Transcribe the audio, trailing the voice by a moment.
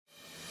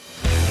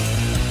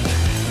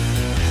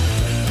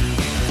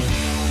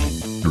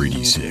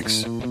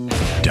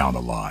3d6 down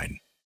the line.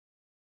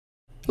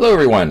 Hello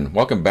everyone,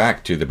 welcome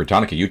back to the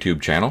Britannica YouTube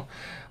channel.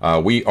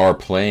 We are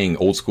playing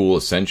Old School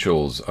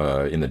Essentials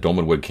in the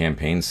Dolmenwood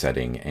campaign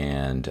setting,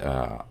 and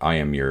I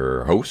am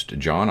your host,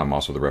 John. I'm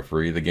also the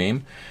referee of the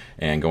game.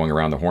 And going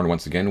around the horn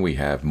once again, we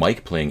have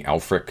Mike playing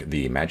Alfric,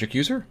 the magic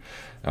user,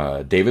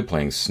 David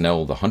playing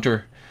Snell, the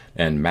hunter,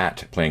 and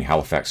Matt playing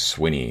Halifax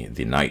Swinney,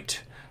 the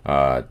knight.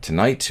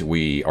 Tonight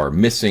we are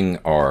missing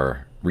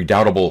our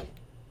redoubtable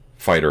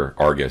fighter,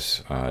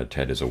 Argus.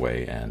 Ted is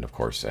away, and of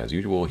course, as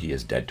usual, he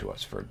is dead to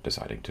us for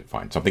deciding to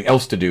find something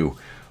else to do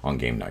on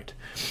game night.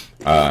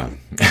 I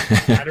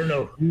don't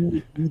know who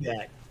would do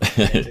that.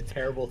 It's a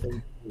terrible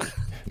thing to do.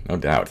 No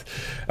doubt.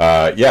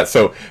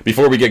 So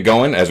before we get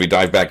going, as we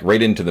dive back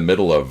right into the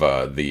middle of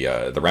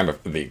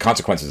the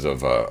consequences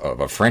of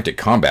a frantic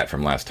combat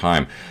from last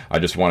time, I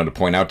just wanted to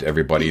point out to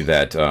everybody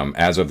that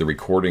as of the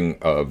recording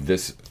of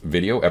this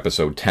video,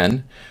 episode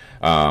 10,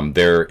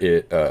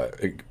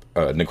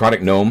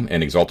 Necrotic Gnome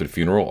and Exalted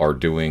Funeral are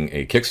doing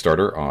a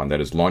Kickstarter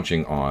that is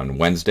launching on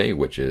Wednesday,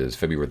 which is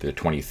February the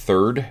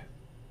 23rd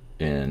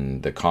in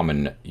the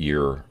common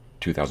year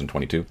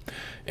 2022,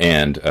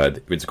 and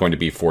it's going to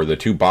be for the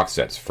 2 box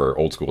sets for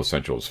Old School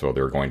Essentials. So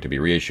they're going to be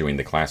reissuing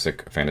the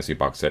classic fantasy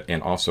box set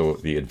and also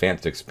the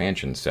advanced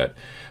expansion set,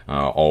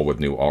 all with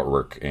new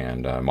artwork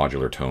and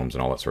modular tomes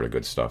and all that sort of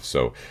good stuff.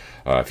 So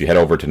if you head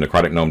over to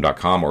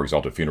necroticgnome.com or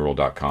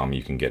exaltedfuneral.com,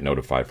 you can get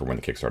notified for when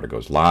the Kickstarter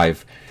goes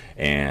live.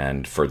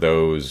 And for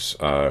those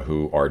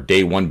who are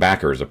day one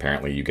backers,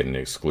 apparently you get an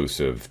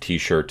exclusive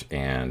T-shirt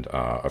and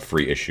a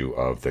free issue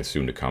of the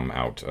soon-to-be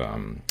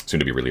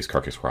released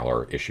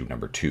Hexcrawl issue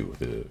number 2,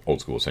 the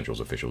Old School Essentials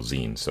official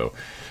zine. So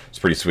it's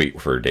pretty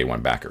sweet for day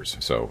one backers.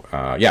 So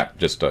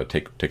just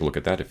take a look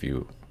at that if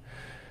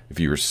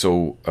you're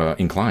so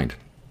inclined.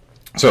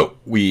 So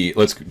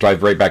let's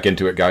dive right back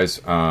into it, guys.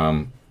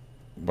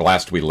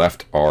 Last we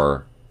left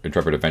our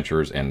intrepid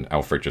adventurers, and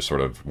Alfred just sort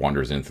of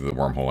wanders in through the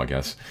wormhole, I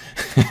guess,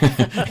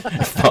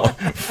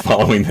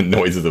 following the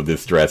noises of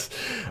distress.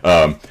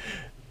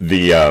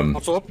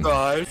 What's up,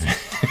 guys?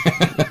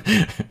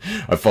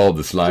 I followed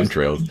the slime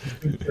trails.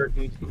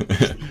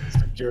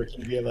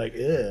 Jerking, being like,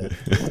 "Ugh,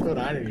 what's going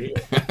on in here?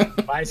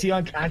 Why is he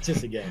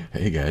unconscious again?"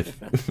 Hey guys,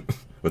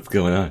 what's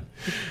going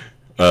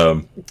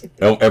on?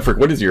 Alfred,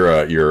 what is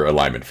your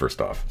alignment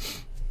first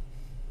off?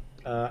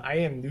 I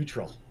am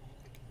neutral.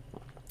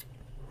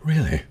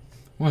 Really?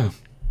 Wow.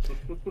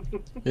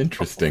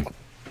 Interesting.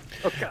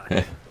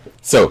 Okay.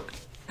 So,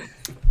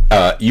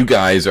 you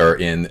guys are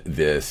in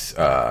this.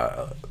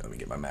 Let me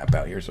get my map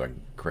out here so I can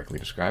correctly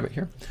describe it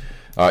here.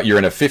 You're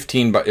in a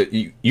 15 by.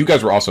 You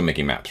guys were also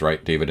making maps,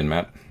 right, David and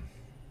Matt?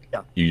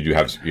 Yeah. You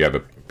have a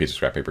piece of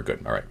scrap paper.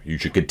 Good. All right. You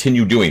should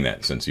continue doing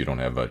that since you don't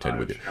have Ted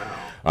with you.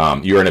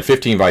 You're in a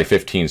 15 by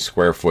 15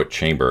 square foot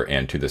chamber,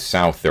 and to the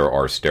south there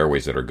are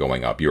stairways that are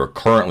going up. You are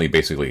currently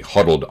basically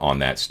huddled on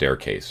that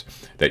staircase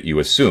that you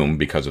assume,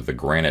 because of the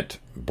granite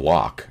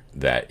block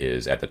that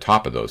is at the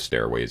top of those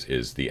stairways,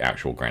 is the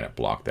actual granite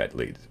block that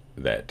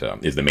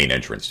is the main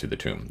entrance to the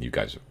tomb. You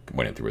guys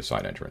went in through a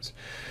side entrance.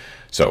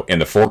 So in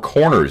the 4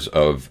 corners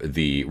of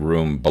the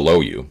room below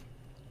you,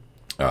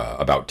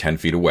 about 10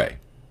 feet away,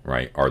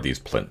 right, are these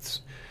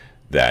plinths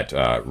that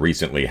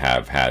recently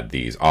have had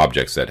these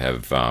objects that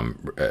have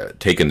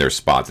taken their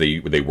spots. They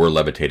were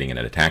levitating and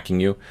attacking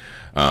you.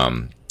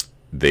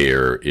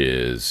 There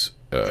is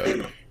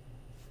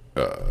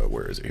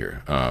where is it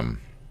here?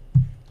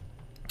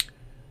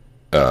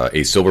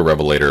 A silver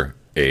revelator,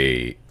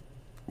 a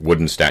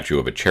wooden statue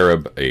of a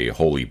cherub, a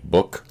holy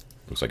book,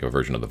 looks like a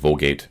version of the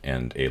Vulgate,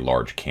 and a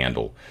large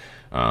candle.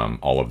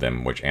 All of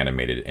them which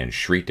animated and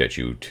shrieked at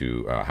you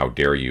to how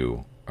dare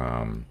you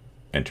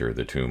enter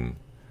the tomb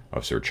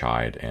of Sir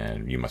Chide,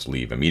 and you must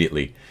leave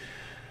immediately.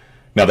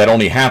 Now that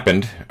only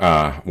happened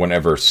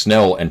whenever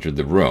Snell entered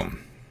the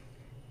room.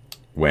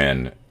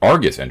 When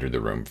Argus entered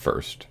the room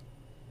first,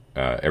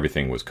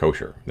 everything was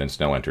kosher. Then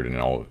Snell entered, and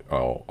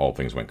all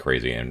things went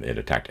crazy, and it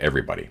attacked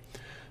everybody.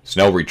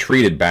 Snell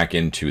retreated back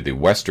into the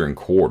western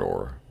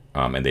corridor,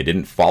 and they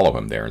didn't follow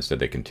him there. Instead,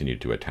 they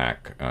continued to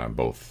attack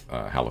both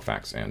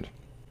Halifax and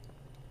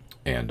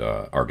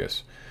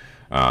Argus.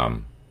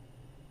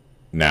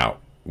 Now,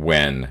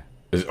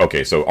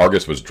 so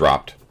Argus was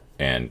dropped,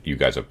 and you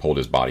guys have pulled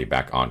his body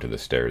back onto the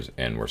stairs,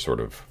 and we're sort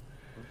of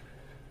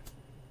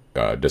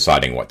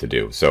deciding what to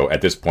do. So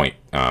at this point,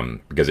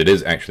 because it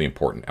is actually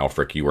important,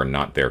 Alfric, you are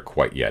not there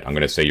quite yet. I'm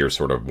going to say you're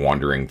sort of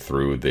wandering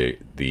through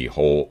the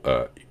whole,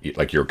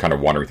 like you're kind of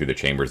wandering through the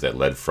chambers that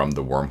led from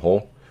the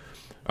wormhole.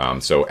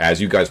 So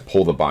as you guys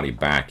pull the body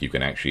back, you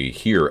can actually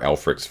hear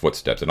Alfric's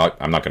footsteps, and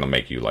I'm not going to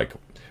make you like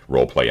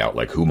role play out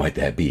like who might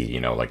that be,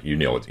 you know it's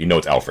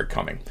Alfric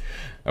coming.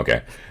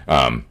 Okay.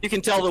 You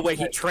can tell the way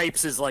he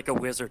traipses like a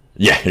wizard.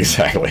 Yeah,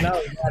 exactly.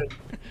 Well, now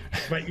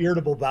my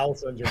irritable bowel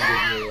syndrome gives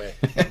me away.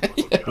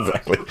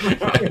 Exactly.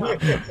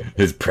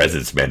 His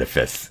presence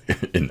manifests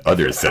in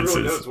other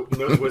senses. Everyone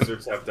knows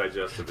wizards have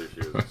digestive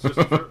issues. It's just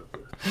true.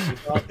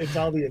 It's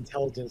all the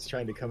intelligence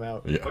trying to come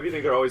out. Yeah. Why do you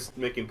think they're always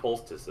making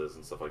poultices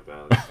and stuff like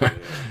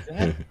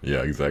that?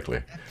 Yeah,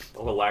 exactly.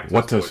 All the lactose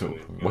What does poisoning,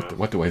 you know?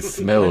 what do I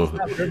smell? It's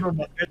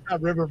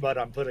not river mud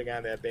I'm putting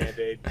on that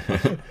Band-Aid.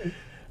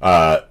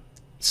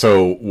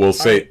 So we'll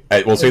say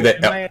Am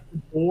that I at the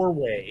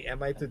doorway?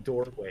 Am I at the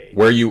doorway?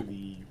 where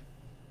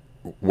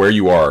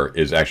you are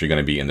is actually going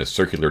to be in the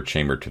circular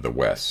chamber to the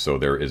west. So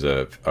there is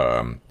a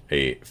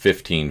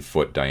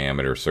 15-foot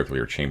diameter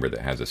circular chamber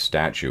that has a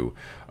statue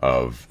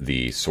of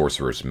the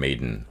sorceress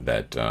maiden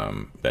that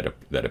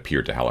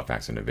appeared to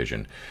Halifax in a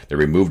vision. They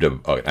removed an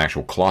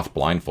actual cloth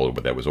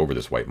blindfold that was over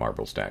this white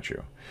marble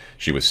statue.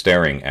 She was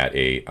staring at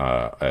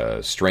a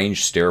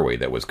strange stairway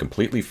that was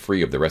completely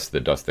free of the rest of the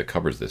dust that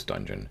covers this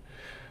dungeon,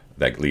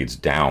 that leads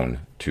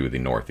down to the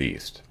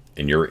northeast,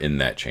 and you're in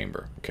that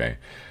chamber. Okay.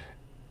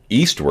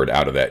 Eastward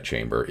out of that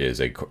chamber is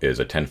a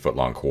 10-foot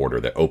long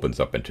corridor that opens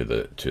up into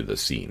the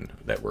scene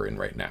that we're in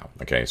right now.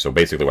 Okay, so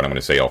basically what I'm going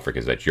to say, Ulfric,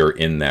 is that you're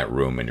in that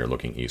room and you're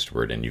looking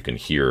eastward, and you can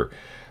hear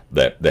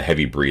that the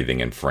heavy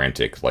breathing and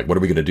frantic, like, what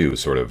are we going to do,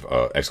 sort of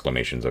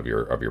exclamations of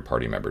your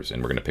party members.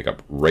 And we're going to pick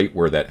up right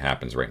where that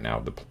happens right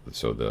now.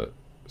 So the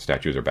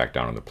statues are back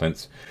down on the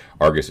plinths.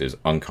 Argus is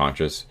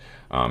unconscious,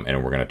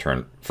 and we're going to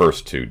turn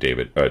first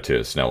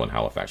to Snell and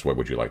Halifax. What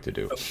would you like to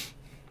do?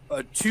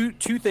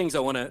 Two things I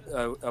want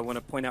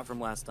to point out from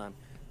last time.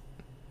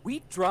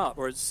 We dropped,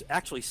 or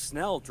actually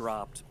Snell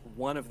dropped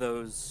one of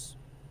those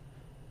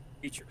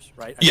features,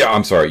 right? Yeah,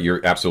 I'm sorry. You're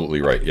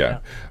absolutely right. Yeah.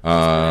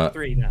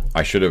 3 now.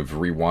 I should have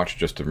rewatched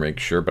just to make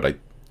sure, but I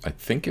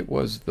think it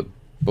was the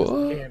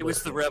book. It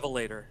was the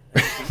Revelator.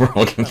 We're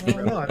all confused.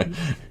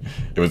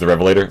 It was the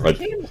Revelator.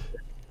 But,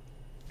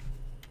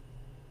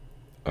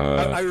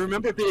 I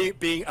remember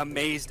being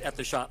amazed at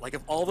the shot. Like,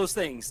 of all those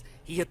things,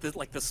 he hit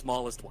the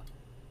smallest one.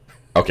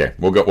 okay,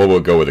 we'll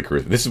go with the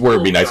crew. This is where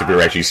it'd be nice if we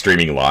were actually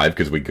streaming live,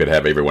 because we could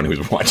have everyone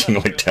who's watching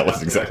like tell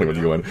us exactly what's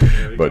going.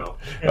 But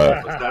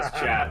That's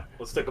chat.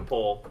 Let's take a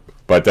poll.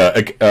 But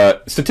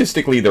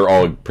statistically, they're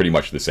all pretty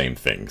much the same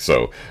thing.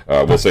 So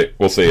we'll say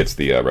it's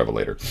the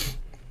Revelator.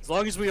 As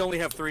long as we only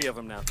have 3 of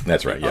them now.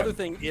 That's right. The Yeah. other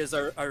thing is,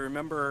 I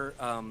remember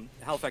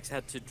Halifax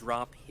had to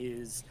drop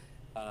his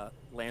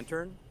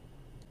lantern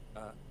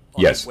on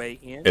Yes, his way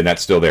in. and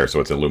that's still there, so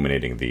it's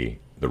illuminating the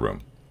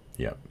room.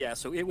 Yeah. Yeah,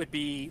 so it would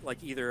be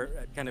like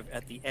either kind of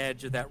at the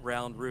edge of that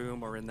round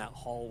room or in that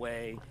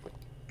hallway,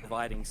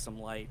 providing some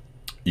light.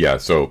 Yeah.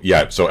 So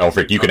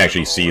Elfric, you can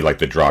actually see like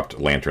the dropped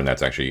lantern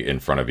that's actually in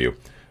front of you.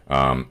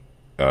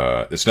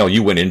 Snell,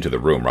 you went into the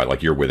room, right?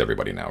 Like you're with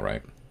everybody now,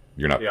 right?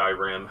 You're not. Yeah, I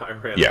ran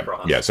Yeah,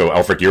 across. yeah. So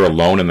Elfric, you're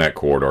alone in that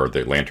corridor.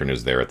 The lantern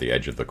is there at the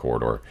edge of the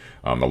corridor,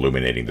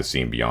 illuminating the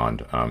scene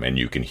beyond, and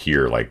you can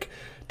hear like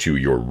to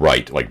your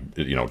right, like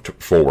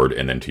forward,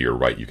 and then to your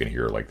right, you can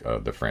hear like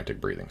the frantic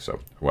breathing.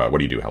 So, what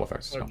do you do,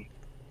 Halifax?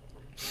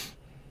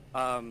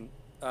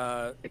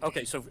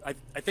 Okay, so I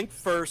think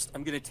first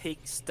I'm going to take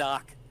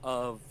stock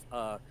of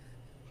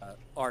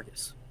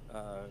Argus.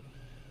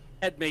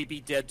 Ed may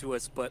be dead to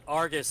us, but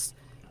Argus.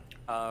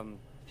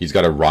 He's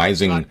got a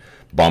rising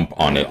bump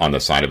on the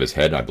side of his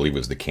head. I believe it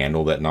was the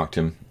candle that knocked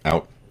him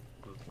out.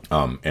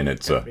 And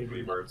it's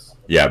Maybe birds.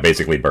 yeah,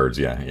 basically birds.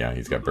 Yeah,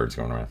 he's got birds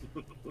going around.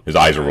 His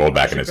eyes are rolled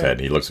back in his head.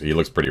 He looks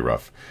pretty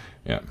rough.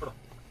 Yeah.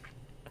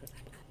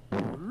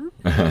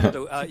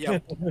 So, I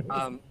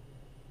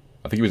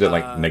think he was at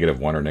like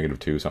 -1 or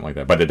 -2, something like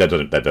that. But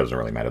that doesn't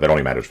really matter. That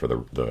only matters for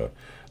the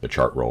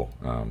chart roll.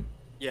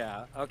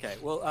 Yeah. Okay.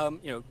 Well,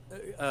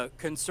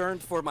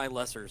 concerned for my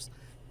lessers,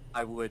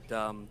 I would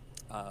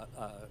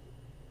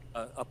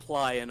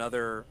apply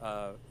another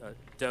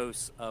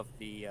dose of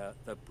the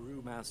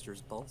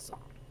brewmaster's balsam.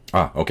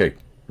 Okay.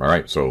 All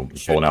right. So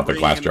pulling out the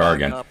Bring glass him jar back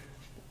again. up.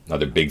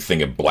 Another big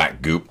thing of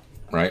black goop,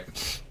 right?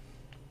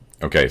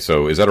 Okay.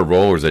 So is that a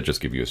roll, or does that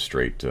just give you a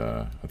straight?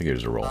 I think it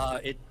is a roll.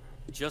 It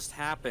just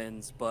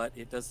happens, but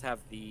it does have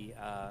the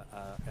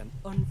an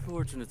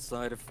unfortunate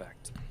side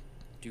effect,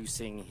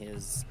 reducing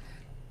his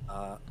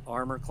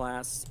armor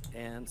class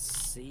and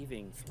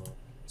saving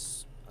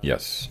throws.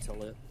 Yes.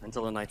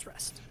 Until a night's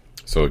rest.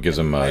 So it gives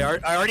him. I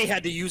already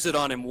had to use it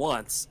on him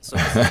once, so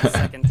this is the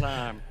second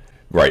time.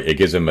 Right. It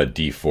gives him a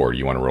D4. Do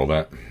you want to roll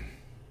that?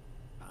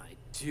 I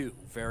do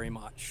very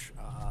much.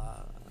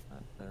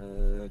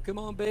 Come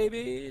on,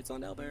 baby, it's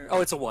on Albert.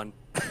 Oh, it's a 1.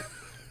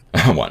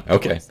 1.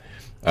 Okay.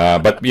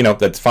 But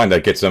that's fine.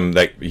 That gets him.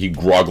 That he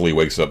groggily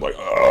wakes up like.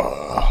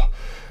 Ugh.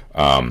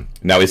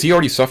 Now, is he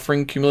already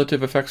suffering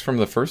cumulative effects from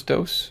the first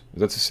dose?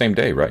 That's the same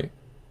day, right?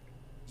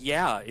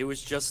 Yeah, it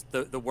was just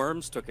the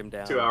worms took him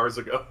down. 2 hours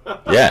ago.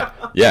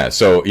 Yeah.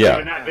 So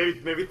yeah.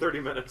 Maybe 30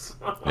 minutes.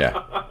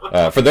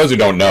 Yeah. For those who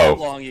don't know,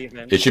 Long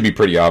even. it should be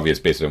pretty obvious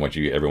based on what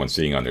everyone's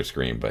seeing on their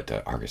screen. But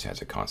Argus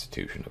has a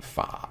Constitution of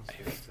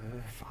 5.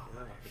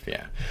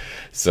 Yeah.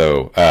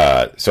 So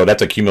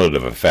that's a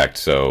cumulative effect.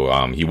 So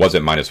he was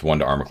at -1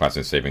 to armor class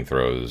and saving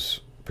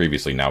throws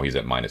previously. Now he's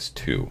at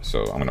 -2. So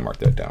I'm going to mark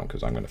that down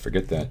because I'm going to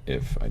forget that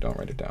if I don't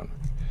write it down.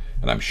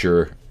 And I'm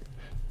sure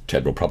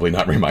Ted will probably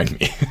not remind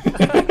me.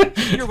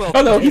 You're welcome.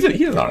 Oh no, he's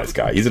an honest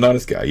guy. He's an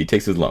honest guy. He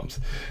takes his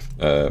lumps.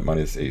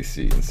 Minus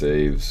AC and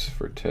saves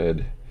for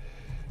Ted.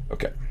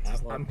 Okay.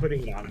 I'm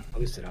putting it on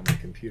post-it on my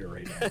computer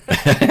right now.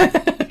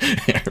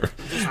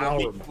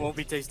 Won't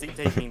be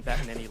taking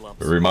that many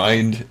lumps.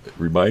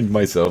 Remind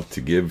myself to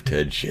give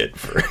Ted shit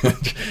for.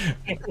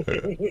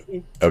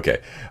 Okay.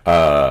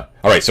 All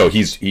right. So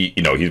he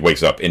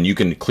wakes up, and you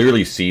can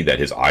clearly see that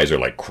his eyes are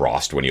like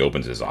crossed when he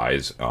opens his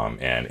eyes,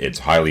 and it's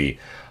highly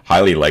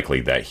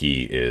likely that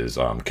he is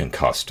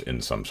concussed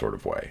in some sort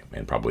of way,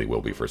 and probably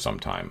will be for some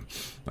time.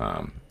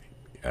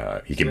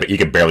 He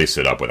can barely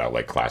sit up without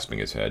like clasping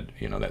his head,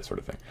 that sort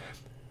of thing.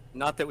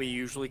 Not that we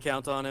usually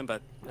count on him,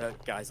 but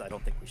guys, I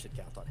don't think we should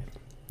count on him.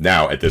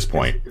 Now, at this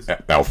point,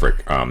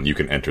 Alfric, you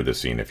can enter the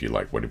scene if you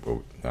like. I'm just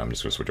going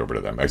to switch over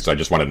to them. So I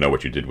just want to know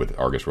what you did with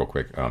Argus real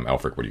quick.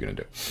 Alfric, what are you going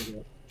to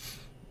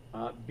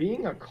do?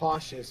 Being a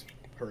cautious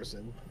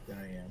person that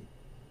I am,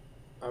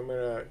 I'm going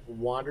to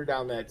wander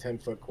down that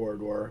 10-foot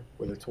corridor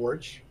with a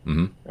torch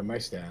and my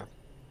staff,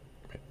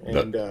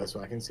 and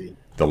so I can see.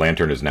 The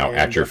lantern is now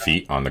at your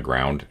feet on the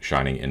ground,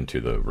 shining into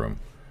the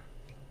room.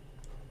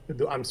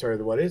 I'm sorry,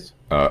 what is?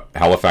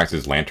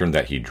 Halifax's lantern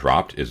that he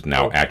dropped is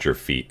now at your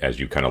feet as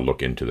you kind of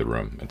look into the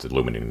room. It's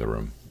illuminating the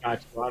room.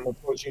 Gotcha. Well, I'm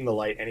approaching the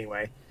light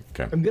anyway.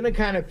 Okay. I'm going to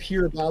kind of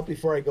peer about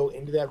before I go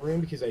into that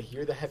room because I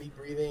hear the heavy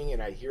breathing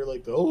and I hear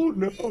like, oh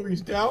no,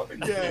 he's down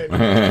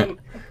again.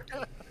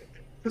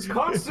 His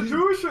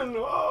constitution!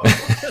 Oh.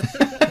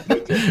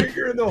 Put your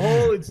finger in the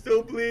hole, it's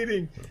still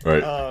bleeding.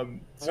 Right.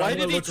 So Why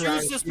did he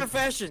choose this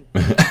profession?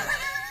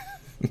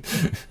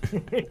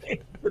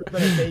 Could have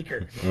been a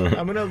baker.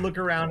 I'm gonna look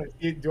around and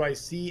see, do I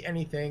see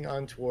anything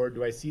untoward?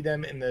 Do I see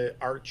them in the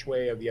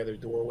archway of the other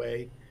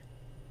doorway?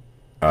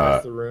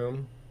 Across the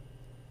room?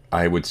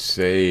 I would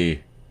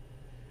say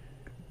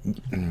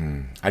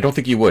I don't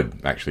think you would,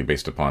 actually,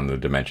 based upon the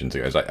dimensions.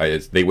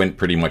 They went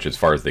pretty much as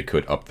far as they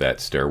could up that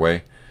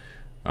stairway,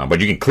 but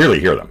you can clearly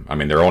hear them. I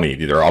mean, they're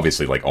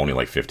obviously only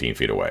like 15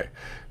 feet away.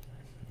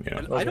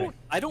 Okay.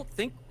 I don't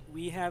think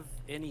we have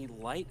any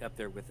light up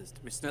there with us.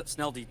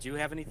 Snell, did you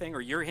have anything,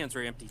 or your hands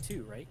are empty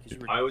too, right?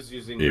 I was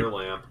using your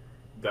lamp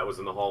that was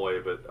in the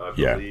hallway, but I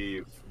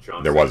believe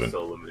Johnson there wasn't.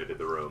 still illuminated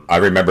the room. I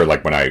remember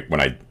when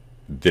I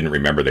didn't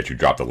remember that you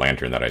dropped the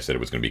lantern, that I said it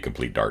was going to be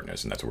complete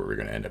darkness, and that's where we were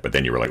going to end it. But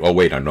then you were like, "Oh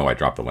wait, I know I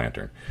dropped the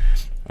lantern."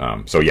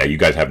 So yeah, you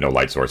guys have no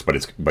light source,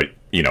 but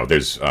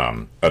there's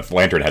a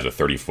lantern has a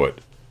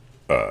 30-foot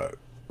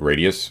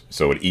radius,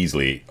 so it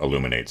easily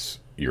illuminates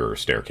your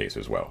staircase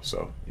as well.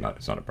 So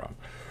it's not a problem.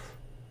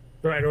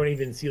 So I don't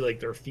even see like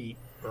their feet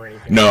or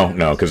anything. No,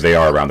 because they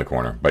are around the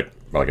corner. But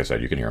like I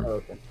said, you can hear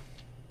them.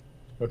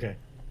 Oh, okay.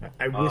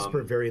 I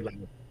whisper very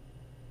loud.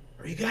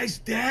 Are you guys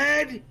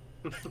dead?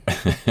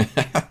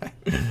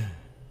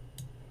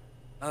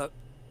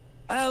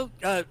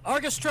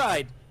 Argus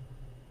tried,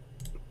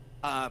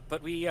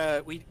 but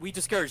we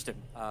discouraged him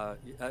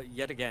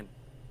yet again.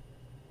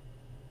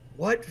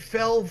 What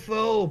fell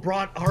foe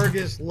brought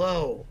Argus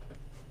low?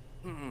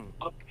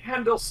 A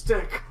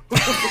candlestick.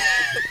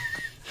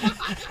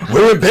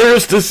 We're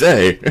embarrassed to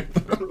say.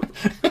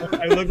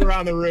 I look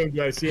around the room.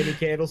 Do I see any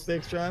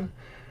candlesticks, John?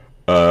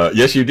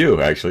 Yes, you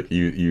do, actually.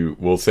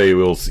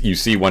 You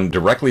see one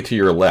directly to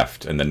your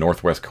left in the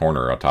northwest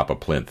corner atop a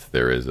plinth.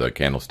 There is a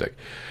candlestick.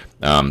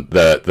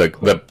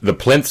 The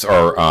plinths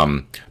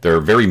are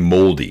they're very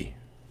moldy,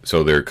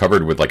 so they're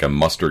covered with like a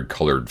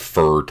mustard-colored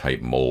fur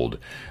type mold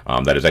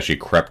that has actually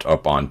crept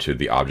up onto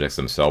the objects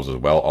themselves as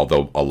well.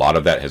 Although a lot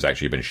of that has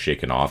actually been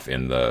shaken off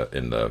in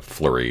the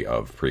flurry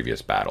of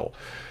previous battle.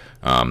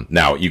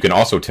 Now you can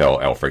also tell,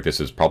 Alfric,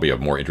 this is probably of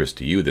more interest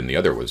to you than the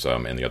other was,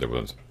 and the other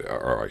ones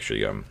are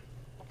actually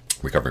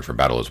recovering from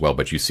battle as well.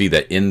 But you see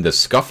that in the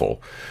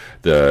scuffle,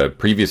 the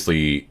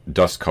previously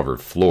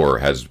dust-covered floor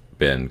has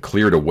been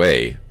cleared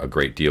away a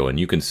great deal, and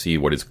you can see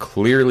what is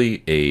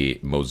clearly a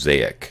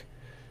mosaic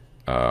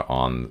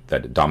on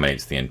that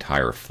dominates the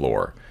entire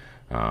floor.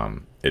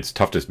 It's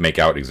tough to make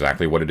out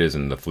exactly what it is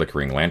in the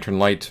flickering lantern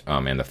light,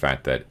 and the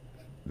fact that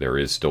there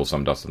is still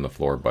some dust on the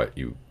floor, but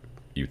you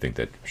think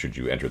that should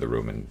you enter the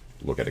room and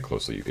look at it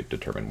closely, you could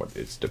determine what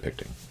it's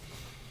depicting.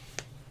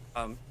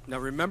 Now,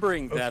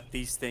 remembering that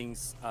these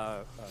things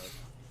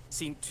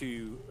seem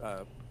to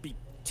be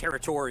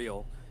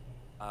territorial,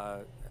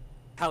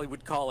 Hallie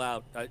would call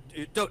out,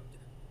 "Don't,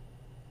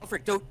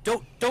 Alfred,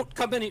 don't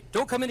come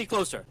any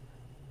closer.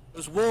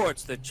 Those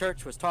wards the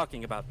church was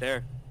talking about,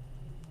 they're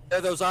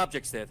those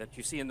objects there that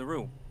you see in the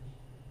room."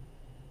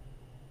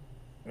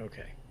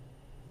 Okay.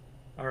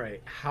 All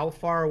right. How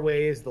far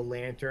away is the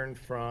lantern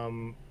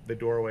from the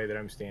doorway that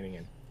I'm standing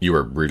in?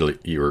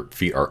 Your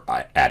feet are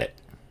at it.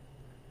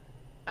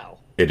 Ow.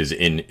 It is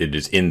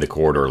in the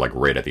corridor, like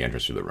right at the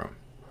entrance to the room.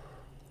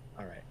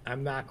 All right.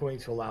 I'm not going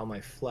to allow my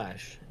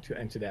flesh to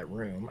enter that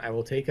room. I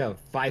will take a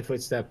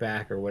 5-foot step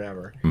back or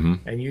whatever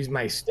and use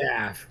my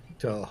staff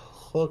to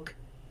hook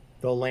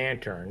the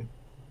lantern.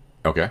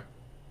 Okay.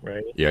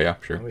 Right? Yeah,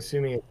 sure. I'm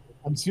assuming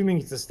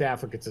it's a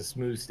staff, like it's a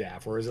smooth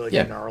staff, or is it like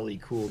a gnarly,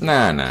 cool?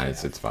 Nah,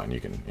 it's fine.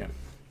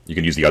 You You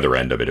can use the other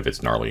end of it if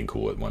it's gnarly and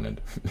cool at one end.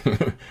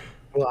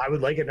 Well, I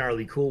would like a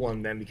gnarly cool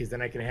one then, because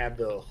then I can have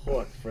the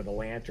hook for the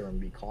lantern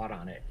be caught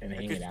on it and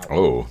hang it out.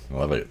 Oh,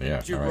 love it. Yeah.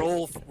 Could you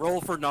all roll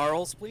for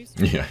gnarls, please?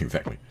 Yeah,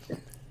 exactly.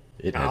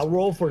 I'll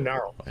roll for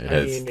gnarl. It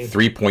has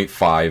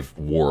 3.5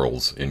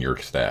 whorls in your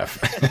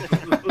staff.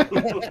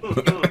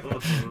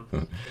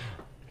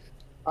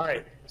 All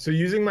right. So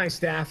using my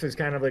staff as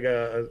kind of like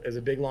as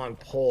a big long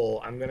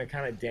pole, I'm gonna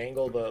kind of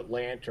dangle the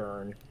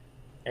lantern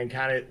and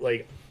kind of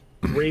like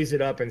raise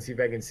it up and see if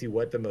I can see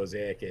what the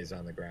mosaic is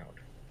on the ground.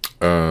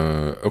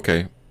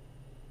 Okay.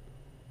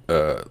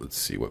 Let's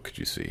see. What could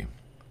you see?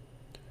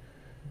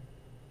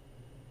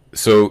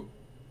 So,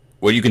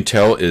 what you can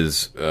tell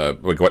is,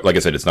 like I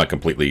said, it's not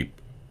completely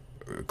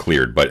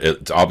cleared, but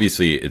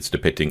it's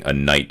depicting a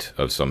knight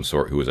of some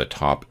sort who is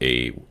atop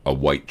a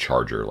white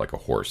charger, like a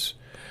horse,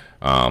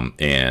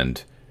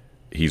 and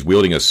he's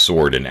wielding a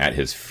sword, and at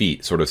his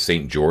feet, sort of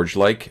St.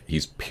 George-like,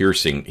 he's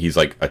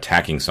like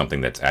attacking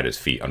something that's at his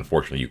feet.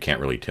 Unfortunately, you can't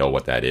really tell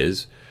what that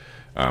is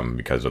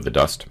because of the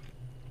dust.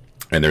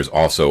 And there's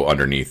also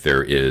underneath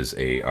there is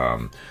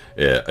an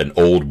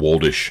old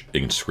Woldish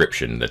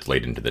inscription that's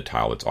laid into the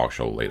tile. It's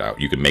also laid out.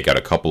 You can make out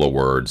a couple of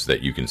words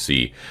that you can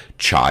see.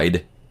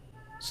 Chyde,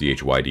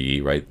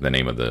 Chyde, right? The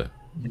name of the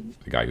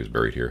guy who's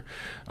buried here.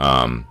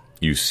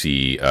 You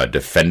see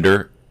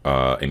Defender,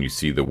 and you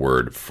see the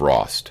word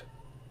Frost.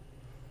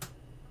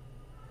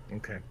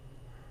 Okay.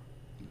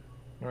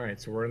 All right,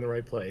 so we're in the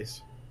right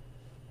place.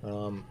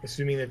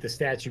 Assuming that the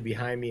statue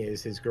behind me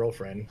is his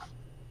girlfriend.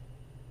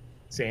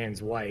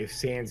 Sand's wife,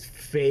 Sand's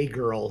Fey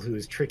girl, who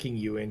is tricking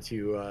you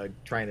into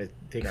trying to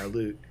take our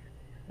loot.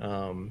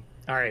 All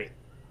right.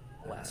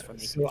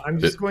 So I'm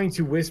just going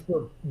to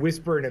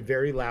whisper in a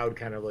very loud,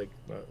 kind of like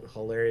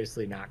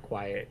hilariously not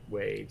quiet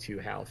way to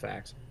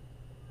Halifax.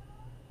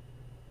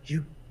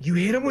 You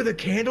hit him with a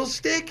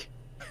candlestick?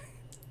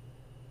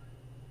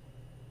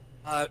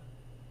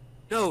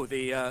 No,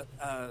 the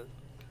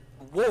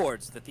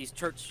wards that these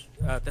church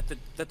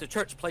that the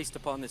church placed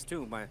upon this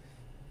tomb. I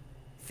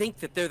think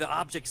that they're the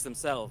objects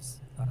themselves.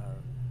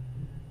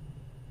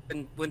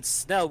 And when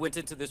Snell went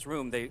into this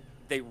room,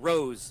 they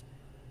rose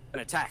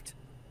and attacked.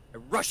 I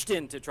rushed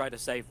in to try to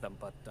save them,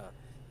 but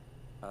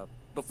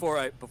before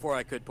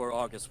I could, poor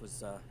August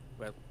was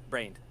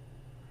brained.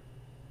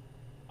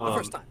 The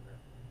first time.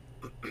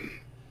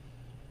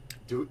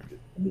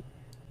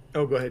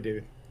 Oh, go ahead,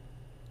 David.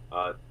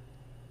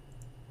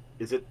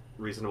 Is it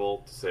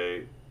reasonable to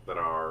say that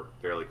our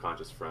barely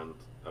conscious friend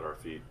at our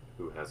feet,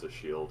 who has a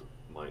shield,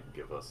 might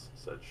give us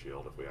said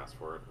shield if we ask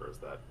for it, or is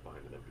that behind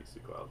an NPC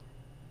cloud?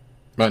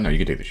 Well, no, you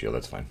can take the shield.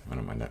 That's fine. I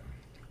don't mind that.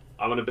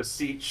 I'm gonna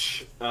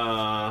beseech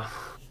our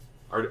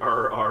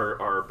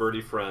birdie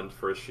friend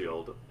for a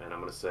shield, and I'm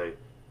gonna say,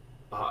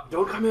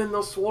 "Don't come in;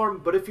 they'll swarm.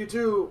 But if you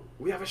do,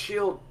 we have a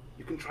shield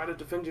you can try to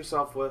defend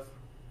yourself with."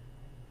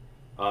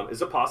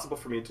 Is it possible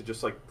for me to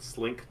just like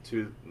slink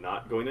to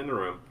not going in the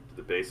room to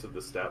the base of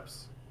the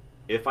steps?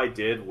 If I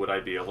did, would I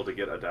be able to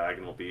get a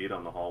diagonal bead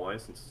on the hallway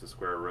since it's a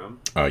square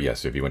room?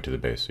 Yes, if you went to the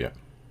base, yeah.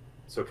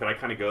 So can I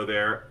kind of go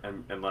there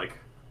and like,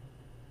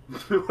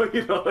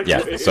 you know, like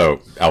yeah. So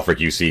Alfric,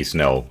 you see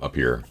Snell up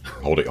here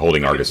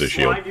holding Argus's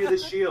shield. Slide you the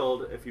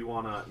shield if you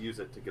want to use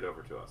it to get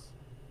over to us.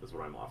 Is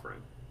what I'm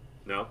offering.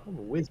 No. I'm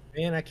a whiz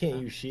man. I can't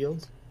use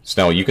shields.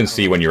 Snell, you can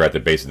see when you're at the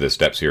base of the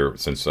steps here,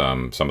 since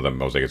some of the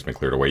mosaic has been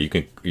cleared away. You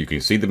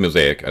can see the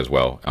mosaic as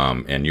well,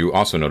 and you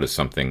also notice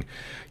something.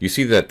 You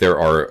see that there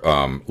are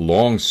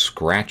long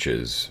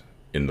scratches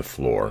in the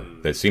floor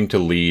that seem to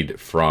lead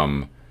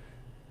from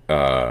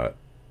the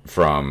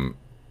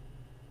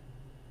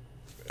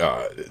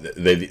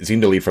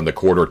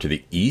corridor to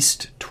the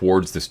east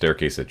towards the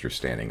staircase that you're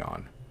standing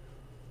on.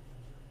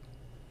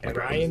 Am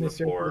I in the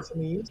staircase in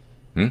the east?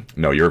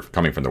 No, you're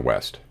coming from the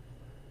west.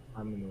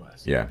 I'm in the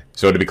west. Yeah.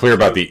 So to be clear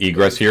about the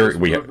egress here,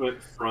 we have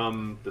movement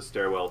from the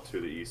stairwell to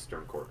the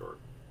eastern corridor,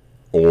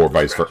 or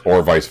vice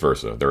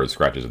versa. There are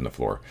scratches in the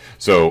floor.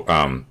 So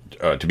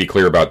to be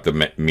clear about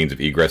the means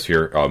of egress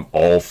here,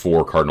 all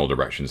four cardinal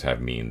directions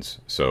have means.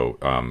 So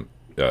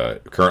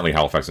currently,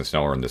 Halifax and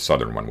Snell are in the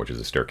southern one, which is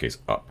the staircase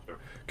up.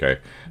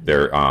 Okay.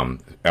 There,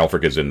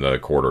 Alfric is in the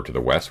corridor to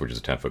the west, which is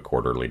a 10-foot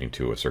corridor leading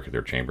to a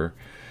circular chamber.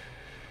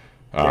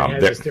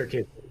 Has a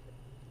staircase.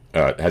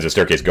 Has a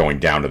staircase going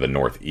down to the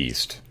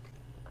northeast.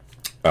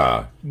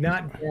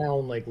 Not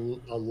down like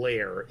a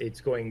layer.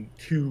 It's going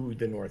to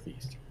the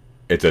northeast.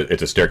 It's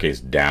a staircase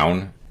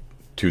down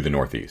to the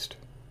northeast.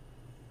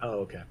 Oh,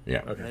 okay.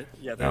 Yeah. Okay.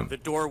 Yeah. The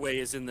doorway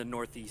is in the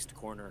northeast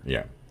corner.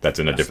 Yeah, that's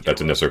in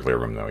the circular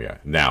room though. Yeah.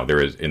 Now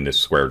there is in this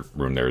square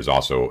room there is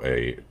also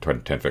a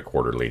 10-foot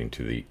corridor leading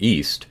to the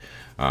east,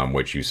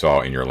 which you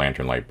saw in your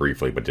lantern light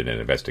briefly, but didn't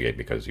investigate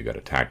because you got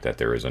attacked. That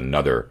there is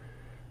another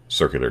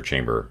circular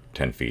chamber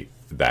 10 feet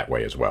that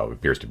way as well. It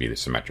appears to be the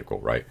symmetrical,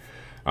 right?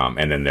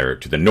 And then there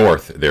to the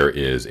north there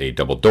is a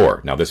double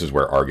door. Now this is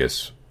where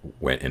Argus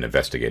went and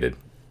investigated.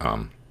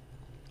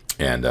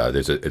 And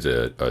there's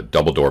a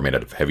double door made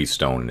out of heavy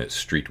stone, and it's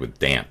streaked with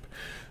damp.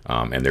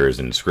 And there is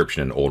an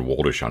inscription in Old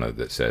Woldish on it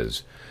that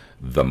says,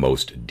 "The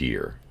Most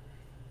Dear."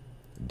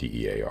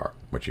 DEAR,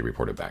 which he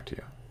reported back to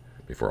you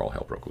before all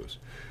hell broke loose.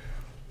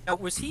 Now,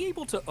 was he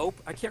able to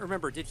open? I can't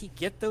remember. Did he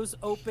get those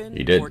open?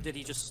 He did. Or did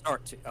he just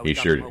start to? Oh, He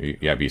got sure, them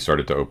open. he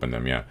started to open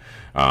them. Yeah.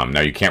 Now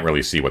you can't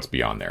really see what's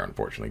beyond there,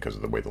 unfortunately, because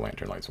of the way the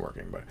lantern light's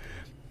working. But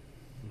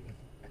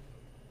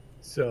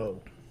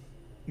So,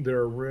 there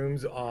are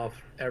rooms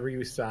off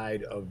every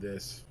side of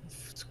this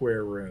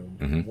square room.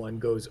 Mhm. One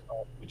goes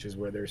up, which is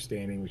where they're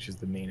standing, which is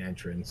the main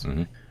entrance.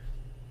 Mhm.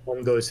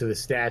 One goes to the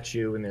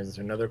statue, and there's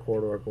another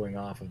corridor going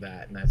off of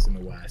that, and that's in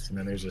the west. And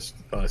then there's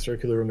a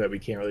circular room that we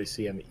can't really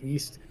see on the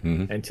east.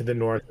 Mhm. And to the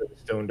north, are the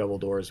stone double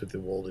doors with the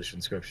oldish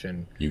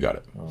inscription, you got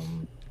it.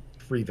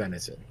 Free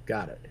Venison.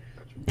 Got it.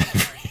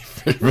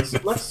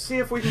 Let's see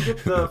if we can get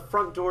the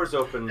front doors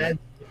open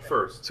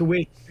first. So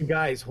wait,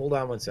 guys, hold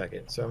on one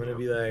second. So I'm gonna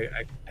be like,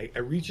 I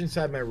reach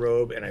inside my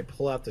robe and I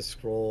pull out the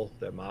scroll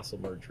that Marcel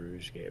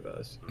Martrouge gave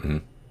us,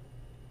 Mhm.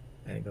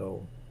 and I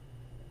go,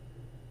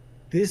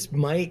 "This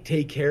might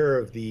take care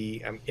of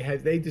the."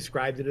 Have they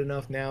described it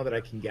enough now that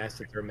I can guess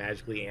that they're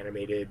magically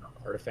animated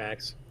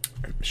artifacts?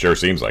 Sure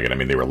seems like it. I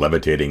mean, they were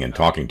levitating and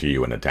talking to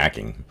you and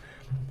attacking.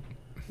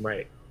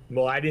 Right.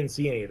 Well, I didn't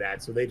see any of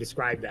that, so they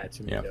described that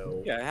to me, Yeah.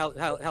 though. Yeah,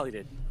 how he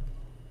did.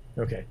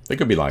 Okay. They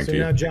could be lying So to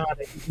you. now, John,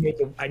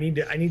 I need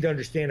to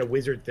understand a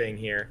wizard thing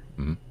here.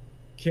 Mhm.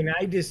 Can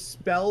I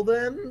dispel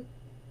them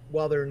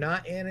while they're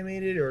not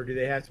animated, or do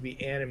they have to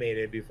be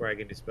animated before I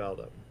can dispel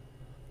them?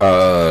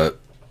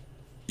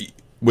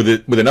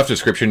 With enough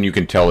description, you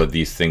can tell that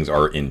these things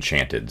are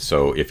enchanted.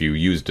 So if you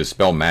use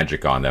dispel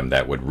magic on them,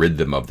 that would rid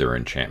them of their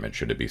enchantment.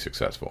 Should it be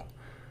successful,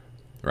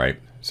 right?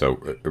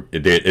 So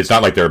it's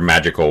not like they're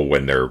magical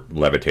when they're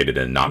levitated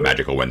and not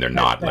magical when they're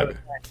not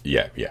levitated.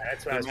 Yeah.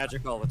 That's what I They're was.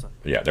 magic all the time.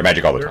 Yeah, they're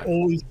magic all the They're time.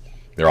 always.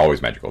 They're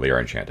always magical. They are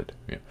enchanted.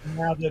 Yeah.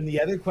 Now, then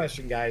the other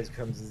question, guys,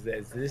 comes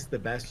is this the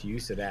best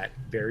use of that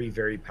very,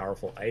 very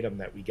powerful item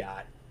that we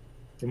got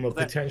from a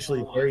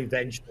potentially very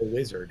vengeful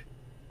wizard?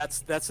 That's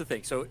the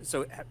thing. So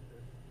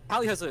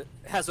Hallie has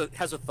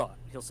a thought.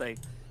 He'll say,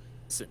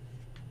 "Listen,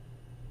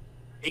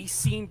 they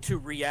seem to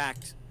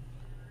react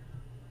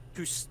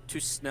to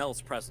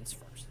Snell's presence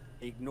first.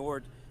 They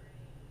ignored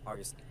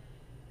August.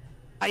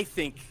 I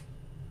think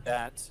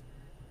that.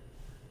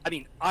 I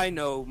mean, I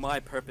know my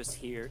purpose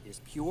here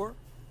is pure.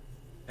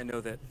 I know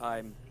that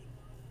I'm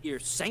here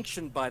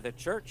sanctioned by the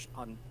church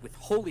with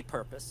holy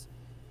purpose,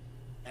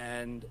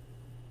 and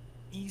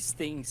these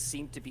things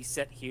seem to be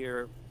set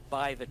here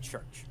by the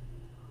church.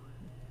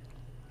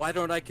 Why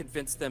don't I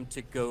convince them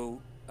to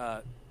go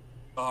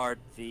guard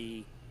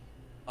the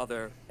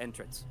other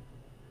entrance?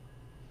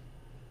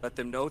 Let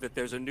them know that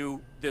there's a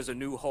new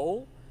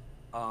hole.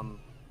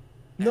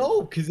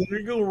 No, because they're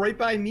gonna go right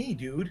by me,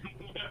 dude.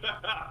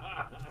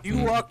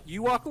 You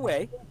walk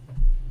away.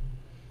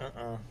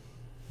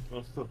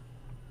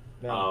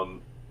 No.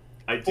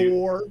 I do.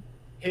 4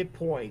 hit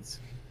points.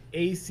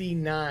 AC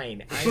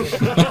 9.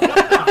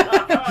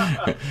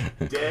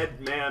 Dead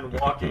man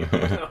walking.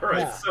 All right,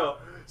 Yeah. so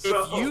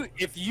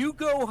If you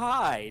go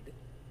hide,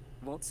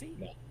 you won't see.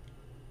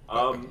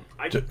 No.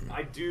 I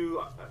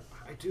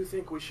do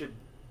think we should,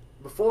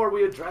 before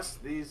we address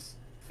these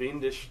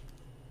fiendish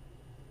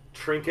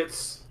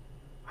trinkets,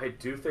 I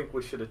do think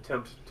we should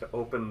attempt to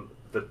open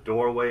the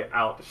doorway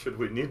out. Should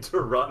we need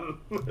to run?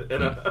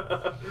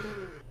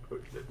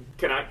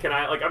 Can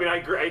I like? I mean, I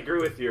agree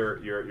with your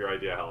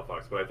idea,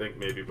 Halifax, but I think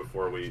maybe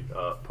before we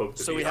poke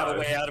the So we have a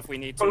way out if we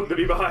need to. poke the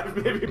beehive,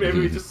 maybe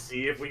we just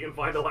see if we can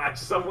find a latch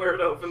somewhere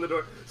to open the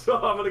door. So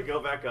I'm gonna go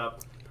back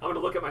up. I'm gonna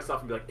look at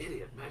myself and be like,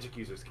 idiot, magic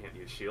users can't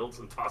use shields,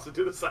 and toss it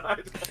to the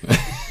side.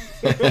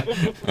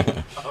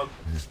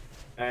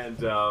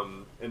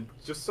 And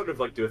just sort of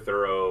like do a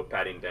thorough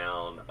patting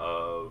down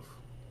of,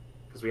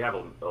 because we have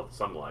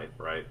some light,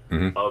 right?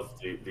 Mhm. Of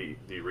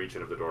the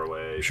region of the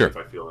doorway. Sure. If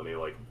I feel any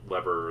like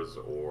levers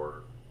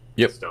or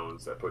Yep.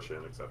 stones that push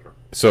in, etc.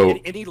 So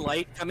Any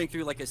light coming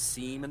through like a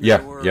seam in the yeah,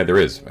 door? there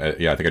is. I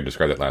think I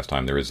described that last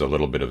time. There is a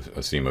little bit of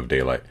a seam of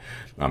daylight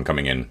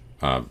coming in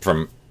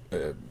from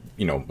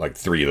like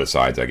 3 of the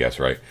sides, I guess,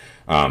 right?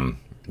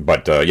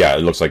 But yeah,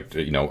 it looks like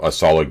a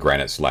solid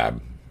granite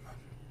slab.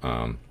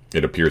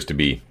 It appears to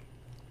be.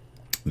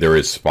 There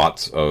is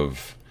spots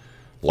of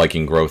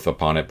lichen growth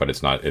upon it, but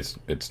it's not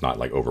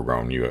like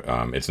overgrown.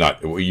 It's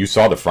not. You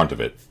saw the front of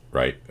it,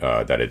 right?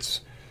 That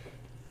it's.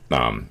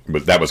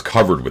 But that was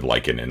covered with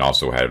lichen, and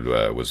also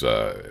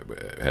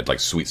had like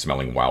sweet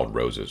smelling wild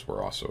roses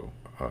were also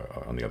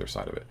on the other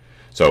side of it.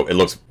 So it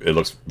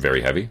looks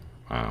very heavy.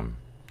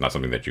 Not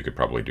something that you could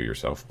probably do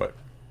yourself, but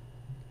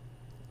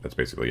that's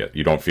basically it.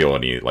 You don't feel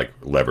any like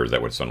levers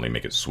that would suddenly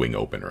make it swing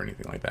open or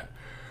anything like that.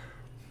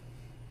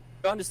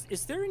 John,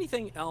 is there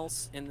anything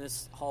else in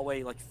this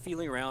hallway, like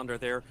feeling around? Are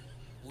there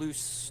loose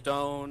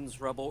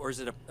stones, rubble, or is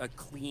it a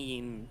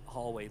clean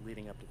hallway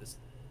leading up to this?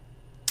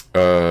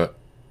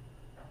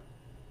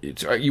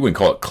 You wouldn't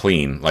call it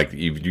clean. Like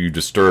you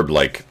disturbed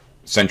like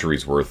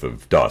centuries worth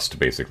of dust,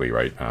 basically,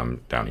 right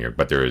down here.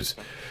 But there is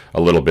a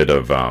little bit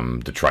of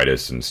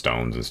detritus and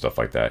stones and stuff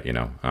like that.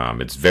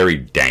 It's very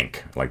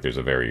dank. Like there's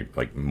a very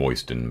like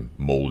moist and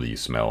moldy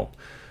smell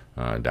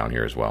down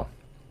here as well.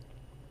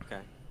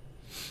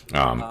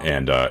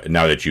 And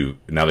now that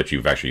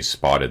you've actually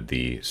spotted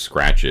the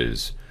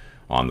scratches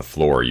on the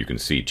floor, you can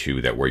see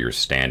too that where you're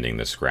standing,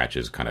 the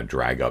scratches kind of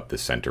drag up the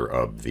center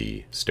of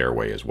the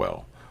stairway as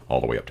well,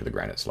 all the way up to the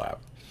granite slab.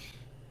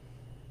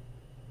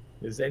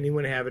 Does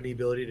anyone have any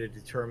ability to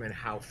determine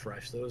how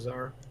fresh those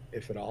are,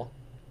 if at all?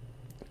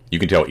 You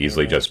can tell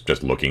easily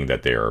just looking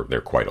that they're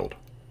quite old.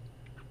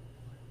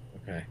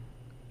 Okay.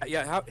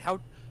 Yeah, how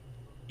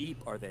deep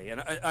are they?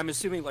 And I'm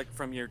assuming, like,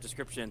 from your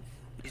description,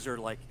 these are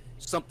like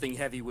something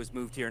heavy was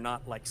moved here,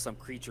 not like some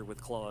creature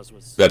with claws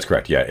was. That's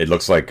correct. Yeah, it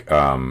looks like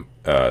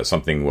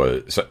something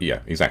was.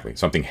 Yeah, exactly.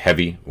 Something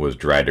heavy was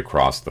dragged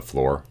across the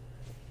floor,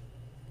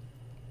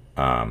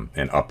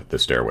 and up the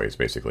stairways,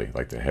 basically,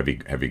 like the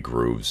heavy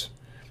grooves.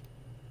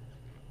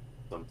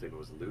 Something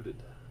was looted.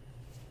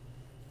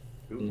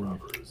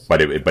 Robbers.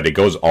 But it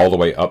goes all the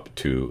way up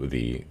to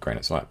the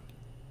granite slab.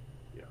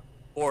 Yeah.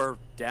 Or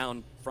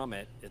down from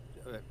it.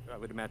 I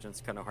would imagine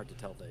it's kind of hard to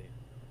tell the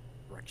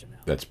direction now.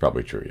 That's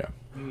probably true. Yeah.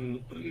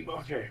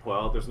 Okay.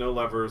 Well, there's no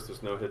levers.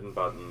 There's no hidden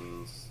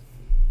buttons.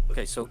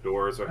 Okay, so The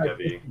doors are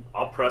heavy.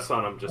 I'll press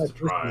on them just to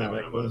try. I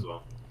might as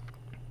well.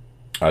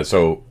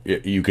 So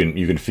you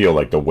can feel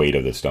like the weight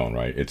of the stone,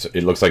 right?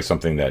 It looks like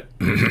something that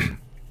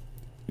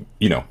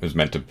is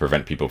meant to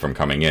prevent people from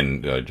coming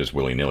in just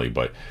willy nilly.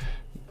 But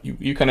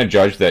you kind of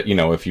judge that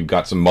if you've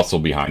got some muscle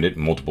behind it,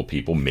 multiple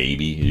people,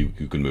 maybe you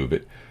can move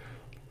it.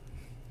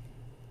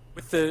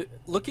 with the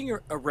looking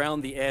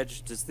around the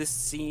edge, does this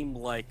seem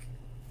like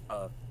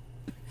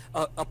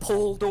a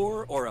pull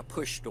door or a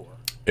push door?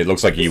 It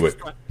looks like you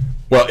would.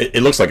 Well,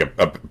 it looks like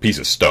a piece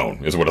of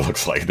stone is what it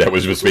looks like. That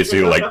was just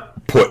basically like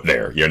put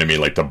there. You know what I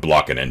mean? Like to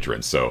block an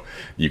entrance. So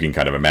you can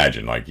kind of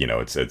imagine, like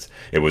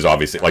it was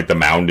obviously like the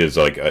mound is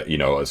like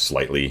a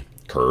slightly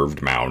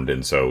curved mound,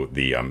 and so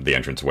the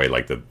entranceway,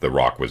 like the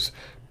rock was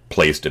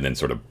placed and then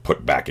sort of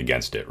put back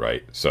against it,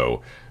 right?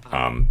 So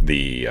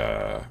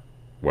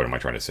what am I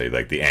trying to say?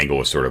 Like the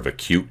angle is sort of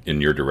acute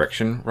in your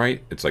direction,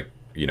 right? It's like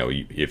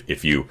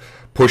if you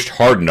pushed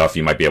hard enough,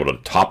 you might be able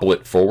to topple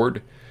it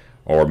forward.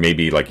 Or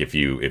maybe like if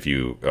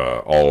you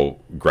all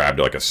grabbed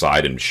like a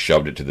side and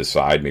shoved it to the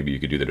side, maybe you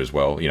could do that as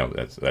well.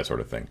 That's that sort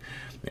of thing.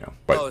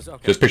 But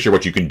okay. Just picture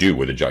what you can do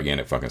with a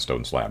gigantic fucking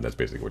stone slab. That's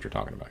basically what you're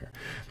talking about here.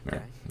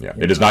 Okay. Yeah,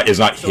 it is not. It's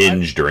not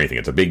hinged or anything.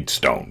 It's a big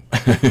stone.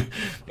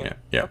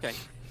 Yeah. Okay.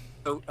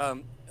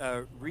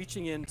 So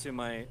reaching into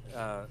my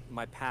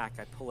my pack,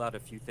 I pull out a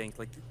few things.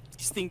 Like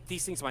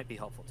these things might be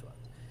helpful to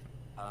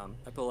us.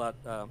 I pull out.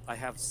 I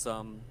have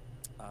some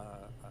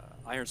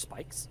iron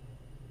spikes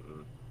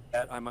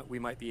that we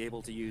might be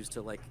able to use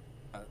to like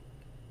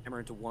hammer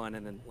into one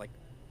and then like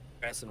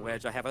press and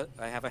wedge. I have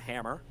a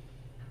hammer,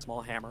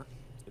 small hammer,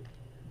 to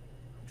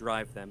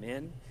drive them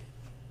in,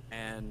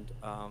 and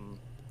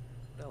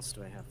what else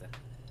do I have that?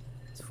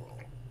 It's full.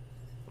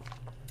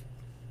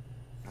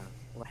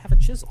 Well, I have a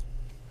chisel.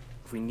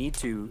 If we need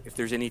to, if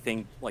there's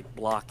anything like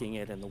blocking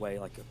it in the way,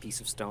 like a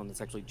piece of stone that's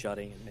actually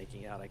jutting and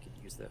making it out, I could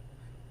use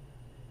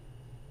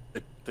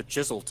the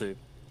chisel to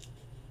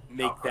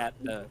make that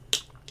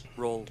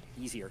roll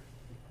easier.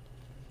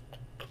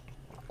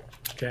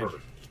 Okay.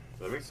 Perfect.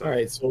 That makes sense. All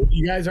right, so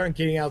you guys aren't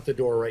getting out the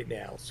door right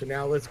now. So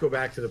now let's go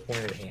back to the point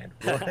at hand.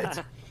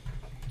 What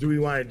do we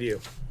want to do?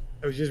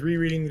 I was just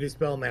rereading the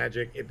Dispel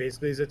Magic. It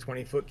basically is a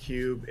 20-foot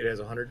cube. It has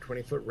a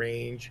 120-foot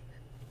range.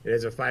 It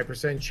has a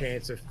 5%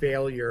 chance of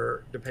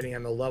failure depending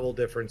on the level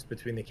difference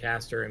between the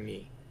caster and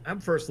me. I'm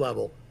first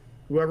level.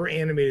 Whoever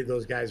animated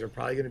those guys are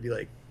probably going to be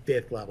like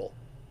 5th level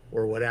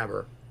or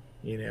whatever.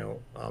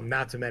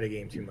 Not to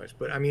metagame too much,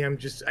 but I mean,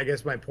 I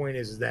guess my point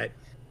is that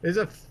there's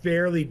a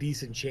fairly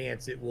decent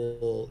chance it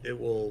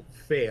will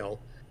fail.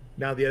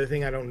 Now, the other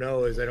thing I don't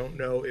know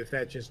if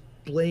that just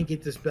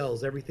blanket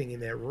dispels everything in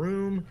that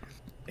room,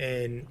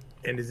 and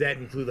does that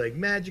include like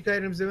magic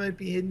items that might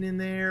be hidden in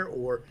there,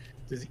 or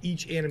does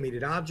each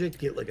animated object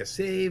get like a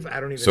save? I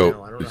don't even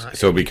know. I don't know how.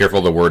 So be careful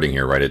of the wording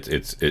here, right?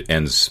 It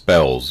ends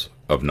spells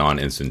of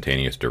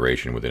non-instantaneous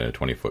duration within a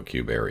 20-foot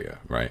cube area,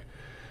 right?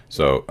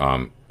 So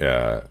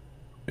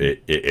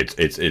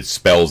it's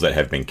spells that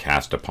have been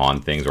cast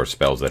upon things or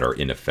spells that are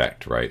in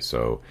effect, right?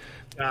 So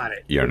got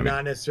it. You know what I mean?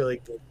 Not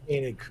necessarily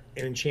an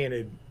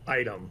enchanted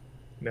item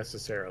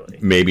necessarily.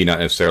 Maybe not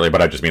necessarily,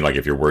 but I just mean like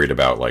if you're worried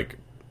about like,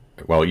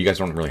 well, you guys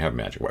don't really have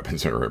magic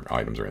weapons or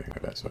items or anything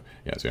like that, so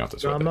yeah, so you don't have to.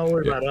 So I'm not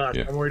worried about us.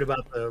 Yeah. I'm worried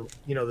about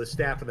the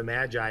staff of the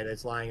Magi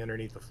that's lying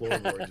underneath the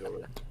floorboards over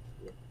there.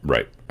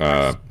 Right.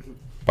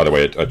 By the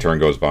way, a turn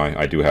goes by.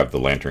 I do have the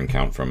lantern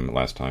count from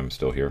last time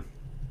still here.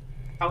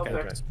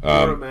 Halifax,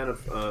 you're a man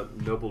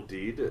of noble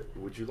deed.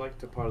 Would you like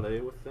to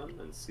parley with them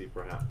and see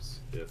perhaps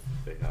if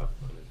they have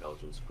an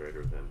intelligence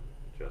greater than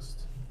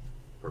just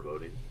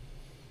foreboding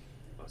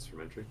us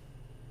from entry?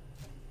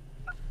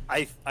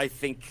 I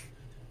think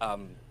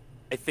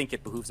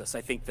it behooves us.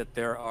 I think that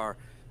there are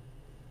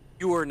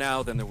fewer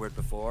now than there were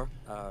before.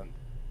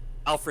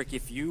 Alfric,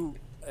 if you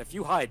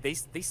hide,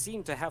 they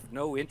seem to have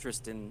no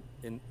interest in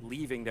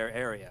leaving their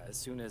area. As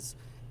soon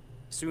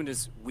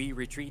as we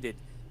retreated,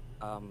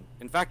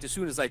 In fact, as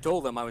soon as I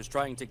told them I was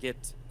trying to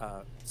get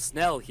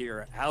Snell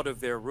here out of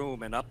their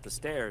room and up the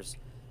stairs,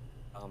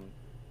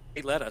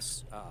 they let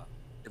us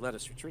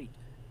retreat.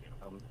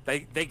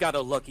 They got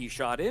a lucky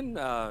shot in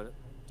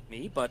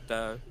me,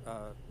 but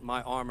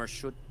my armor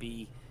should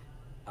be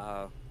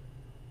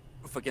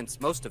proof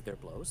against most of their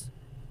blows.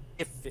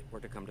 If it were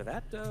to come to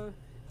that,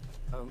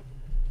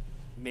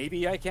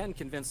 maybe I can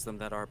convince them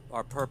that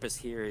our purpose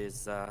here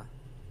is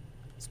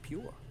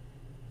pure.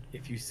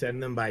 If you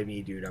send them by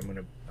me, dude, I'm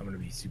gonna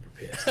be super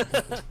pissed.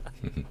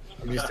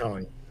 I'm just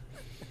telling you.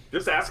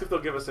 Just ask if they'll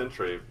give us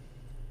entry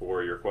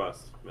for your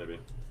quest, maybe.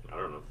 I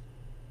don't know.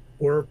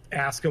 Or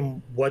ask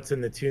them what's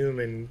in the tomb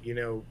and,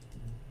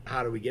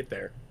 how do we get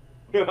there?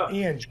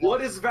 And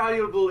what is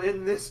valuable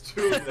in this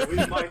tomb that we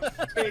might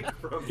take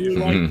from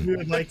you? We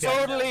would like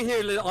that. Totally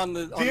here on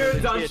the Dear the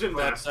Dungeon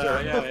but,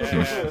 Master.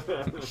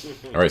 yeah.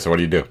 All right, so what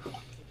do you do?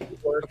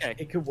 Okay.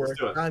 It could work. Let's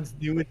do it. John's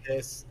new with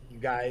this, you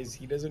guys.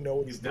 He doesn't know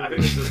what he's I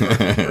doing. think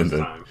this is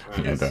our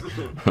first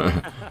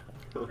time.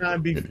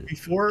 John,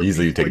 before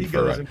Easily before taken he for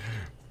a goes ride.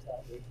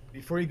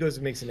 before he goes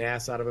and makes an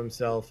ass out of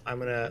himself, I'm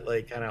gonna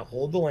kind of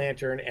hold the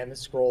lantern and the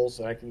scroll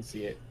so I can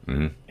see it,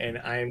 and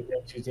I'm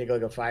going to take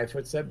like a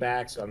 5-foot step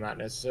back so I'm not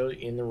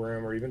necessarily in the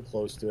room or even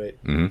close to it,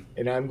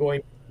 and I'm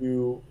going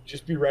to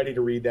just be ready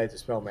to read that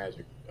Dispel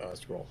Magic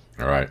scroll.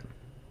 All right.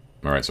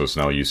 So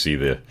Snell, you see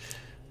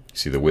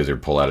the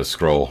wizard pull out a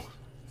scroll.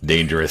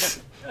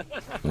 Dangerous.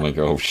 I'm like,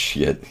 oh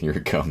shit, here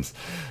it comes.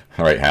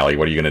 All right, Hallie,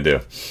 what are you gonna do?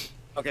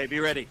 Okay, be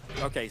ready.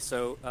 Okay,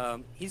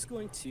 so he's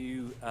going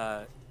to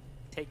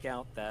take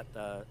out that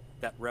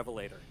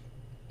revelator.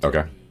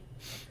 Okay.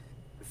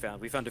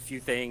 We found a few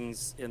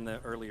things in the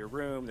earlier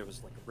room. There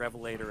was like a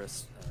revelator, a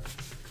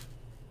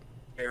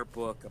prayer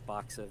book, a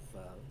box of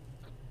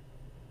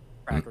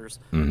crackers.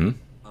 So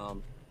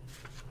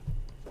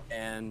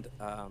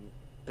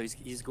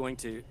he's going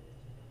to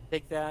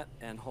take that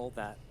and hold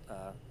that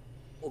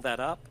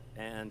up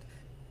and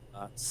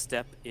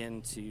step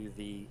into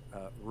the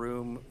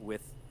room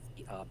with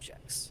the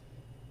objects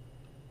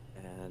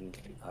and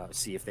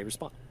see if they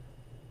respond.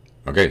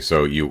 Okay,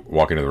 so you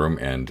walk into the room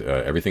and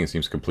everything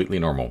seems completely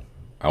normal.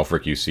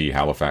 Alfric, you see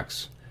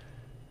Halifax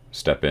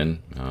step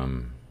in,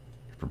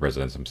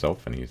 presents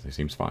himself, and he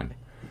seems fine.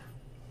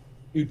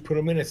 Dude, put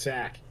him in a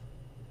sack.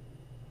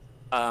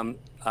 I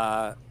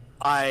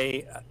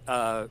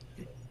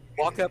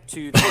walk up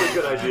to What a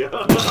good idea.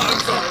 I'm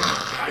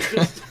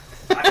sorry.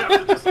 I have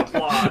to just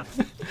applaud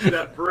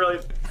that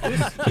brilliant.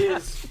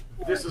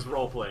 This is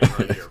role playing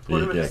right here.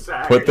 Put them in a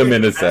sack. Put them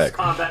in a Best sack.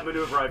 combat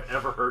maneuver I've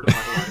ever heard in my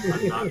life.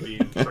 I'm not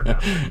being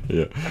sarcastic.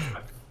 Yeah.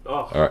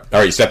 Oh. All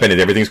right. You step in and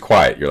everything's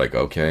quiet. You're like,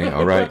 okay,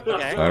 all right,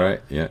 Okay. all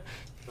right, yeah.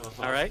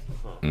 All right.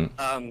 And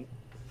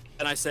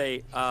I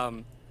say,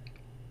 I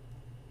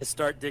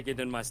start digging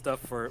in my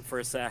stuff for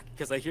a sack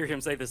because I hear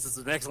him say this is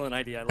an excellent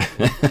idea.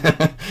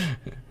 I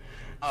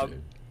love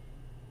it.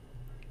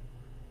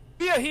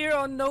 We are here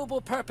on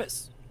noble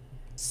purpose,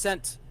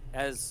 sent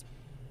as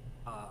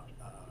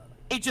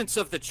agents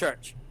of the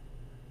church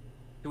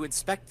to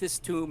inspect this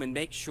tomb and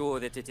make sure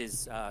that it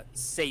is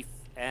safe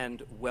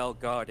and well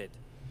guarded.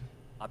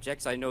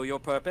 Objects, I know your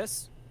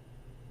purpose.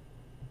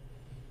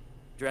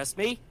 Address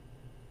me.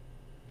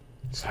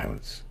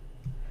 Silence.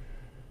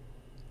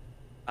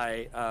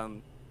 I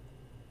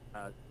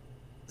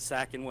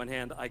sack in one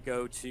hand. I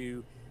go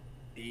to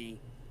the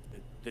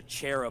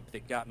cherub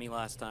that got me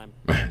last time.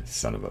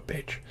 Son of a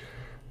bitch.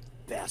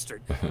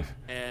 Bastard.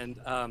 And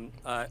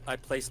I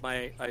place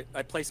my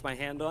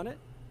hand on it,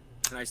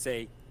 and I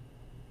say,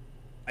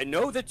 I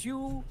know that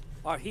you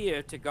are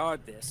here to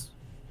guard this.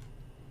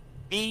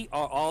 We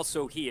are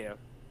also here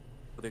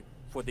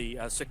for the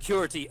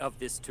security of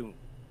this tomb.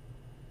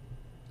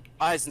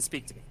 Rise and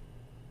speak to me.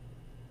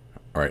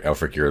 All right,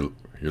 Alfric, you're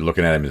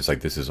looking at him and it's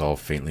like, this is all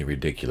faintly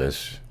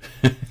ridiculous.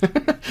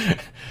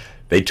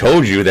 They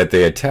told you that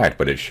they attacked,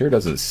 but it sure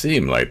doesn't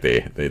seem like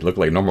they look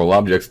like normal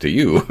objects to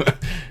you.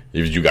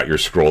 You got your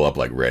scroll up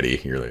like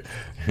ready. You're like,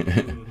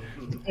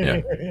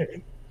 yeah.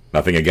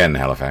 Nothing again,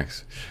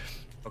 Halifax.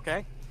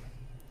 Okay.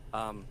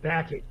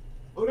 Back it.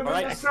 Put him All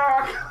in right. the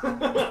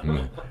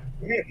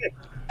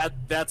sack.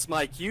 That's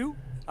my cue.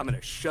 I'm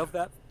gonna shove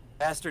that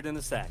bastard in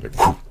the sack.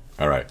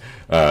 All right.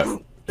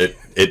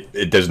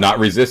 It does not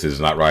resist. It does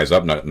not rise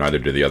up. Neither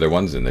do the other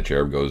ones. And the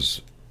cherub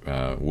goes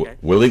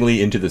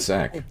willingly into the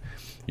sack,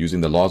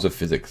 using the laws of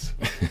physics.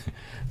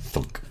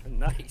 Thunk.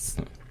 Nice.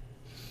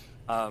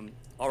 All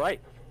right.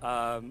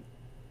 I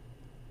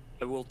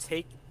will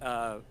take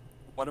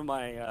one of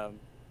my.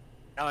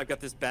 Now I've got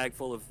this bag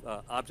full of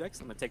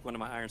objects. I'm gonna take one of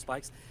my iron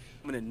spikes.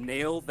 I'm gonna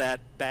nail that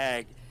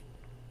bag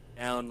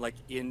down like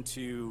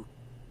into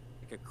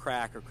like a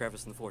crack or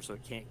crevice in the floor, so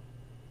it can't.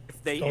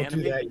 If they Don't do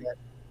animate, that yet.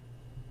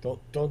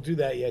 Don't do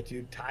that yet,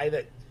 dude. Tie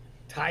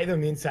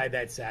them inside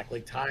that sack.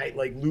 Tie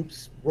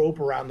loops rope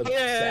around the sack.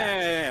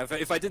 Yeah.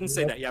 If I didn't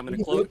say that, yeah, I'm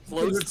gonna close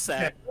the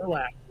sack.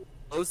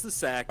 Close the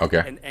sack.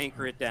 Okay. And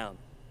anchor it down.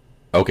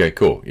 Okay,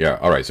 cool. Yeah.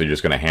 All right. So you're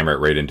just gonna hammer it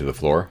right into the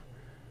floor.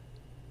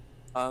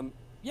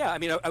 Yeah, I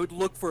mean, I would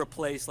look for a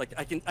place like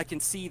I can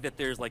see that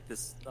there's like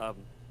this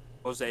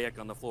mosaic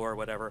on the floor or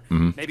whatever.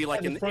 Mm-hmm. Maybe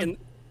like in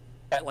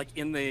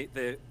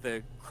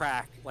the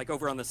crack, like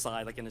over on the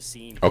side, like in a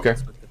seam. Okay.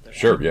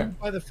 Sure. Yeah.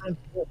 By the front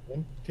door,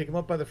 man. Pick them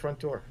up by the front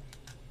door.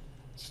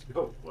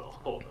 Oh well,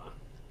 hold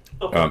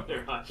on.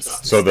 They're not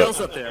shots. So Smells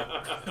up there.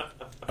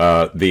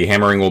 the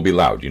hammering will be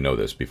loud. You know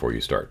this before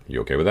you start.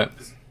 You okay with that?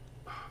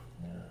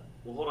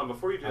 Well, hold on.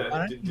 Before you do Why that,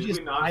 don't did you we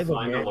just not hide them,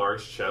 find a man?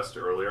 large chest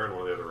earlier in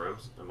one of the other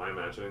rooms? Am I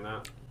imagining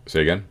that?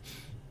 Say again.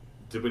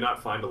 Did we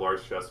not find a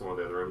large chest in one of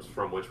the other rooms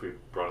from which we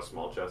brought a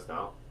small chest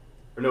out?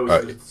 Or no,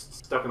 it was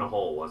stuck in a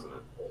hole, wasn't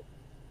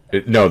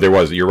it? No, there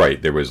was. You're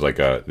right. There was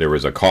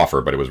a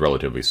coffer, but it was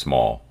relatively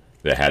small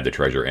that had the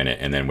treasure in it,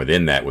 and then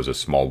within that was a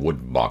small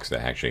wood box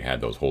that actually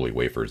had those holy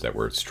wafers that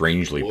were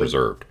strangely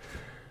preserved.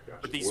 Gotcha.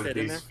 Would these Would fit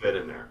in these there?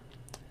 fit in there?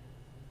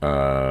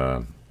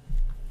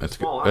 That's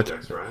Small good.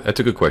 objects, right? That's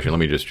a good question. Let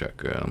me just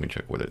check. Let me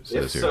check what it If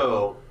says here.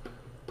 so,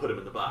 put them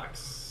in the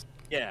box.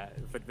 Yeah,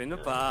 put them in the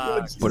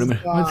box. What's in the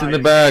Keep the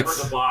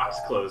box? box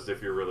closed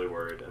if you're really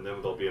worried, and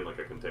then they'll be in like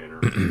a container.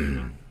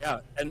 Yeah,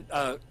 and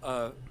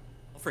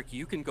Frick,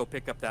 you can go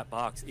pick up that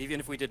box. Even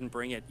if we didn't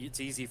bring it, it's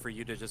easy for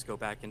you to just go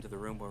back into the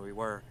room where we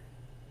were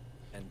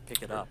and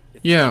pick it up.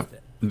 If you Yeah, left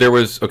it. there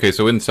was. Okay,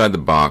 so inside the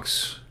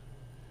box,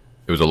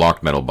 it was a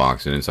locked metal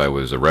box, and inside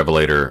was a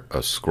revelator,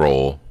 a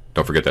scroll.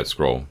 Don't forget that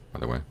scroll, by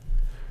the way.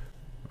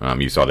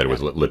 You saw that it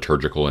was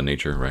liturgical in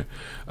nature, right?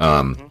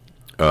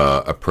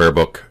 A prayer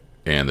book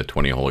and the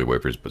 20 holy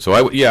wafers. But so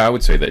I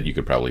would say that you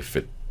could probably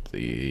fit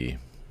the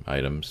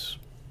items.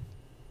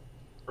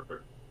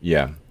 Perfect.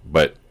 Yeah,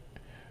 but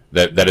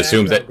that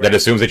assumes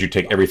that you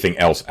take everything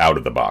else out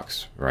of the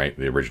box, right?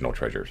 The original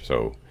treasure.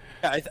 So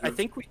Yeah, I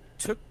think we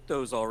took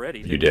those already.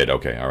 you did.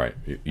 Okay, all right.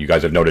 You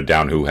guys have noted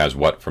down who has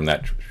what from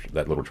that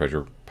little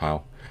treasure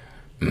pile.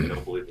 I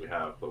don't believe we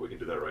have, but we can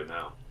do that right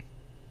now.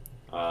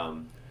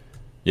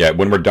 Yeah,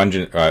 when we're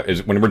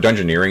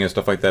dungeoneering and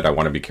stuff like that, I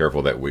want to be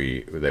careful that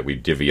we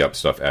divvy up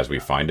stuff as we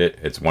find it.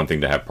 It's one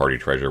thing to have party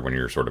treasure when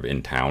you're sort of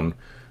in town,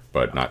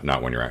 but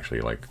not when you're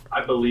actually like.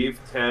 I believe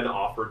Ted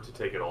offered to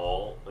take it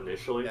all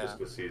initially, Yeah. just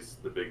because he's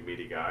the big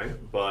meaty guy.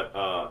 But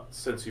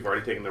since you've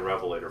already taken the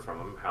Revelator from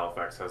him,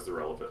 Halifax has the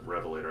relevant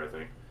Revelator, I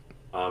think.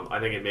 I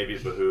think it maybe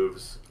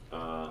behooves.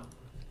 I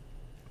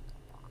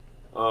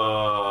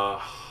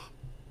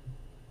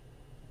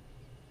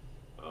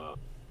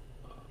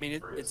mean,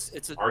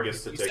 it's a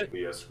Argus to you take said-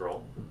 the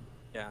scroll.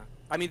 Yeah,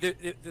 I mean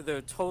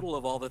the total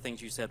of all the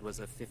things you said was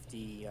a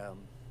 50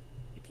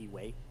 EP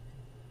weight,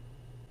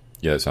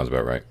 Yeah, that sounds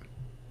about right.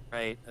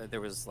 right?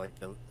 There was like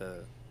the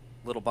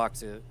little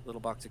box of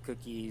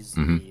cookies,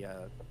 Mhm.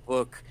 the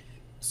book,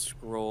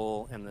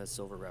 scroll, and the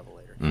silver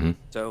revelator. Mhm.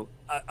 So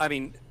I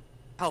mean,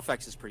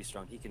 Halifax is pretty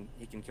strong. He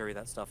can carry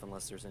that stuff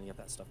unless there's any of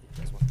that stuff that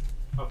you guys want.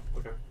 Oh,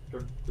 okay,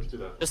 sure. Let's do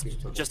that.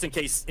 Just in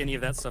case any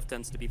of that stuff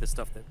tends to be the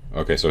stuff that.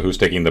 Okay, so who's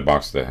taking the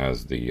box that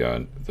has the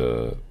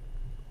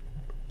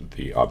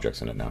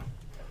objects in it now?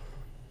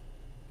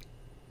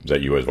 Is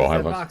that you as well,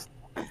 That Halifax?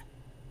 box,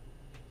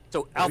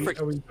 So are we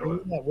Alfred,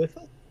 bringing that with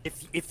us?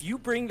 if you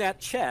bring that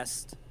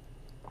chest,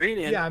 bring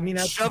it in, Yeah, I mean,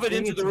 shove it bring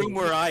into it the to room me.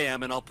 where I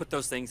am, and I'll put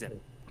those things in.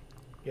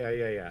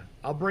 Yeah.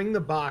 I'll bring the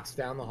box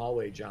down the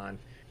hallway, John,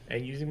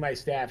 and using my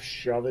staff,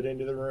 shove it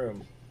into the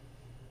room.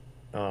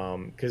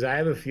 Because I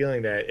have a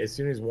feeling that as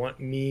soon as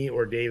me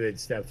or David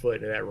step foot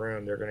into that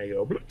room, they're gonna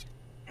go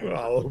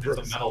all over It's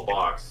a us. metal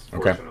box,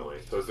 Okay. fortunately.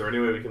 So is there any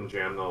way we can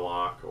jam the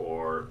lock,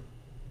 or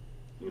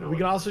We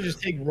can also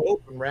just take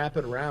rope and wrap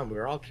it around.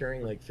 We're all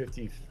carrying like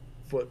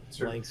 50-foot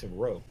Sure. lengths of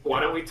rope. Why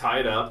don't we tie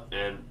it up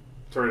and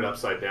turn it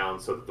upside down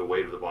so that the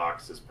weight of the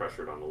box is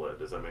pressured on the lid?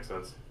 Does that make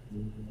sense?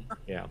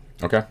 Yeah.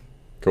 Okay,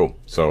 cool.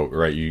 So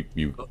right, you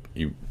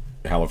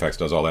Halifax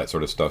does all that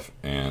sort of stuff,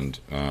 and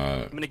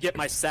I'm gonna get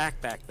my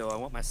sack back though. I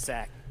want my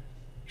sack.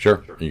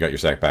 sure, you got your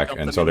sack back, Dump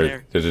and them so in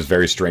there's there. this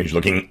very strange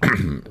looking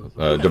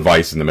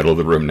device in the middle of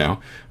the room now,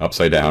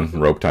 upside down,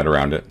 rope tied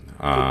around it.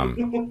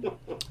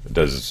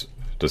 Does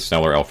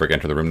Sneller Elfric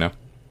enter the room now?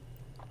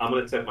 I'm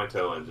gonna tip my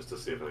toe in just to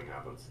see if anything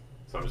happens.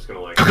 So I'm just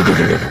gonna like.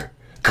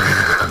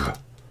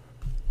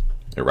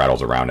 It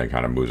rattles around and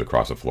kind of moves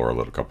across the floor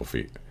a couple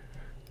feet,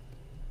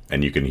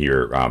 and you can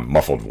hear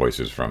muffled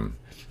voices from.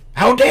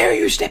 How dare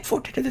you step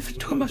foot into the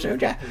tomb of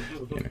Soja?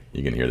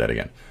 You can hear that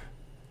again.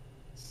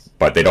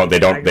 But they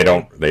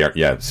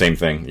are same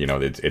thing. You know,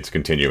 it's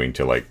continuing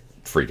to like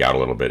freak out a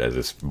little bit as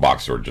this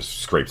box sort of just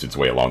scrapes its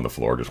way along the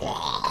floor. Just.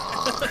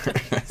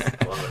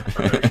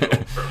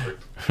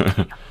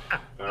 Perfect.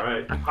 All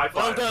right. High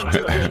Well five.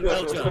 done.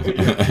 Well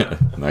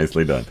done.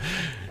 Nicely done.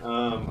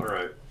 All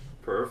right.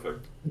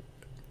 Perfect.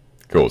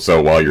 Cool.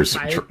 So while you're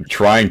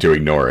trying to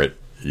ignore it,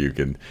 you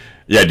can.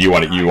 Yeah. Do you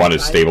want to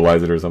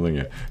stabilize it or something?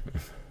 Yeah.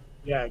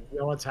 Yeah,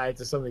 you want to tie it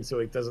to something so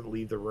it doesn't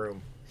leave the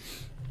room.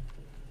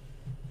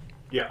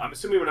 Yeah, I'm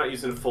assuming we're not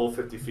using full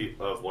 50 feet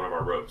of one of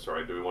our ropes,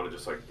 right? Do we want to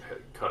just like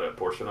cut a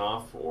portion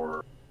off,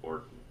 or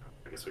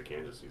I guess we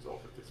can just use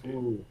all 50 feet.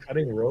 Ooh,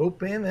 cutting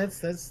rope, man.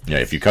 That's. Yeah.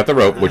 If you cut the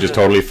rope, which is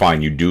totally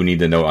fine, you do need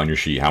to know on your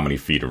sheet how many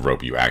feet of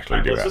rope you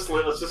actually do Let's have. just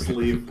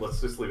leave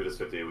it as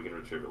 50. We can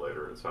retrieve it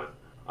later. It's fine.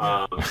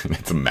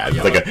 It's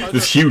like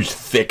this huge,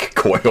 thick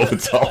coil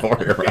that's all the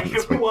way around.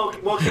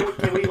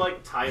 Can we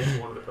like tie it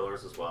to one of the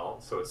pillars as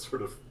well? So it's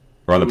sort of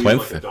or on the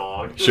plinth. Like a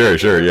dog.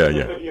 Sure, yeah.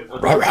 You know?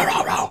 Row, row,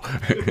 row, row.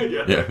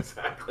 Yeah,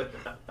 exactly.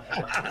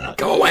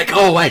 Go away.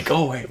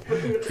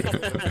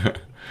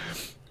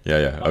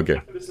 Yeah. Okay.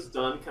 After this is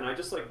done, can I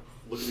just like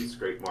look at these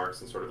scrape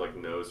marks and sort of like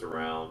nose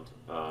around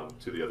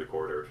to the other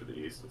corridor to the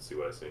east and see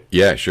what I see?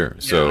 Yeah, sure.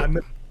 So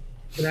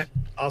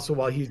also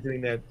while he's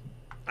doing that,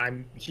 I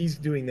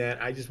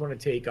just want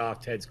to take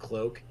off Ted's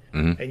cloak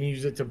and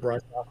use it to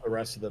brush off the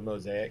rest of the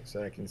mosaic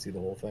so I can see the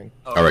whole thing.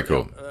 Oh, all right,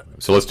 cool.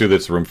 So let's do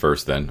this room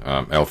first then.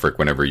 Elfric,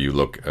 whenever you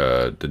look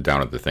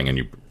down at the thing and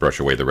you brush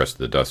away the rest of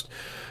the dust,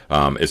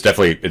 it's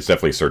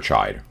definitely Sir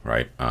Chide,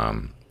 right?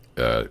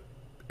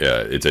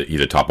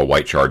 He's atop a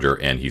white charger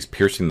and he's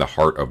piercing the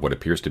heart of what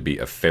appears to be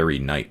a fairy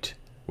knight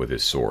with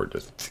his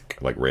sword,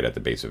 like right at the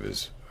base of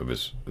his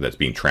that's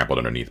being trampled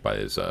underneath by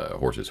his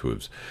horse's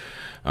hooves.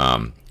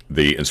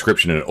 The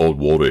inscription in Old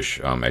Woldish,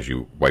 as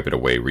you wipe it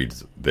away,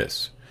 reads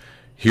this: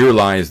 "Here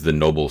lies the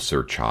noble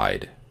Sir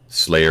Chide,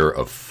 slayer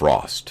of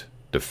Frost,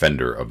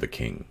 defender of the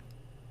king."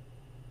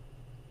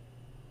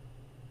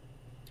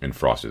 And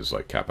Frost is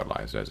like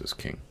capitalized as his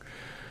king.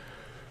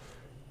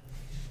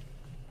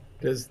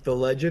 Does the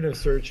legend of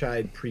Sir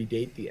Chide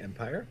predate the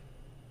Empire?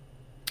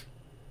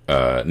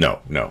 No.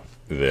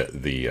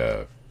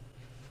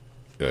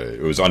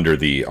 It was under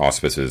the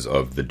auspices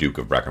of the Duke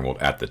of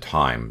Brackenwold at the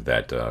time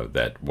that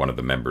one of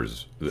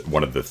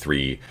the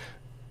three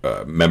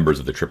members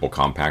of the Triple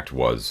Compact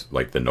was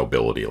like the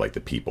nobility, like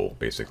the people,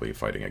 basically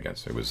fighting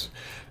against. It was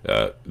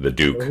the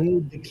Duke. Who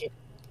would the king?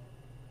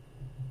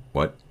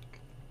 What?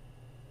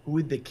 Who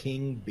would the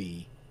king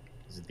be?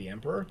 Is it the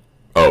Emperor?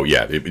 Oh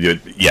yeah,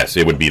 yes,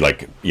 it would be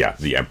like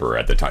the Emperor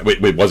at the time.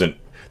 It wasn't.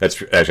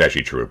 That's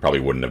actually true. It probably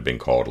wouldn't have been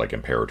called like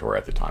Imperator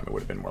at the time. It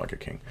would have been more like a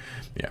king.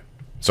 Yeah.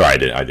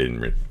 Sorry, I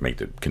didn't make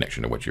the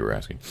connection to what you were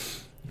asking.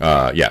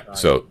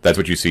 So that's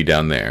what you see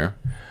down there.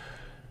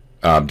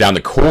 Down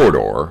the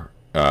corridor.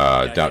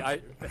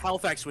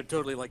 Halifax would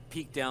totally like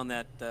peek down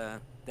that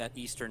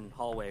eastern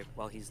hallway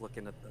while he's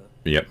looking at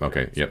the. Yep.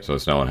 Okay. Yep. So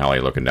Snell and Hallie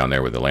are looking down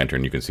there with the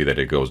lantern. You can see that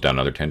it goes down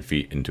another 10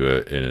 feet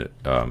into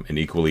an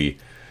equally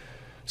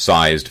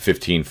sized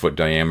 15-foot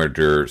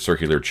diameter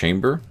circular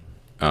chamber.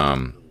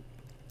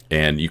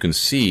 And you can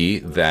see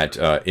that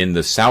in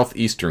the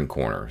southeastern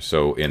corner,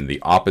 so in the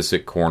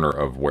opposite corner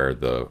of where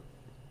the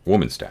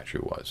woman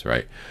statue was,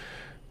 right,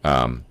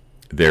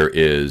 there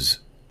is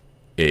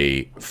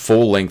a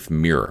full-length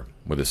mirror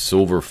with a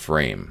silver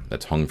frame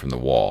that's hung from the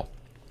wall.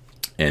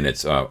 And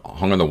it's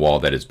hung on the wall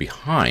that is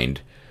behind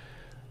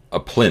a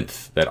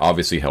plinth that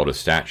obviously held a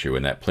statue,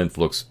 and that plinth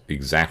looks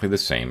exactly the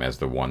same as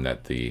the one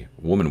that the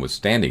woman was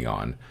standing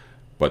on,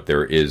 but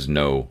there is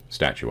no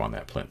statue on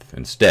that plinth.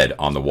 Instead,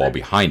 on the wall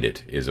behind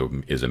it is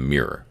a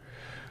mirror.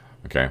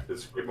 Okay.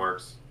 Does scrape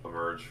marks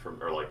emerge from,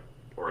 or like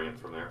orient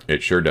from there?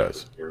 It sure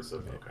does.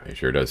 Okay. It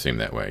sure does seem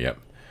that way. Yep.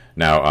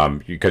 Now,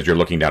 because you're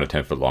looking down a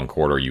 10-foot long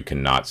corridor, you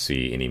cannot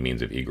see any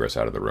means of egress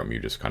out of the room. You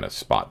just kind of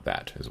spot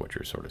that, is what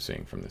you're sort of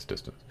seeing from this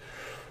distance.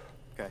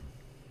 Okay.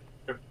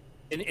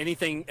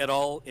 Anything at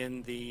all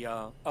in the?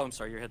 Oh, I'm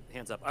sorry, your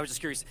hand's up. I was just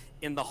curious.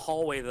 In the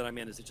hallway that I'm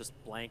in, is it just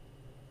blank?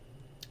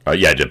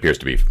 Yeah, it appears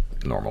to be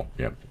normal.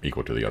 Yeah,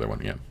 equal to the other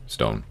one. Yeah,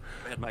 stone.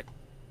 Go ahead, Mike.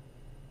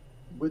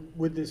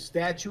 Would the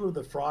statue of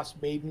the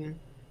Frost Maiden,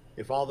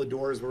 if all the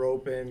doors were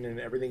open and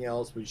everything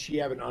else, would she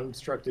have an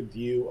unobstructed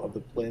view of the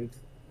plinth?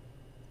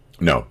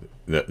 No,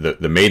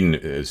 the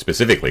maiden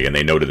specifically, and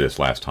they noted this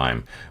last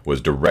time, was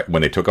direct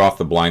when they took off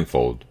the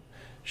blindfold.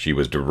 She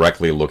was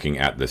directly looking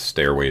at the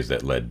stairways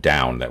that led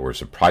down that were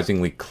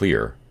surprisingly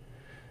clear.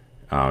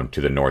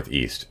 To the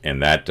northeast,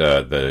 and that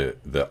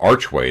the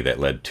archway that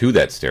led to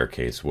that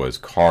staircase was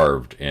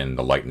carved in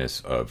the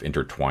likeness of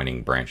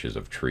intertwining branches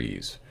of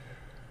trees.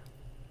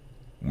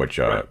 Which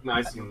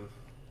recognizing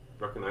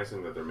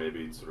that there may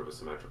be sort of a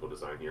symmetrical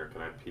design here,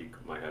 can I peek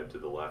my head to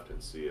the left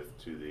and see if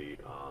to the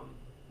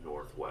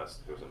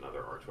northwest there's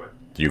another archway?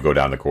 Do you go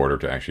down the corridor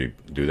to actually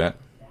do that?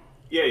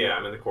 Yeah,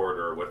 I'm in the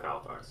corridor with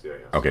Halifax. Yeah.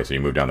 Okay, so you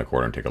move down the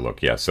corridor and take a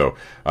look. Yeah, so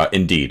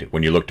indeed,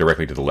 when you look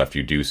directly to the left,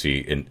 you do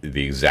see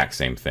the exact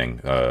same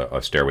thing,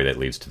 a stairway that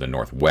leads to the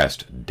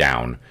northwest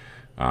down,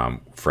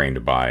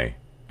 framed by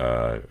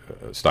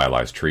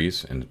stylized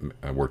trees and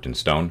worked in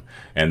stone.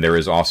 And there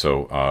is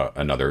also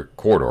another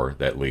corridor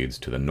that leads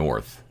to the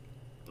north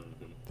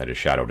that is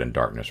shadowed in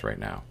darkness right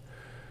now.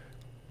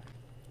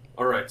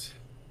 All right.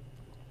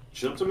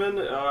 Gentlemen,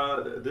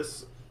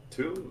 this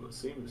tomb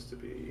seems to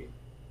be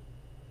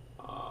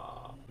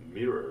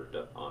mirrored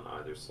on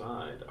either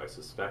side. I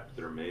suspect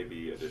there may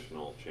be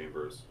additional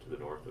chambers to the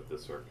north of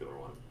this circular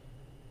one,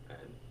 and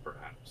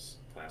perhaps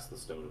past the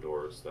stone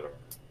doors that our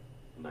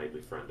knightly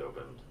friend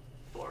opened,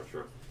 the large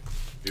room.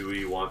 Do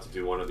we want to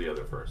do one or the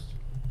other first?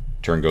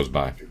 Turn goes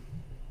by.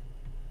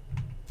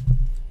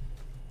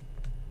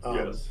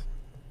 Yes.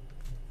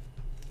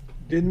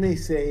 Didn't they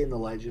say in the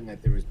legend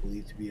that there was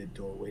believed to be a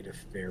doorway to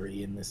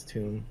fairy in this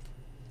tomb?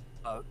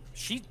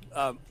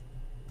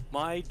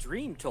 My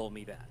dream told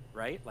me that,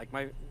 right? Like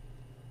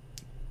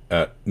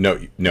No.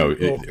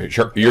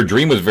 Your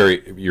dream was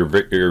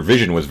your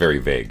vision was very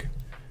vague.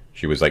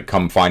 She was like,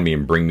 "Come find me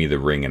and bring me the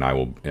ring, and I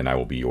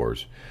will be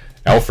yours."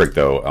 Elfric,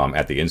 though,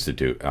 at the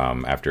Institute,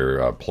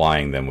 after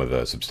plying them with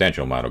a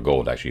substantial amount of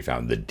gold, actually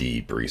found the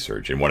deep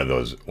research. And one of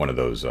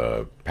those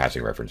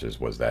passing references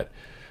was that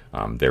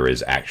there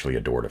is actually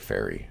a door to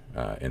fairy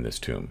in this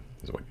tomb.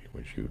 Is what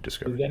you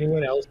discovered. Does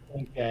anyone else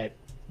think that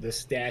the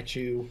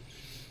statue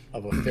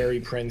of a fairy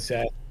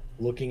princess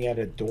looking at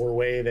a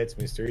doorway that's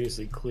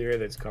mysteriously clear,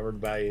 that's covered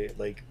by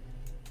like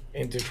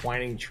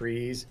intertwining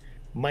trees,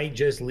 might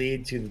just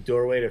lead to the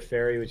doorway to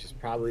fairy, which is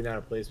probably not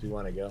a place we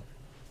want to go?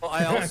 Well,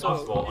 I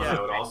also, And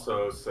I would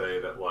also say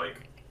that, like,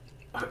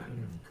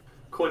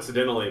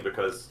 coincidentally,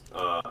 because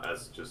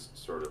as just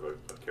sort of a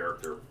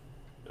character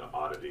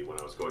oddity, when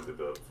I was going through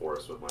the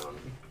forest with my own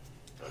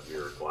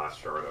mirrored glass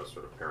shard, I was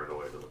sort of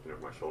paranoid and looking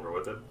over my shoulder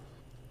with it.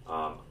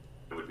 I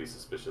would be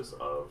suspicious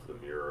of the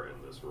mirror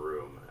in this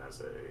room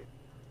as a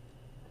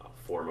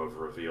form of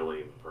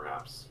revealing,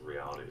 perhaps,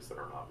 realities that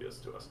aren't obvious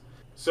to us.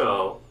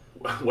 So,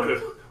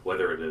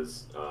 whether it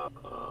is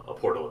a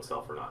portal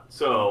itself or not.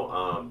 So,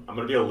 I'm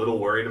going to be a little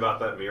worried about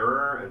that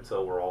mirror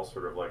until we're all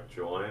sort of like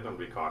joined. I'm going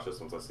to be cautious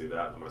once I see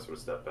that. I'm going to sort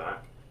of step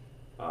back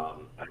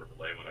and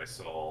relay what I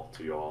saw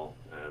to y'all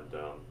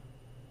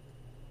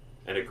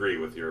and agree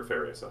with your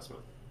fairy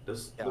assessment.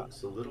 This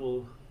looks a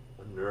little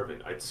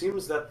unnerving. It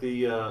seems that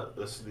the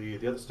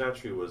other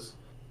statue was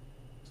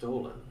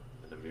stolen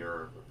and a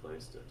mirror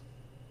replaced it.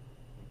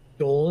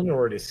 Stolen,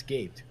 or it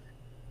escaped?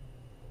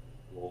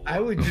 I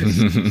would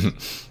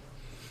just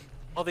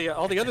all the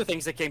other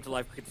things that came to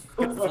life could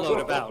float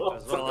about.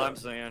 Is all I'm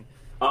saying.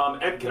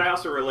 And can I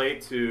also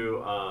relate to,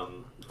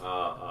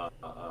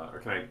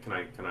 or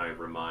can I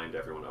remind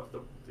everyone of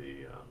the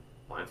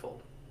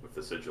blindfold with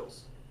the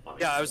sigils?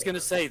 Yeah, I was going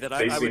to say that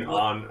I facing would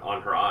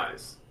on her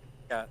eyes.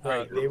 Yeah,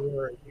 right. They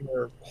were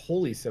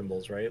holy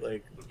symbols, right?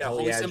 Like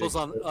holy symbols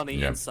on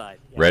the inside.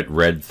 Yeah.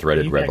 Red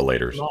threaded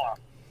revelators.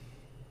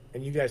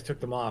 And you guys took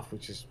them off,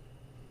 which is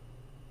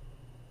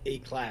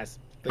A-class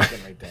thinking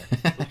right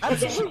there.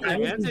 Absolutely,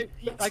 man.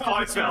 I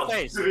can see your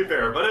face. To be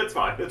fair, but it's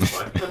fine. It's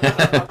fine.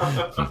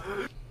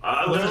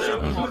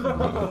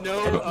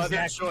 No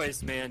other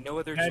choice, man. No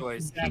other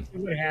choice. Exactly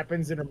what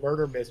happens in a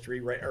murder mystery,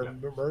 right, or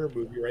murder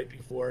movie, right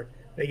before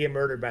they get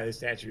murdered by the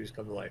statues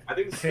come to life. I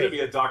think it's going to be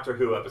a Doctor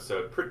Who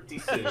episode pretty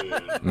soon.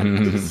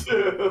 Pretty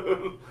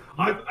soon.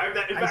 I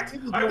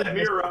have that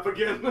mirror up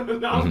again.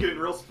 Now I'm getting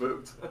real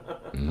spooked.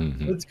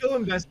 Let's go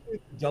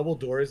investigate the double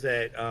doors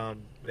that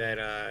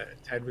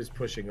Ted was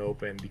pushing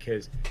open,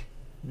 because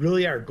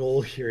really our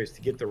goal here is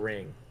to get the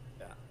ring.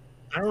 Yeah.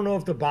 I don't know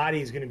if the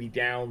body is going to be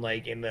down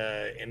like in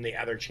the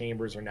other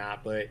chambers or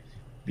not, but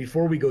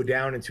before we go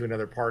down into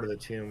another part of the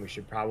tomb, we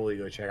should probably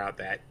go check out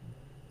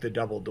the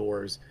double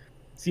doors.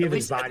 See if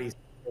his body's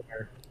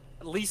there.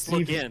 At least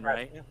look in,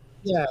 right?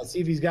 Yeah,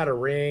 see if he's got a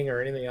ring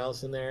or anything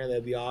else in there.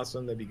 That'd be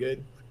awesome. That'd be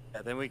good.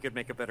 Yeah, then we could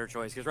make a better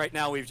choice. Because right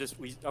now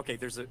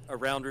there's a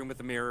round room with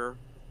a mirror.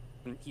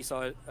 And he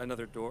saw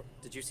another door.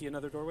 Did you see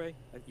another doorway?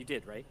 You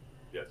did, right?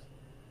 Yes.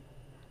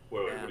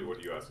 Wait, what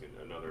are you asking?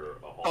 Another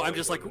hallway? Oh, I'm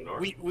just like,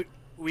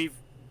 we've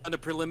done a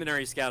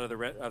preliminary scout of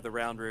the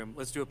round room.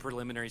 Let's do a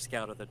preliminary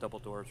scout of the double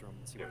doors room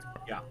and see what's going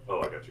on. Yeah. Oh,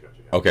 I got you.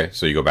 Okay,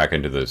 so you go back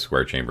into the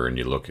square chamber and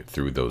you look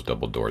through those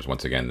double doors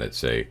once again that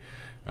say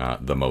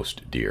the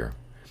most dear.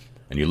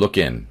 And you look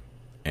in,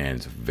 and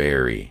it's a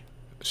very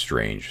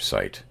strange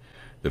sight.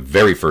 The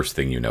very first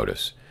thing you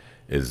notice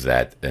is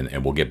that,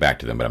 and we'll get back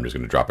to them, but I'm just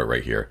going to drop it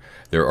right here.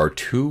 There are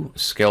two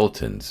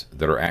skeletons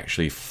that are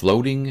actually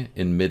floating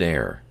in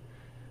midair,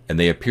 and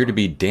they appear to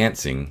be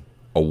dancing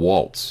a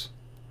waltz.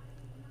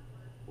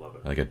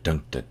 Like a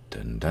dun dun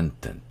dun dun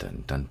dun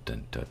dun dun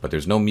dun dun. But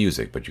there's no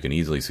music, but you can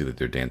easily see that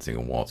they're dancing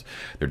a waltz.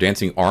 They're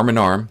dancing arm in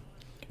arm,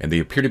 and they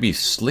appear to be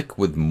slick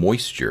with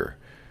moisture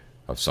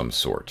of some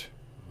sort.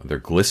 They're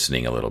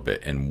glistening a little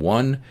bit, and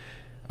one,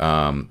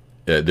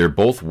 they're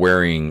both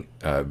wearing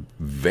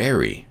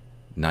very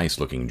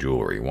nice-looking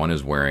jewelry. One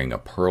is wearing a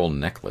pearl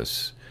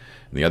necklace,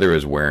 and the other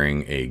is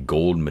wearing a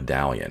gold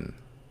medallion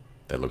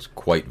that looks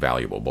quite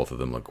valuable. Both of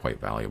them look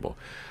quite valuable,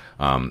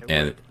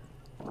 and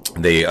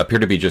they appear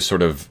to be just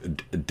sort of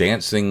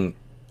dancing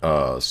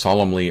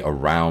solemnly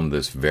around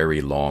this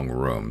very long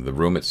room. The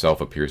room itself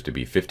appears to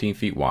be 15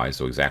 feet wide,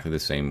 so exactly the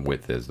same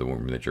width as the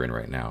room that you're in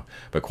right now,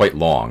 but quite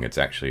long. It's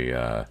actually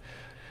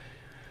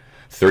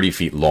 30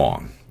 feet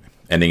long,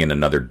 ending in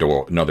another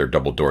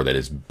double door that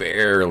is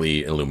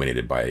barely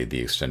illuminated by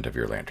the extent of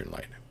your lantern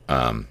light.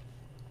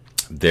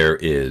 There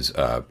is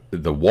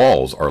the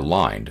walls are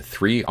lined,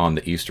 3 on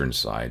the eastern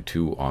side,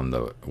 2 on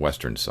the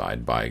western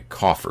side, by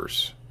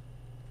coffers,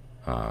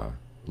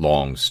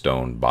 long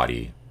stone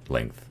body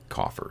length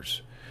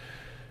coffers.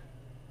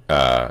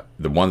 The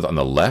ones on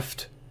the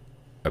left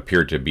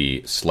appear to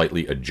be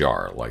slightly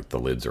ajar, like the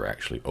lids are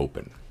actually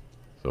open.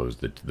 Those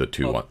the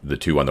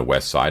two on the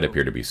west side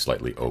appear to be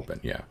slightly open.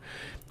 Yeah,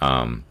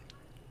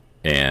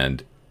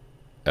 and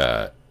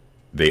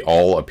they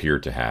all appear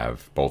to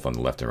have, both on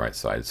the left and right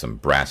side, some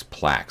brass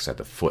plaques at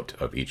the foot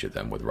of each of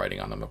them with writing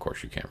on them. Of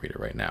course, you can't read it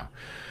right now.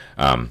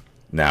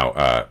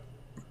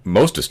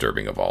 Most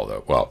disturbing of all,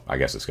 though, well, I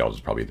guess the skeleton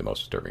is probably the most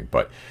disturbing,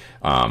 but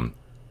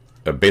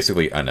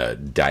basically on a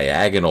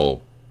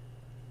diagonal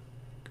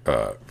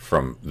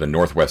from the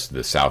northwest to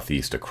the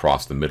southeast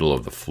across the middle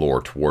of the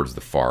floor towards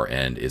the far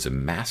end is a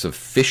massive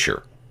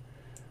fissure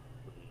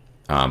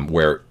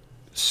where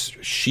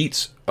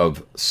sheets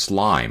of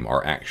slime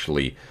are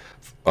actually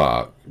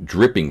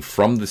dripping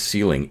from the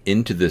ceiling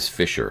into this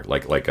fissure,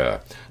 like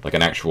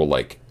an actual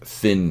like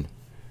thin,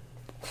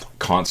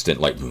 constant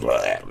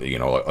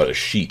a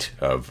sheet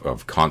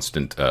of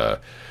constant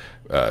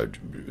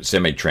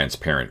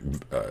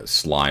semi-transparent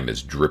slime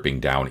is dripping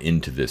down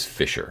into this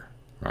fissure,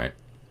 right?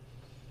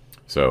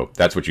 So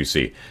that's what you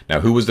see.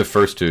 Now, who was the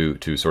first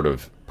to sort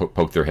of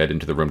poke their head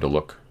into the room to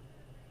look?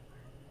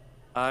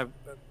 I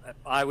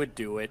would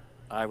do it.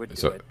 I would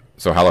do it.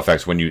 So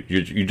Halifax, when you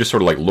just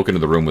sort of like look into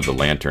the room with the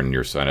lantern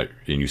and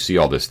you see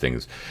all these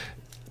things,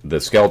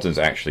 the skeletons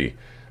actually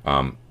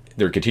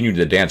they're continuing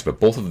to dance, but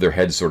both of their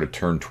heads sort of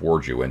turn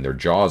towards you, and their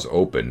jaws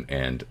open,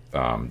 and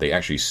they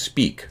actually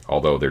speak,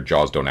 although their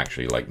jaws don't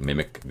actually like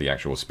mimic the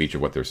actual speech of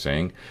what they're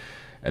saying.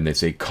 And they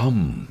say,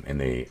 "Come," and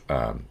they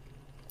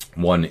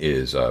one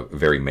is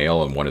very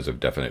male and one is a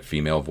definite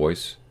female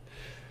voice.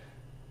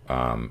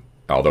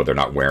 Although they're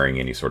not wearing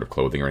any sort of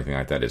clothing or anything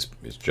like that, it's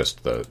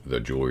just the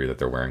jewelry that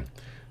they're wearing.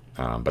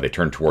 But they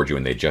turn towards you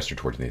and they gesture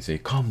towards you and they say,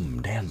 "Come,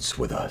 dance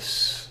with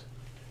us."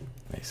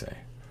 They say,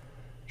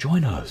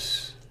 "Join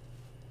us.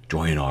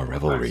 Join our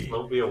revelry."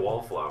 Don't be a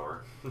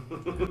wallflower.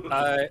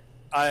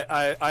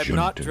 I'm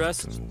not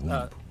dressed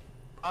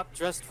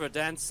for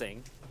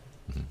dancing.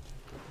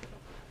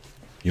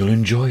 You'll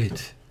enjoy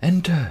it.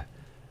 Enter.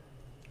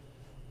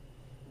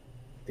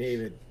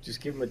 David,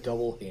 just give him a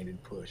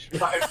double-handed push.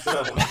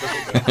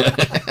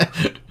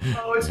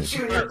 Oh, it's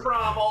junior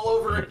prom all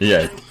over again.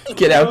 Yeah,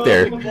 get out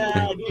there.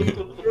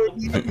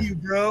 You,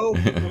 bro.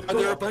 Are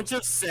there a bunch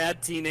of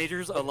sad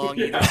teenagers along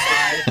either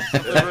side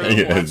of the room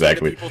Yeah, watching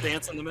exactly. the people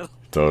dance in the middle?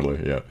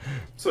 Totally, yeah.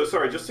 So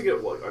sorry, just to get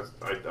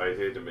I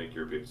hate to make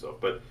you repeat yourself,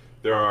 but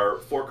there are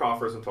 4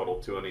 coffers in total,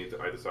 2 on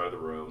either side of the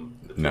room.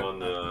 The 2 on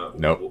the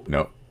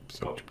Nope.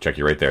 So check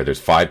you right there.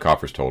 There's 5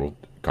 coffers total.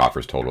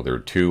 There are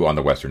 2 on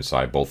the western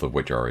side, both of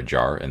which are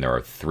ajar, and there are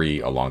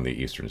 3 along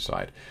the eastern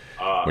side,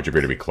 which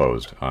appear to be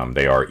closed.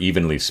 They are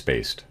evenly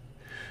spaced.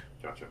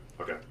 Gotcha.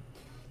 Okay.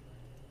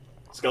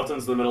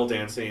 Skeletons in the middle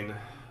dancing,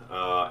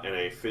 and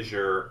a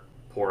fissure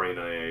pouring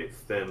a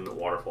thin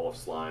waterfall of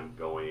slime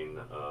going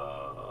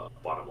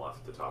bottom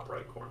left to top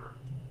right corner.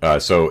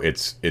 So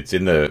it's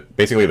in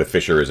basically the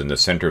fissure is in the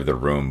center of the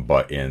room,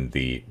 but at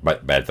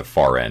the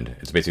far end.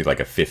 It's basically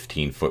like a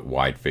 15-foot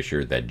wide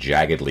fissure that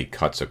jaggedly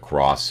cuts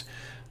across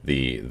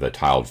the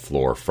tiled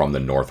floor from the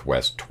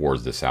northwest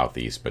towards the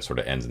southeast, but sort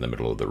of ends in the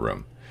middle of the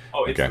room.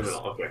 Oh, it's in the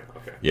middle. Okay.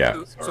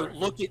 Yeah. So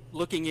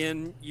looking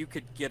in, you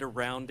could get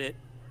around it.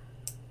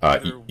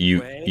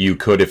 You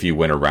could if you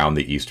went around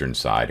the eastern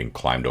side and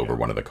climbed over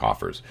one of the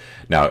coffers.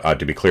 Now,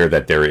 to be clear,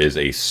 that there is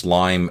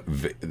slime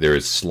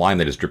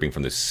that is dripping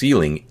from the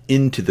ceiling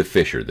into the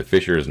fissure. The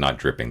fissure is not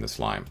dripping the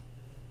slime.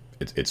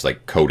 It's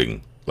like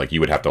coating. Like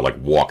you would have to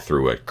like walk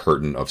through a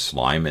curtain of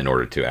slime in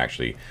order to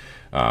actually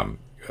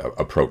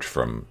approach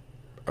from,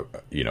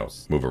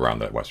 move around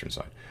the western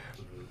side.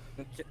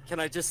 Can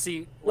I just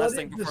see last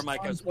thing before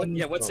Mike goes?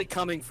 What's it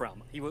coming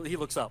from? He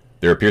looks up.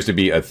 There appears to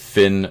be a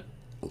thin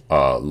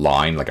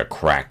line, like a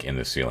crack in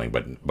the ceiling,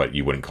 but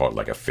you wouldn't call it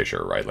like a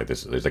fissure, right? Like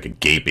there's like a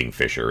gaping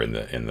fissure in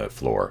the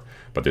floor,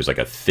 but there's like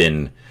a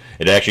thin.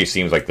 It actually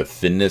seems like the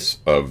thinness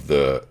of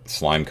the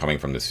slime coming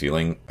from the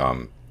ceiling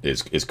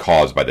is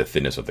caused by the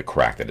thinness of the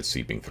crack that it's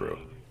seeping through.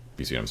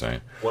 You see what I'm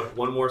saying?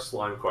 One more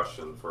slime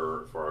question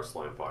for our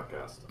slime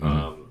podcast.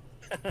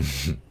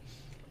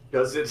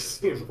 Does it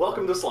seem?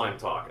 Welcome to Slime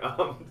Talk.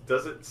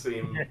 Does it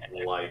seem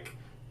like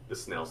the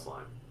snail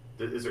slime?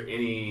 Is there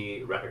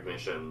any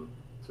recognition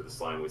to the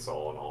slime we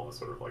saw on all the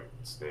sort of like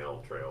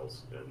snail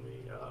trails in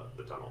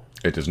the tunnel?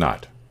 It does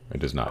not.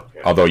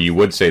 Okay. Although you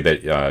would say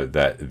that now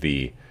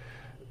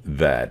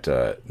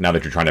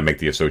that you're trying to make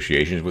the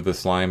associations with the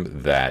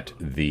slime, that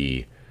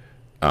the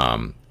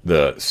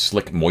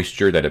slick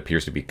moisture that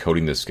appears to be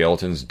coating the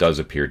skeletons does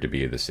appear to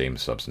be the same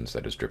substance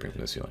that is dripping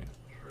from the ceiling.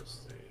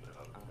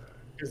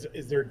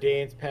 Is their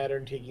dance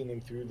pattern taking them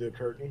through the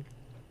curtain?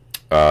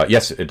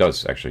 Yes, it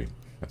does actually.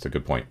 That's a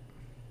good point.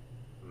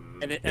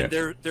 And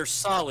they're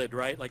solid,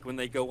 right? Like when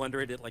they go under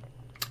it, like.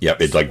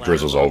 Yep, it like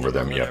drizzles over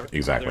them. Yep,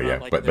 exactly. Yeah,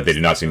 like, but they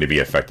do not seem to be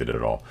affected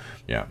at all.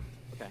 Yeah.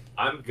 Okay.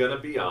 I'm gonna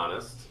be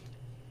honest.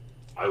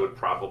 I would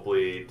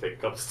probably take a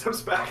couple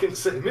steps back and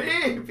say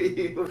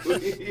maybe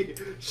we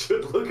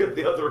should look at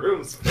the other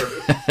rooms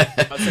first.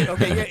 I'll say,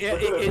 okay,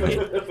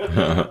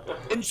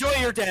 enjoy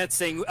your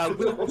dancing.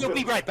 We'll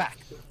be right back.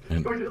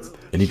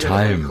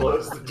 Anytime.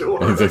 Close the door.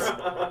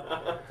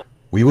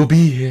 We will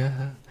be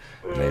here.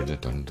 Yeah.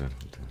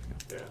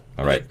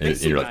 All right. They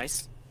seem You're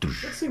nice. They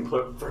seem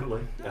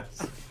friendly.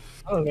 Yes.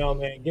 I don't know,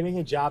 man. Getting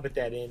a job at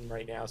that inn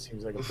right now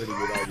seems like a pretty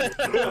good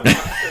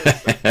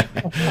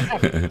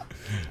idea.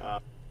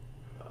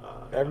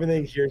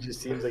 Everything here just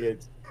seems like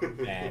it's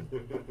bad.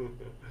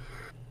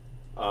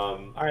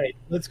 All right,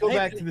 let's go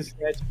back to the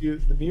statue.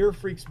 The mirror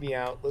freaks me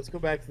out. Let's go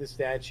back to the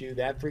statue.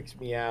 That freaks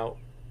me out.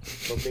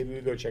 So maybe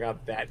we go check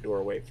out that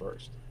doorway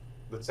first.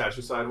 The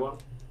statue side one?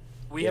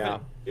 We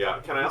haven't. Yeah.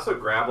 Can I also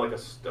grab like a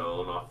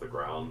stone off the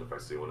ground if I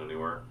see one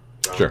anywhere?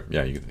 John? Sure.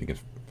 Yeah, you can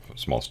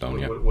small stone.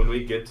 Yeah. When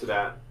we get to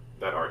that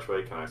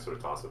archway, can I sort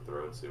of toss it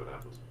through and see what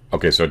happens?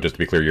 Okay, so just to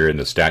be clear, you're in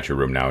the statue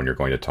room now, and you're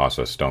going to toss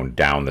a stone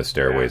down the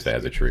stairways that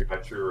has a tree.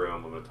 Statue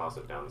room. I'm going to toss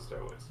it down the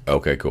stairways.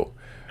 Okay, cool.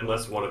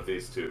 Unless one of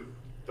these two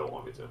don't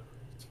want me to.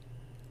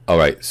 All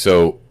right,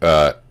 so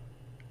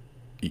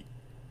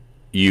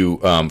you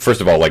first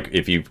of all, like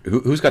if you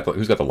who's got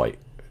the light?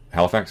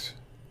 Halifax.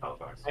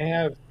 Halifax. I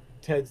have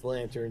Ted's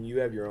lantern. You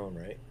have your own,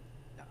 right?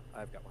 Yeah,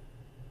 I've got one.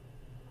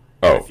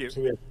 Oh,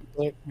 So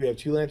we have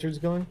 2 lanterns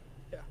going?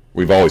 Yeah.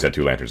 we've always had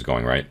 2 lanterns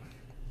going, right?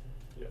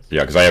 Yes.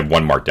 Yeah, because I have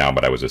one marked down,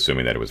 but I was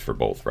assuming that it was for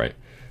both, right?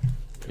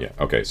 Yeah.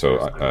 Okay,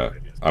 so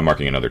I'm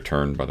marking another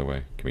turn, by the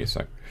way. Give me a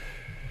sec.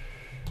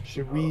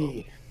 Should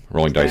we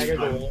Rolling dice. stagger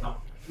the,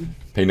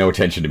 Pay no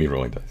attention to me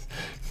rolling dice.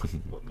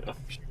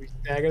 should we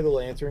stagger the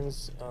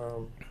lanterns,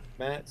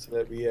 Matt, so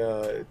that we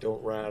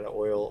don't run out of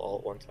oil all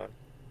at one time?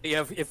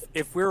 Yeah,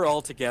 if we're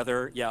all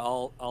together, yeah,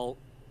 I'll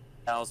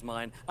douse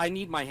mine. I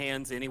need my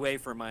hands anyway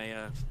for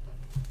my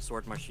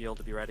sword, and my shield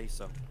to be ready.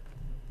 So.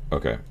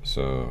 Okay,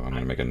 so I'm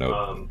going to make a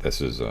note.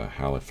 This is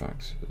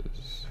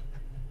Halifax's,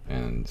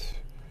 and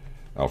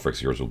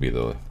Alfred's, yours will be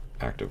the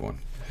active one.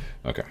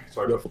 Okay.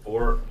 Sorry,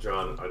 before,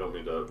 John, I don't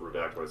mean to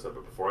redact what I said,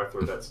 but before I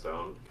throw that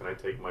stone, can I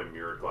take my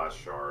mirror glass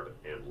shard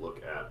and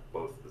look at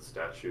both the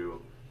statue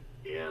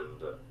and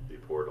the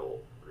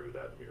portal through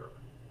that mirror?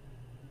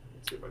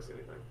 And see if I see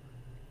anything.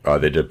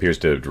 It appears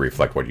to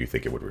reflect what you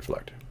think it would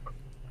reflect.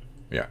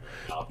 Yeah.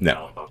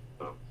 Now,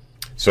 No.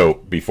 so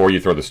before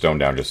you throw the stone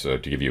down, just to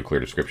give you a clear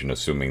description,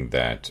 assuming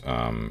that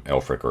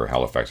Elfric or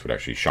Halifax would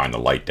actually shine the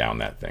light down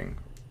that thing,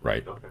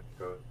 right? Okay,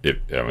 go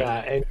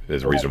ahead. And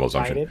There's a reasonable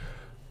assumption.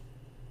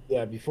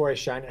 Yeah, before I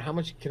shine it, how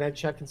much can I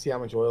check and see how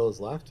much oil is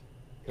left?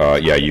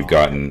 Yeah, you've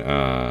gotten.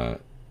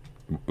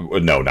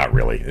 No, not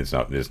really. It's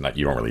not.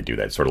 You don't really do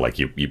that. It's sort of like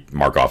you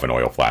mark off an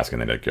oil flask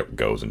and then it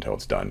goes until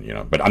it's done. You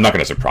know. But I'm not going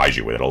to surprise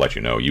you with it. I'll let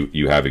you know.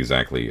 You have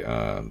exactly.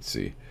 Let's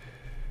see.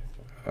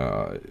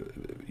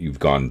 You've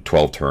gone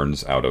 12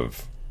 turns out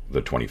of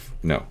the 20.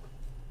 No.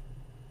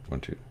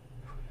 1, 2,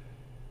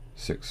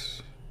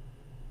 6.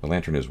 The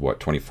lantern is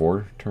what?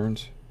 24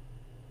 turns.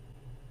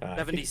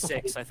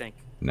 76, I think.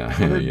 No.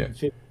 Yeah.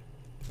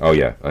 Oh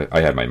yeah,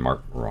 I had my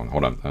mark wrong.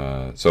 Hold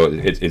on. So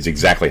it's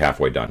exactly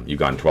halfway done. You've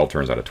gone 12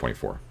 turns out of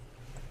 24.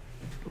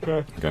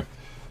 Okay. Okay.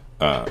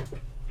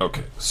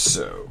 Okay.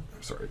 So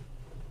sorry,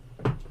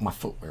 my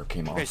footwear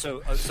came off. Okay,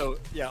 so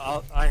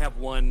yeah, I have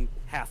one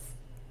half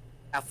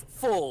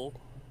full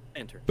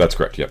lantern. That's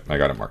correct. Yep, I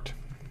got it marked.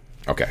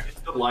 Okay. Is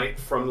the light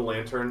from the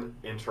lantern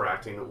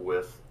interacting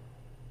with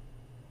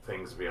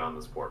things beyond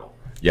this portal?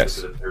 Yes.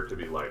 Does it appear to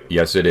be lighting?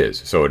 Yes, it is.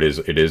 So it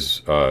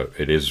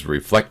is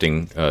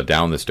reflecting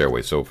down the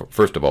stairway. So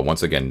first of all,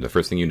 once again, the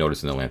first thing you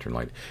notice in the lantern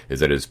light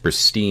is that it's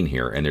pristine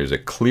here, and there's a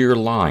clear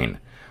line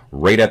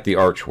right at the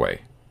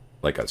archway,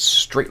 like a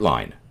straight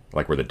line,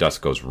 like where the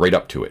dust goes right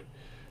up to it,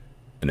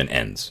 and then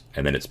ends,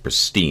 and then it's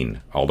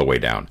pristine all the way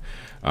down.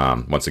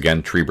 Once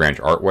again, tree branch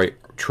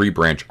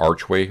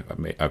archway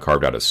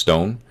carved out of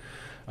stone.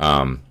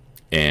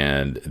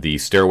 And the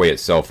stairway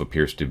itself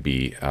appears to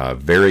be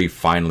very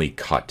finely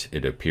cut.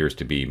 It appears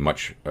to be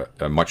much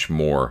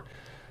more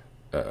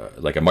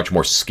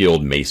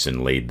skilled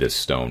mason laid this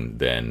stone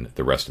than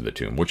the rest of the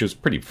tomb, which is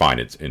pretty fine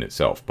in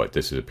itself. But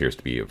this appears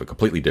to be of a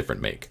completely different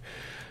make.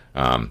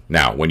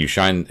 Now, when you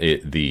shine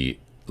the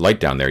light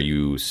down there,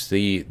 you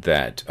see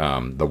that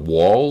the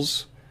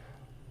walls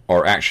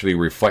are actually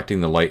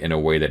reflecting the light in a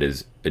way that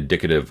is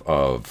indicative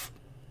of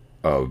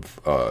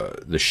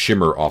the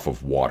shimmer off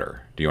of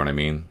water. Do you know what I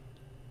mean?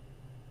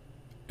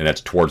 And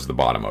that's towards the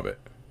bottom of it,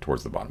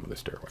 towards the bottom of the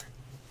stairway.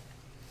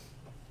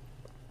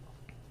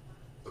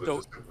 So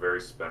there's just very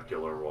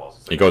specular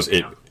walls. It goes.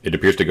 It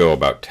appears to go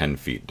about 10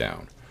 feet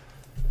down.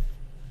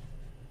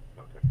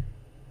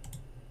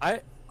 Okay.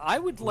 I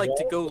would like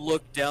to go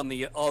look down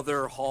the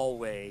other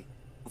hallway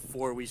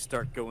before we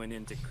start going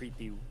into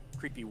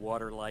creepy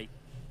water light.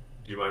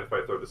 Do you mind if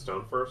I throw the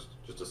stone first,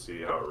 just to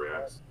see how it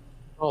reacts?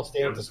 I'll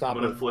stand to stop.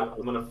 I'm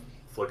gonna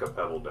flick a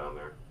pebble down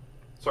there.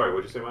 Sorry,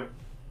 what'd you say, Mike?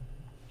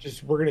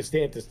 We're gonna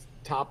stay at the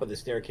top of the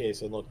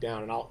staircase and look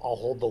down, and I'll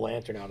hold the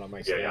lantern out on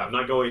my stand. Yeah. I'm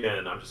not going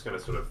in. I'm just gonna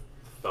sort of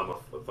thumb a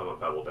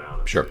pebble down.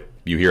 And Sure. see.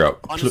 You hear a.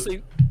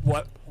 Honestly,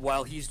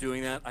 while he's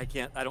doing that,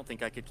 I don't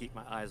think I could keep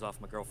my eyes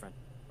off my girlfriend.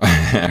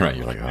 Right.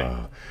 You're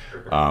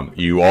like.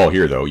 You all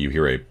hear though. You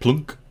hear a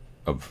plunk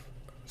of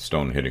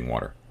stone hitting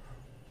water.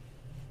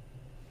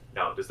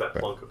 Now, does that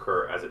plunk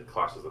occur as it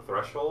crosses the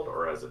threshold,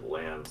 or as it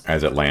lands?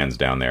 As it lands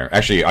down there.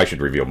 Actually, I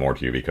should reveal more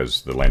to you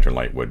because the lantern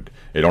light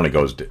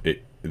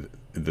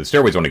the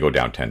stairways only go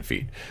down 10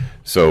 feet.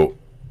 So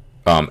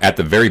At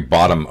the very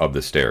bottom of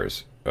the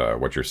stairs,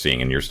 what you're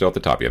seeing, and you're still at the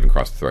top, you haven't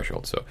crossed the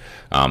threshold, so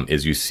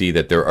is you see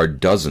that there are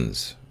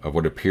dozens of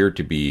what appear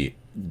to be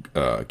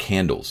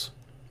candles,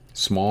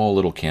 small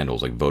little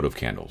candles, like votive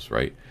candles,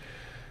 right?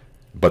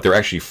 But they're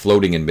actually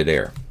floating in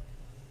midair,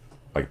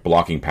 like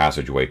blocking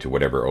passageway to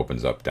whatever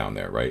opens up down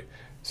there, right?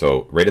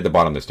 So right at the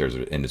bottom of the stairs,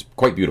 and it's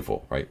quite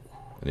beautiful, right?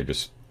 And they're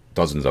just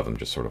dozens of them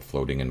just sort of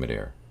floating in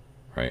midair,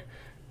 right?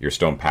 Your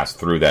stone passed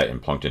through that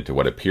and plunked into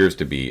what appears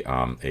to be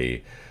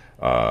a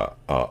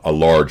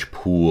large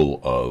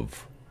pool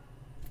of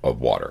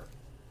water,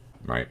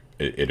 right?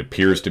 It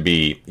appears to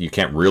be, you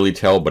can't really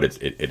tell, but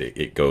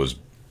it goes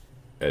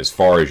as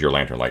far as your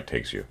lantern light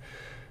takes you,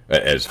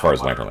 as far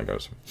as lantern light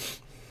goes.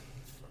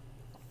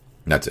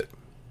 And that's it.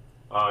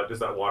 Does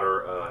that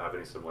water have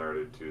any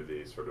similarity to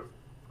the sort of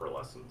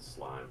pearlescent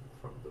slime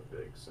from the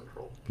big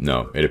central?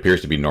 No, it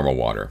appears to be normal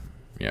water.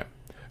 Yeah.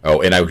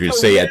 Oh, and I would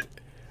say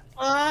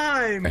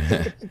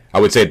I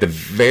would say at the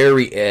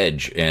very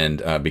edge,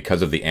 and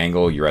because of the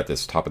angle, you're at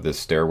this top of this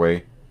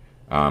stairway.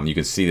 You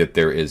can see that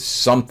there is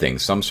some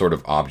sort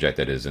of object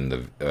that is in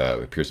the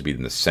appears to be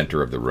in the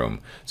center of the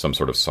room, some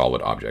sort of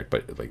solid object,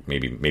 but like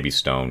maybe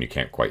stone. You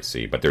can't quite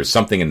see, but there's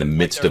something in the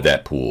midst of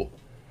that pool.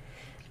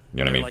 You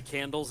know what I mean? Like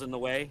candles in the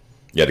way.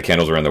 Yeah, the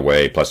candles are in the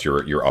way. Plus,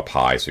 you're up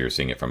high, so you're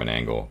seeing it from an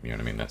angle. You know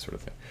what I mean? That sort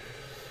of thing.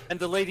 And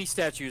the lady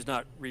statue is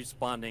not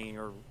responding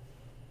or.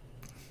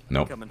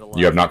 No, coming to life.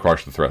 You have not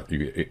crossed the threshold.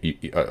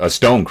 A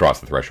stone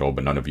crossed the threshold,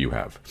 but none of you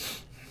have.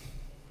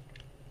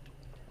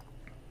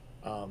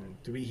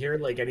 Do we hear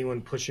like anyone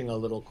pushing a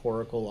little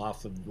coracle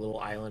off the little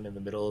island in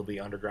the middle of the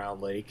underground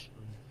lake,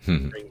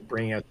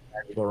 bringing out the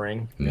magical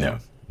ring? No. Yeah.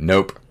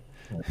 Nope.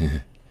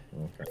 Okay.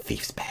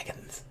 Thief's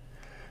baggins.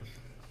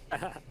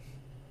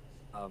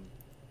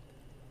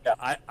 Yeah,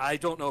 I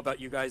don't know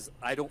about you guys.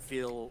 I don't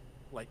feel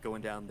like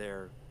going down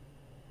there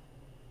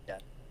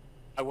yet.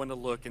 I want to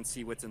look and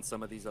see what's in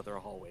some of these other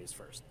hallways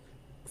first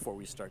before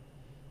we start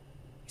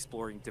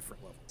exploring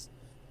different levels.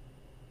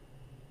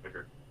 Okay.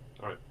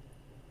 All right.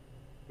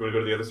 You want to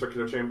go to the other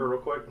circular chamber real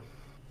quick?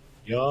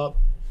 Yup.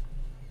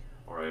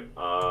 All right.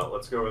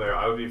 Let's go over there.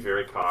 I would be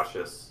very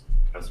cautious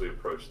as we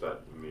approach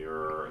that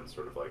mirror and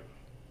sort of like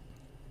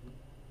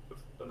with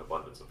an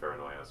abundance of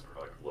paranoia, sort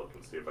of like look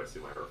and see if I see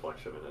my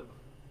reflection in it.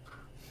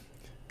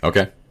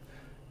 Okay.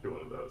 Do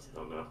one of those.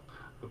 Oh no.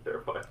 I'm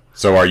terrified.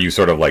 So are you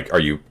sort of like are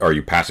you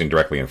passing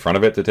directly in front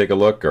of it to take a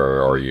look,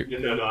 or are you?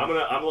 No.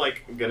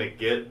 I'm gonna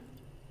get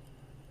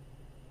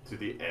to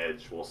the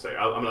edge. We'll say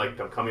I'm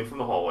coming from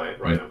the hallway,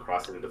 right? I'm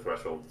crossing into the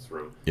threshold of this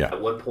room. Yeah.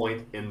 At what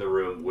point in the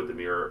room would the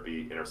mirror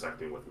be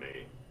intersecting with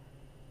me?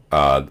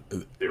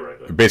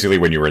 Theoretically. Basically,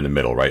 when you were in the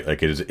middle, right?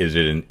 Like it is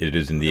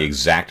in the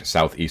exact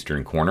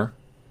southeastern corner,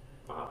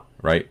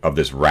 right, of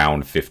this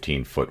round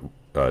 15-foot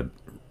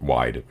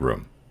wide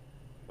room.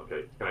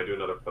 Okay, can I do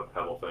another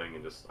pebble thing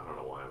and just, I don't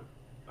know why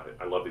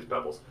I love these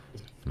pebbles.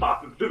 Just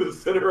pop them through the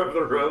center of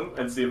the room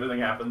and see if anything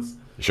happens.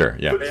 Sure,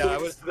 yeah.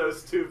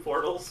 Those two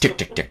portals. Tick,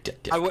 tick, tick,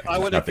 tick, tick. I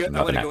want to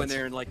go in happens.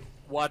 there and like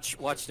watch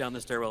down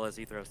the stairwell as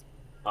he throws.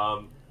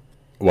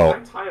 Well,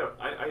 can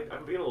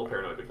I'm being a little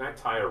paranoid, but can I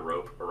tie a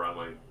rope around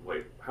my...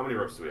 Wait, how many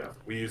ropes do we have?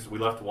 We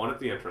left one at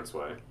the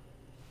entranceway.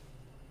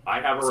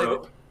 I have a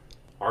rope.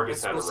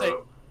 Argus had a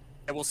rope.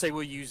 And we'll say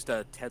we used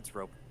Ted's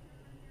rope.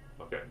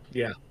 Okay.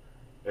 Yeah.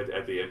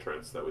 At the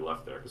entrance that we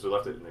left there, because we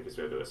left it in case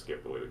we had to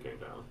escape the way we came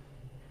down.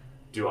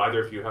 Do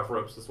either of you have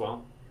ropes as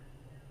well?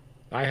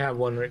 I have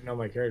one written on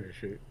my character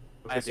sheet.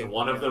 Okay, so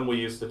one of them we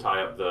used to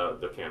tie up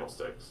the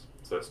candlesticks.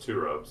 So that's 2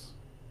 ropes.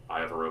 I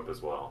have a rope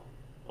as well.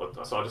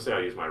 So I'll just say I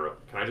use my rope.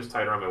 Can I just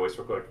tie it around my waist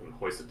real quick and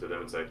hoist it to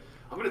them and say,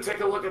 I'm going to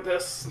take a look at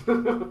this? Is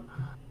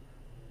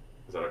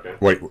that okay?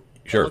 Wait,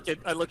 sure.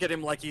 I look at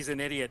him like he's an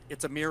idiot.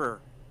 It's a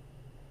mirror.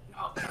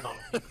 No.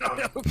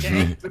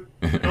 Okay.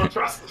 Don't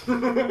trust.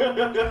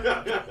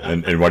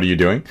 And what are you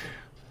doing?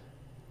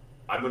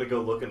 I'm going to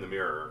go look in the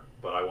mirror,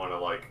 but I want to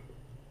like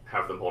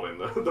have them holding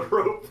the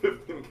rope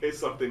in case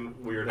something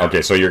weird happens.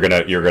 Okay, so you're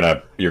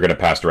gonna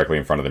pass directly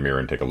in front of the mirror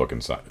and take a look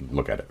inside,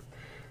 look at it.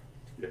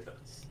 Yes.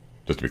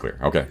 Just to be clear.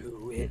 Okay.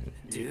 Do it.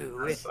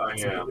 Yes, I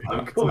am.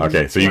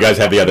 Okay, so you guys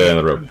have the other end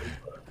of the rope,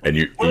 and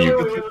you.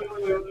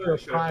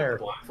 Should I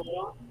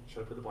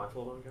put the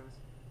blindfold on, guys?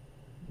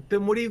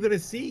 Then what are you gonna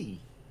see?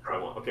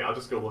 Okay, I'll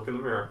just go look in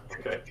the mirror.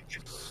 Okay.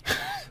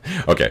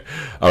 Okay.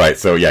 All right.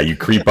 So yeah, you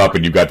creep up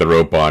and you got the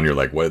rope on. You're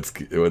like, what's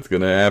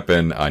gonna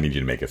happen? I need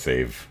you to make a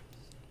save.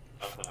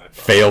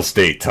 Fail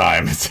state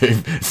time.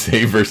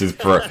 Save versus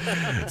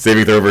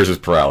saving throw versus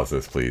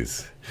paralysis,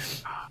 please.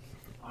 I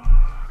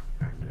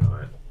knew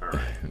it. All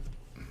right.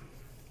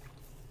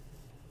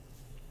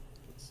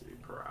 Let's see,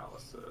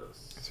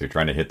 paralysis. So you're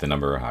trying to hit the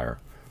number or higher.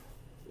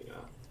 Yeah.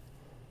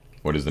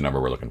 What is the number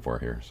we're looking for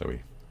here? So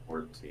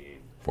 14.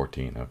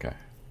 14. Okay.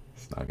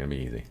 It's not gonna be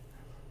easy.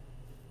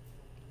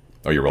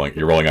 Oh, you're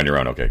rolling on your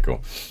own. Okay,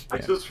 cool. I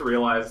just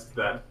realized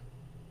that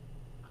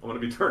I'm going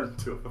to be turned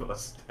into a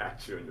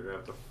statue, and you're going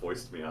to have to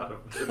foist me out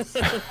of this.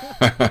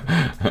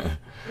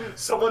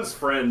 Someone's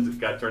friend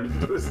got turned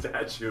into a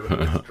statue and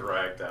was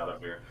dragged out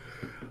of here.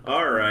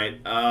 All right.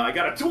 I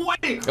got a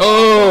 20.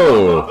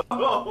 Oh!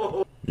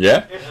 Oh,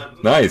 Yeah? man.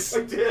 Nice.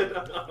 I did.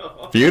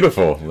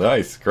 Beautiful.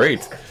 Nice.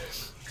 Great.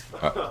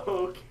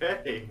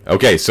 Okay.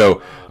 Okay,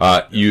 so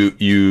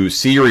you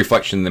see your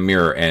reflection in the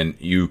mirror, and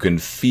you can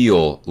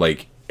feel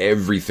like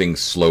everything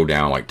slow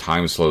down, like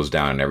time slows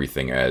down and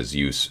everything as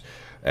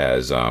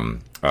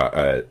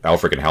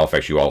Alfred and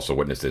Halifax, you also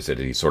witnessed this, that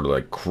he sort of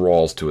like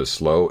crawls to a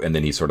slow, and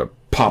then he sort of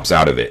pops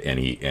out of it, and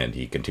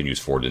he continues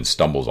forward and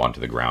stumbles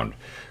onto the ground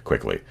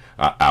quickly,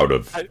 out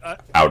of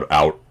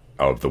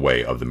the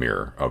way of the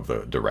mirror of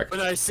the direct. When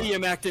I see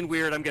him acting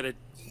weird, I'm gonna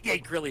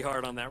yank really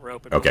hard on that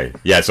rope. Okay,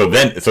 yeah. So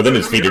then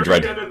his feet are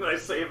dragged. And I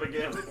save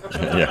again.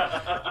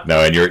 Yeah.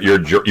 No, and you're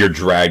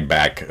dragged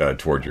back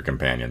towards your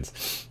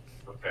companions.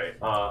 Okay.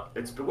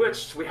 It's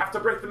bewitched. We have to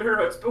break the mirror.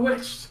 It's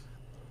bewitched.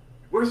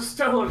 Where's the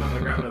stone? I'm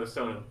gonna grab another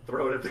stone and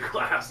throw it at the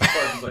glass.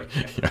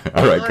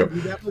 All right, go.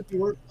 That would be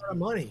worth a lot of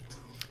money.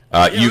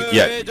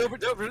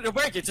 Don't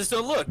break it. Just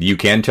don't look. You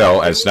can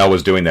tell as Snell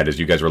was doing that, as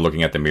you guys were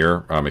looking at the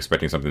mirror,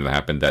 expecting something to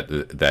happen,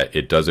 that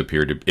it does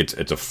appear to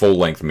it's a full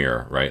length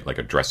mirror, right, like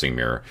a dressing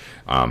mirror,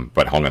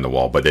 but hung on the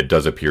wall. But it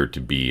does appear to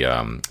be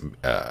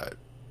the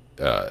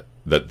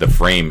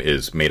frame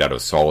is made out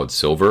of solid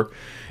silver,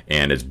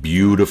 and it's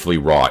beautifully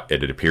wrought.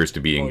 And it appears to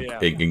be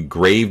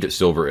engraved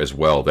silver as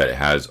well. That it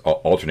has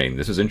alternating.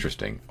 This is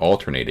interesting.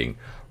 Alternating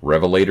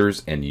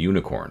revelators and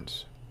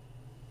unicorns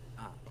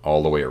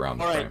all the way around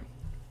the frame.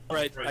 All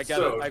right, I've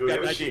got an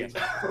idea.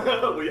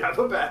 We have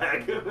a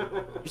bag.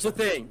 Here's the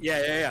thing.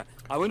 Yeah.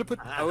 I want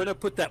to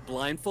put that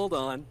blindfold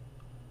on.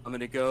 I'm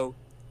gonna go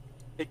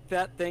pick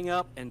that thing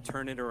up and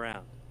turn it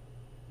around.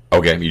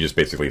 Okay, you just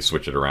basically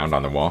switch it around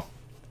on the wall.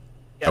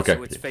 Yeah, okay,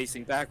 so it's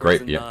facing backwards great.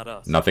 and Yeah, not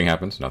us. Nothing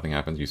happens.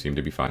 You seem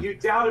to be fine. You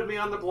doubted me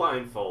on the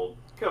blindfold.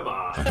 Come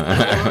on,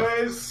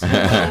 boys.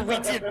 We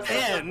did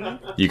then.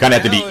 You kind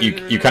of have to be.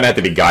 You kind of have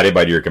to be guided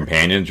by your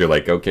companions. You're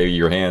like, okay,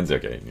 your hands,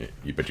 okay,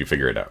 but you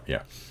figure it out.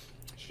 Yeah.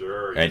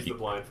 Sure, use the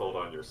blindfold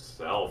on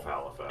yourself,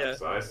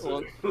 Halifax. I see.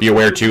 Well, be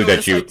aware too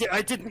that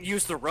I didn't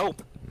use the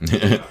rope.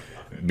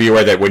 Be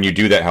aware that when you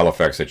do that,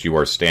 Halifax, that you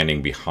are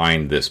standing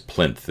behind this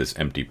plinth, this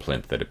empty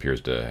plinth that appears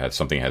to have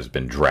something has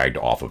been dragged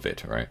off of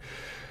it, right?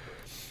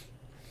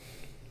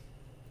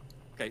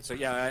 Okay, so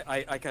yeah,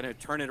 I kind of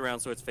turn it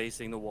around so it's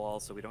facing the wall,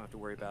 so we don't have to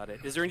worry about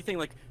it. Is there anything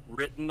like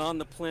written on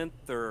the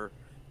plinth or?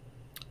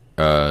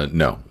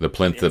 No, the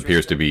plinth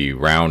appears to be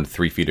round,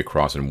 3 feet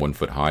across, and 1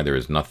 foot high. There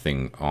is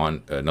nothing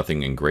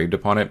nothing engraved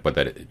upon it, but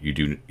that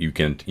you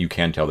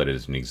can tell that it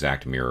is an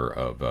exact mirror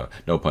of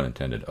no pun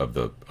intended of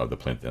the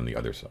plinth and the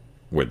other side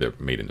where they're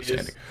made into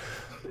standing.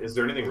 Is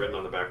there anything written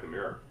on the back of the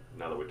mirror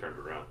now that we turned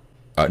it around?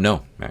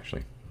 No,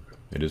 actually,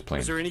 it is plain.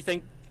 Was there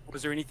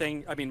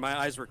anything? I mean, my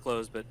eyes were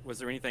closed, but was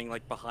there anything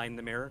like behind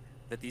the mirror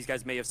that these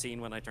guys may have seen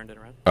when I turned it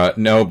around?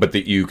 No, but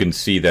you can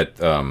see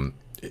that.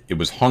 It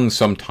was hung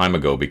some time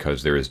ago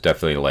because there is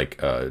definitely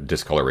like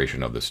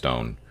discoloration of the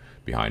stone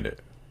behind it.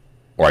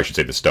 Or I should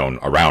say the stone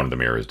around the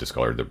mirror is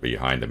discolored. The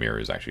behind the mirror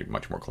is actually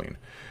much more clean.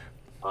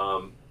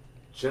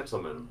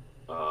 Gentlemen,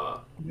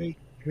 can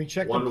we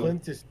check the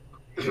plinth is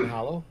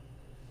hollow?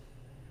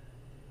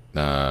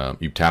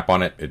 You tap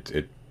on it.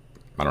 It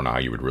I don't know how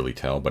you would really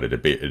tell, but it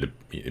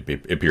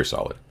appears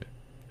solid.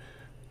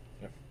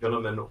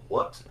 Gentlemen,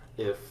 what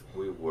if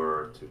we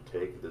were to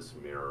take this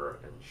mirror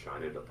and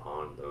shine it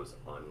upon those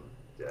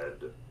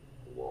undead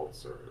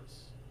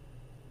waltzers?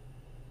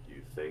 Do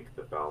you think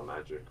the foul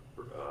magic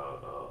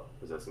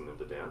possessing them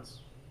to dance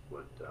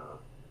would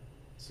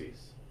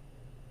cease?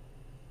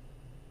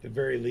 At the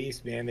very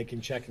least, man, they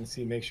can check and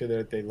see, make sure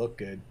that they look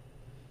good.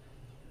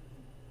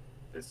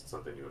 Is it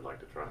something you would like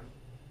to try?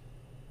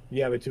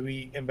 Yeah, but do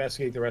we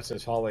investigate the rest of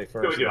this hallway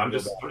first? No, I'm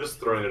just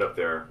throwing it up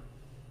there.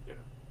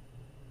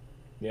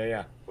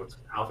 Yeah. What's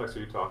Halifax?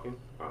 Are you talking?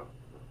 Oh, no.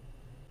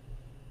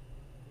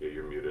 Yeah,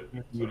 you're muted.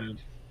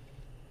 Muted.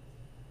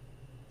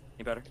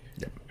 Any better?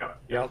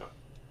 Yep.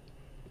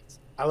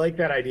 I like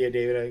that idea,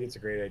 David. I think it's a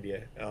great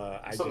idea.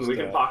 We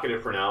can pocket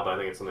it for now, but I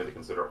think it's something to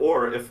consider.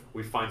 Or if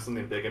we find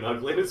something big and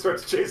ugly and it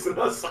starts chasing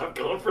us, I'm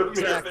going for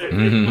the mirror, baby.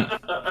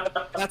 Mm-hmm.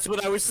 That's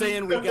what I was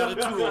saying. We got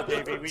a tool,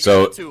 baby. We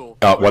got a tool.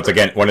 Once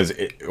again,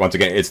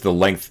 it's the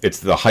length, it's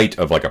the height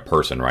of like a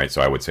person, right?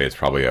 So I would say it's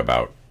probably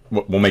about.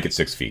 We'll make it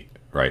 6 feet,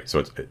 right?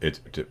 So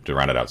it's to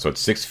round it out. So it's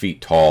 6 feet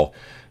tall,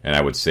 and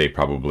I would say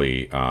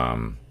probably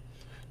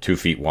 2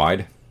 feet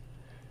wide.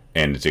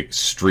 And it's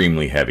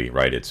extremely heavy,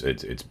 right? It's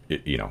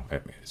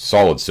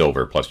solid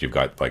silver. Plus, you've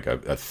got like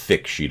a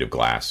thick sheet of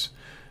glass,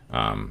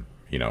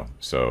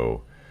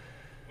 So,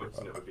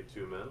 it would be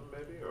 2 men,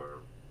 maybe,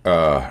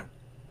 or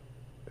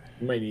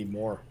you might need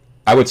more.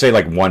 I would say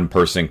like one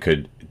person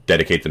could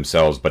dedicate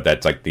themselves, but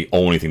that's like the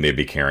only thing they'd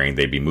be carrying.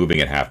 They'd be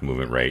moving at half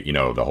movement rate.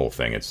 The whole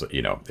thing. It's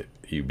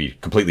you'd be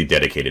completely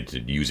dedicated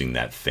to using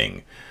that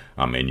thing.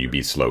 And you'd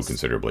be slow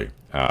considerably.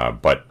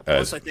 But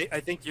I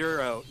think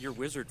your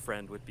wizard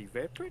friend would be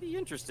pretty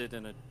interested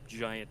in a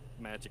giant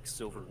magic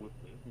silver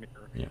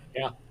mirror.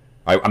 Yeah.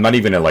 I'm not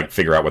even gonna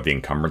figure out what the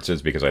encumbrance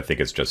is because I think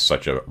it's just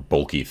such a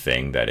bulky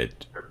thing that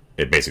it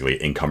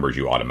basically encumbers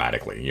you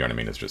automatically. You know what I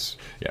mean? It's just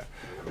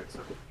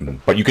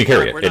But you can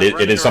carry it.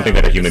 It is something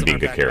that a human being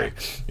could carry.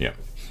 Yeah.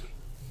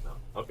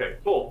 Okay,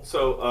 cool.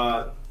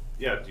 So,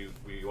 yeah,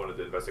 we wanted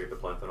to investigate the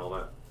plinth and all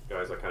that?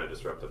 Guys, I kind of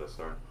disrupted us,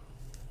 sorry.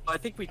 I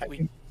think we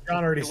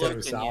John already said it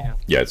was Sal.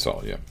 Yeah, it's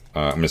all, yeah.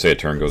 I'm going to say a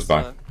turn goes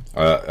by.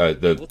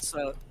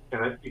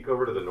 Can I peek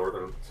over to the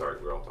northern...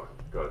 Sorry, we're all talking.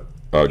 Go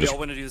ahead. We all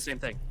want to do the same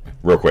thing.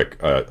 Real quick,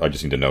 I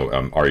just need to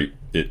know,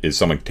 is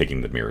someone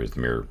taking the mirror? Is the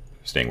mirror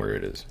staying where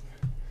it is?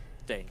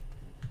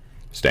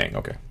 Staying,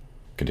 okay.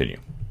 Continue.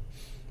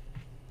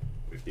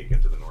 We peek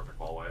into the northern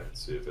hallway and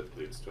see if it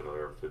leads to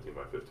another 15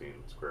 by 15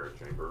 square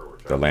chamber or...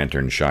 The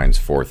lantern shines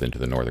forth into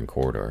the northern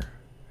corridor.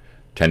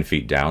 10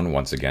 feet down,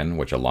 once again,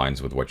 which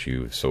aligns with what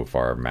you've so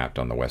far mapped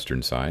on the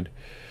western side.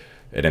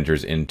 It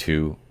enters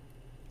into,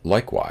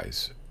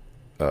 likewise,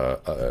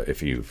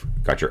 if you've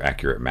got your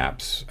accurate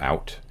maps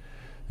out,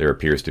 there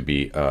appears to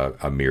be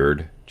a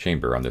mirrored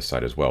chamber on this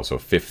side as well. So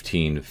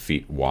 15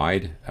 feet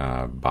wide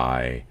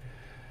by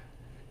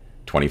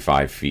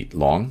 25 feet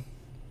long,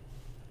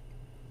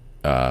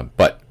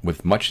 but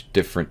with much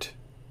different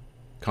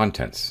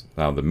contents.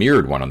 Now, the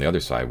mirrored one on the other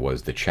side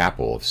was the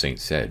chapel of St.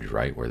 Sedge,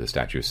 right, where the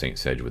statue of St.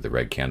 Sedge with the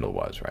red candle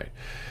was, right?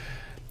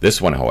 This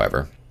one,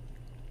 however,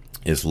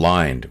 is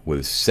lined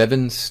with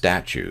 7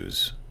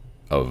 statues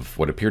of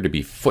what appear to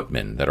be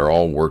footmen that are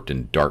all worked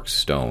in dark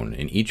stone,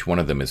 and each one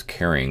of them is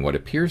carrying what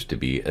appears to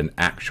be an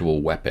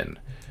actual weapon,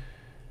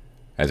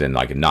 as in,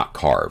 like, not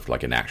carved,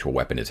 like an actual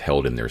weapon is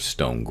held in their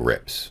stone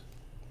grips.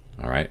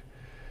 All right?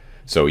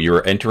 So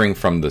you're entering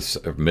from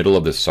the middle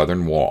of the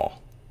southern wall.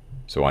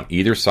 So on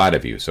either side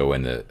of you, so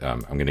in the,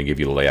 I'm going to give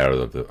you the layout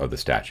of the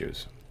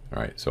statues.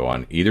 All right. So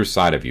on either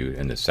side of you,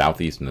 in the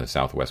southeast and the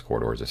southwest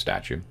corridor, is a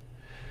statue.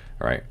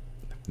 All right.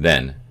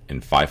 Then,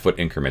 in 5-foot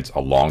increments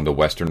along the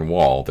western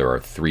wall, there are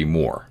 3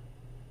 more.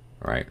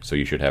 All right. So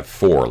you should have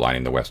 4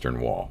 lining the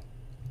western wall.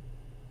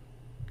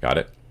 Got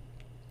it?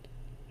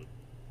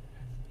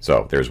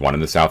 So there's one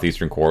in the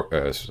southeastern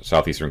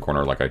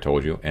corner, like I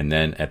told you, and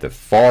then at the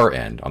far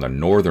end, on the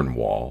northern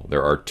wall,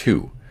 there are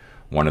 2.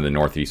 One in the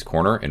northeast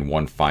corner, and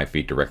one 5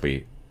 feet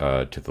directly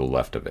to the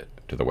left of it,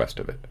 to the west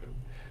of it.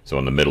 So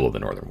in the middle of the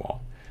northern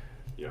wall.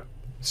 Yeah.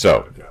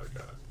 So Got it.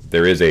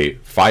 there is a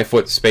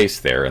 5-foot space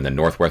there in the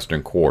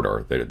northwestern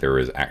corridor. There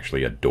is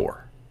actually a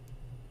door,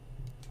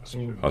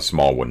 a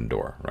small wooden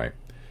door, right?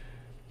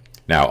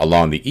 Now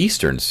along the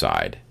eastern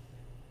side,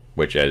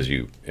 which as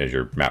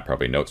your map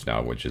probably notes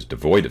now, which is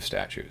devoid of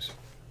statues,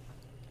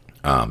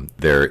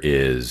 there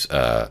is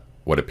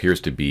what appears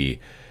to be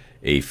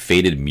a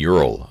faded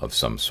mural of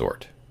some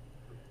sort.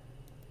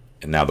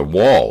 And now the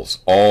walls,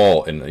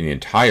 all in the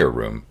entire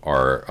room,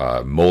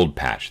 are mold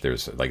patched.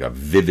 There's like a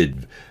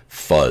vivid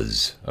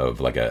fuzz of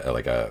like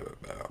a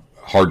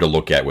hard to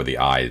look at with the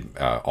eye,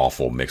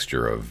 awful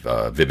mixture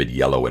of vivid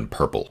yellow and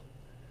purple.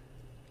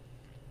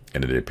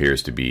 And it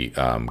appears to be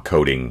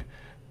coating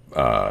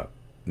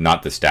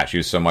not the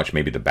statues so much,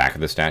 maybe the back of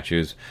the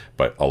statues,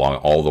 but along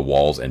all the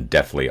walls and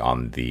definitely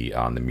on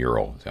the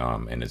mural,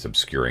 and it's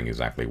obscuring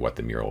exactly what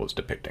the mural is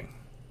depicting.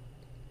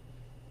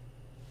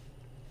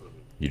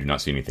 You do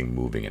not see anything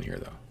moving in here,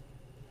 though.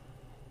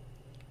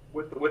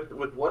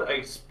 With what I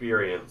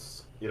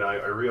experienced, I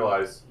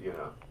realized,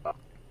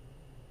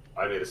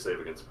 I made a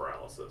save against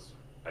paralysis.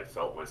 I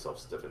felt myself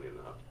stiffening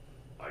up.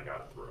 I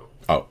got it through.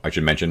 Oh, I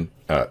should mention,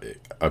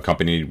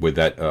 accompanied with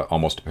that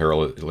almost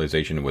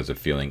paralyzation was a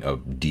feeling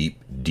of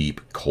deep,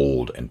 deep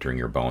cold entering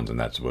your bones, and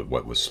that's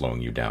what was slowing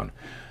you down.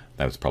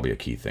 That was probably a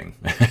key thing.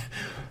 Okay.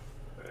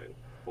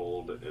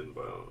 Cold in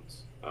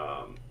bones.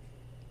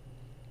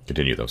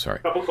 Continue, though, sorry.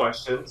 Couple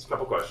questions.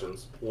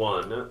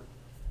 One,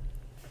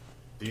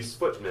 these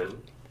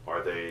footmen,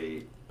 are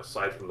they,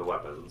 aside from the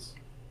weapons,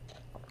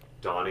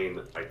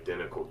 donning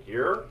identical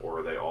gear, or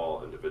are they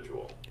all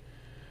individual?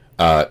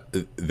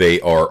 They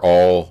are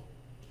all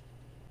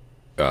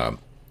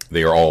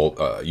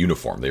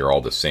uniform. They are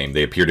all the same.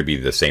 They appear to be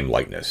the same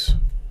likeness,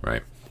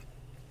 right?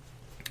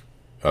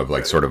 Of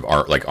like sort of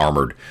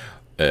armored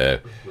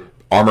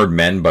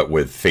men, but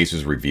with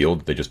faces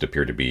revealed. They just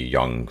appear to be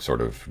young,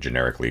 sort of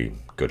generically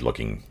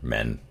good-looking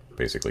men,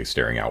 basically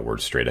staring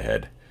outwards, straight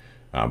ahead.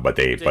 But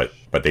they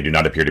do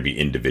not appear to be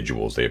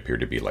individuals. They appear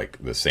to be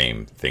like the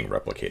same thing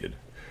replicated,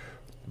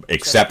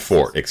 except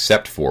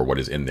for what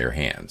is in their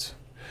hands.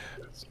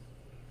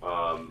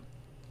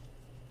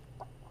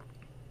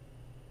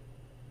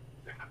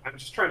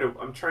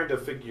 I'm trying to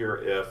figure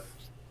if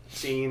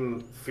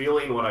feeling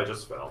what I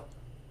just felt,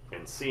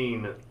 and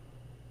seeing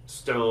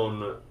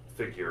stone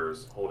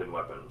figures holding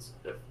weapons,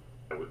 if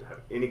I would have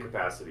any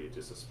capacity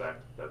to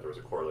suspect that there was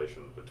a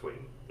correlation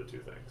between the two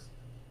things.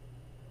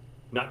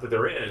 Not that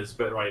there is,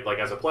 but right, like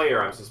as a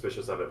player, I'm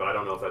suspicious of it, but I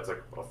don't know if that's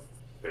like a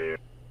fair.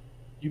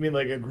 You mean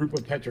like a group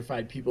of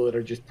petrified people that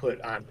are just put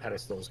on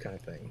pedestals, kind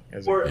of thing?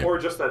 Or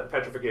just that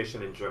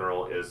petrification in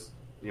general is,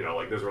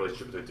 like there's a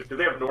relationship between two. Because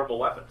they have normal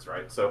weapons,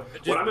 right? So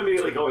what I'm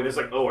immediately going is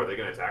like, oh, are they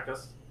going to attack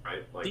us?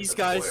 Right? Like, these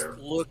guys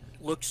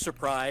look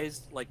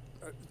surprised. Like,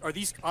 are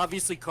these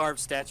obviously carved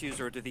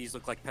statues, or do these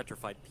look like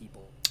petrified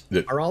people?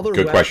 Are all their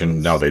good weapons...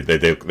 question. No,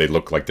 they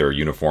look like they're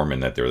uniform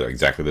and that they're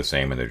exactly the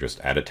same, and they're just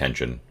at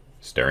attention.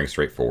 staring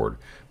straight forward,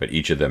 but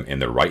each of them in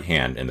the right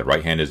hand, and the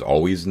right hand is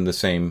always in the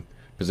same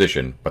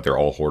position, but they're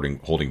all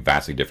holding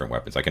vastly different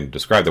weapons. I can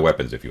describe the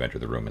weapons if you enter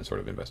the room and sort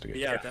of investigate.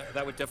 Yeah,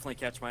 that would definitely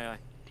catch my eye.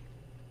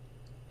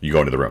 You go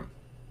into the room.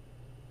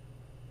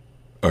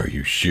 Are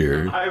you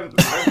sure? I'm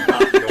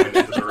not going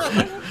into the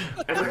room.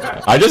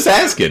 I'm just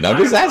asking.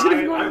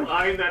 I'm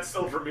eyeing that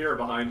silver mirror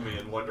behind me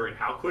and wondering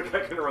how quick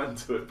I can run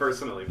to it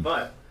personally.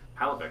 But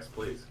Halifax,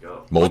 please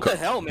go. What the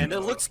hell, man?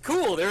 It looks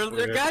cool. There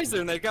are guys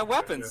there and they've got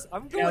weapons.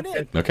 I'm going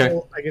in. Okay.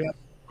 I can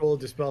roll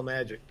dispel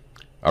magic.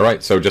 All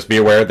right. So just be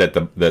aware that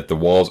the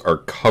walls are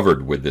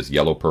covered with this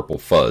yellow-purple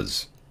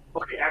fuzz.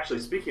 Okay, actually,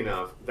 speaking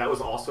of, that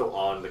was also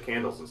on the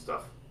candles and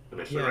stuff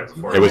initially, right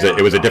before. It was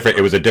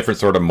a different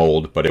sort of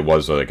mold, but it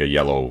was like a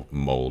yellow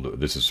mold.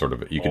 This is sort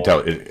of, you can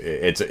tell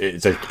it's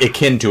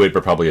akin to it,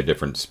 but probably a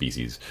different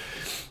species.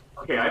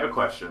 Okay, I have a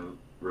question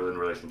in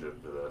relation to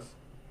this.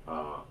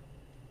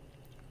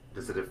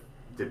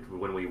 Did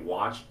when we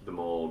watched the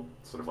mold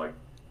sort of like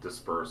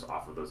disperse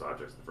off of those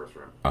objects in the first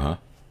room?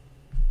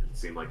 It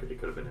seemed like it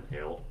could have been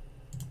inhaled.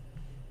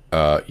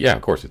 Yeah,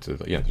 of course.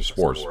 There's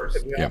spores.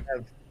 Yeah.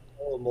 Have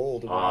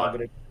mold.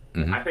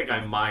 I think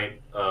I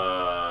might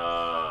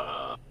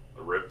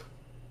rip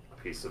a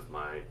piece of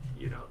my,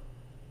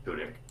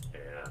 tunic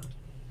and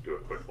do a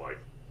quick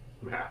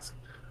mask.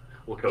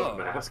 Look up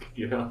mask,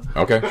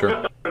 Okay,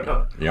 sure.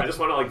 I just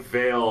want to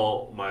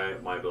veil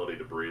my ability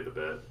to breathe a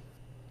bit.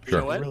 Sure.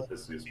 You know what?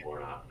 This is useful or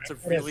not. It's a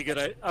really good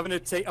idea. I'm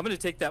gonna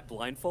take that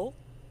blindfold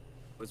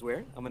I was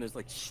wearing. I'm gonna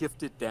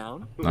shift it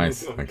down.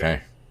 Nice. Okay.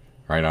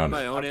 Right on.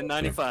 My own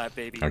N95,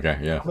 baby. Okay.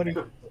 Yeah. I'm gonna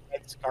get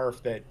that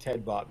scarf that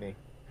Ted bought me.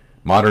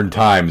 Modern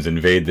times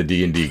invade the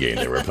D&D game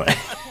that we're playing.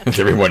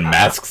 Everyone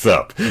masks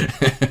up. There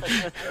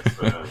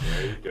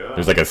you go.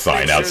 There's like a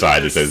sign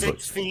outside that says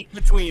 6 feet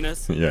between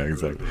us. Yeah,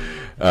 exactly.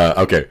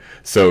 Okay,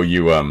 so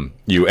you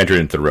entered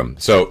into the room.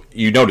 So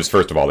you notice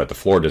first of all that the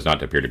floor does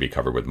not appear to be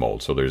covered with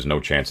mold. So there's no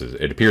chances.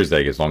 It appears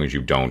that as long as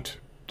you don't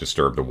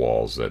disturb the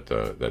walls, that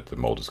the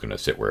mold is going to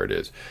sit where it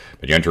is.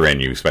 But you enter in,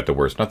 you expect the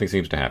worst. Nothing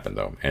seems to happen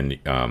though. And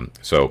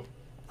so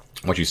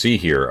what you see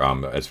here,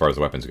 as far as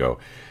the weapons go,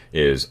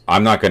 is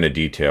I'm not going to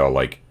detail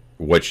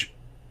which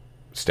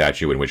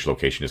statue in which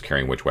location is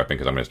carrying which weapon,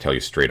 because I'm going to tell you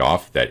straight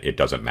off that it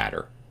doesn't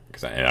matter.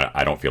 Because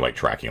I don't feel like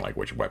tracking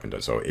which weapon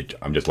does. So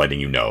I'm just letting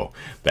you know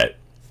that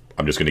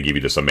I'm just going to give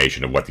you the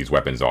summation of what these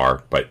weapons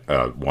are, but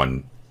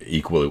one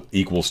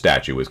equal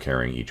statue is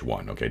carrying each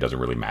one. Okay, it doesn't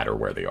really matter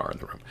where they are in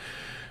the room.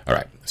 All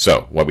right.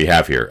 So what we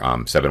have here,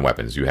 7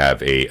 weapons. You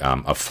have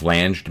a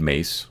flanged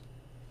mace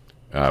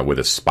with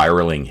a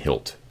spiraling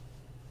hilt.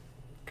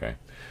 Okay.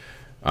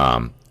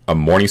 A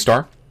morning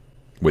star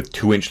with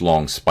 2-inch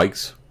long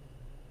spikes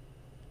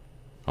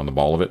on the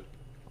ball of it.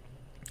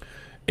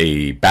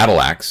 A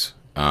battle axe,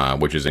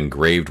 which is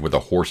engraved with a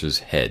horse's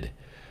head.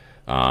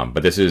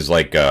 But this is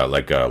like a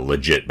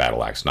legit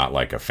battle axe, not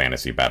like a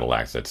fantasy battle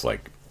axe that's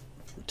like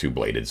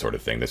 2-bladed sort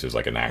of thing. This is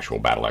like an actual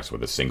battle axe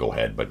with a single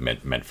head, but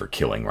meant for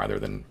killing rather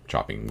than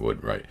chopping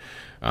wood, right?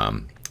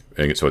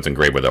 So it's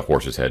engraved with a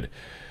horse's head.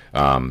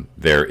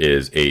 There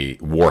is a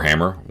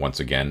warhammer, once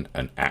again,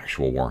 an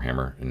actual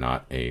warhammer,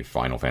 not a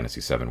Final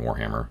Fantasy VII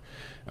warhammer.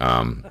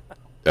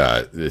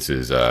 This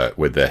is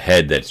with the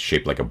head that's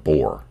shaped like a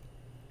boar.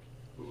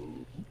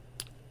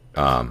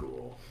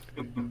 Cool.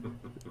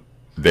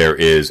 There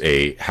is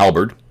a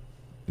halberd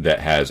that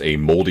has a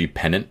moldy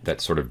pennant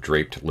that's sort of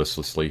draped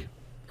listlessly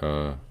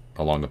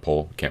along the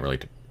pole. Can't really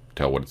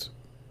tell what it's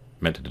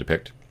meant to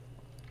depict.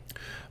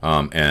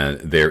 And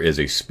there is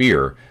a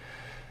spear.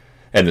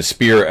 And the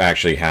spear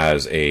actually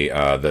has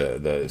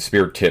the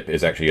spear tip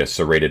is actually a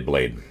serrated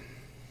blade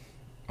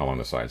along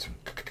the sides.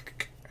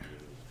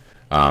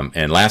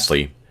 And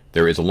lastly,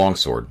 there is a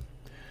longsword.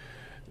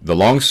 The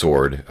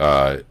longsword,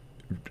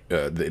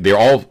 they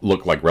all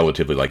look like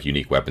relatively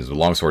unique weapons. The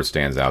longsword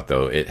stands out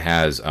though. It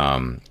has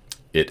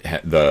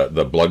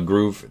the blood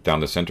groove down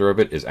the center of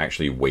it is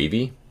actually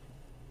wavy.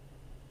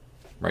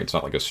 Right, it's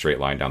not like a straight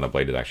line down the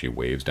blade. It actually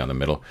waves down the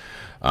middle,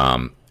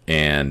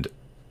 and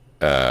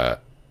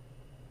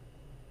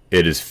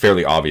it is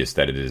fairly obvious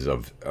that it is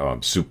of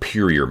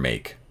superior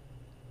make,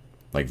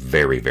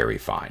 very, very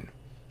fine.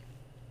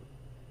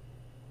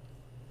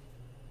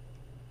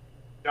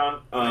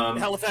 John,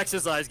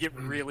 Halifax's eyes get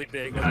really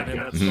big.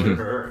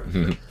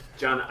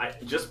 John,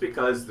 just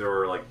because there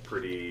are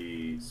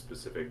pretty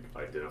specific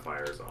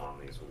identifiers on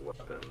these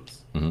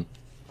weapons,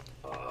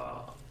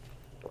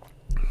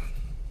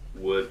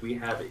 would we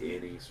have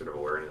any sort of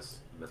awareness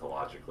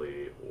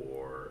mythologically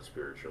or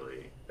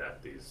spiritually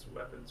that these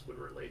weapons would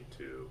relate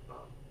to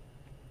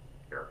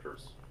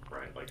characters,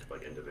 right?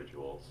 Like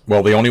individuals?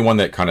 Well, the only one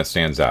that kind of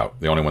stands out,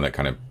 the only one that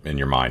kind of in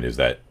your mind is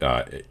that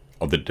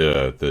of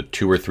the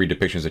 2 or 3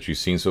 depictions that you've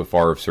seen so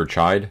far of Sir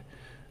Chide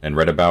and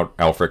read about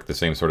Alfric, the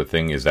same sort of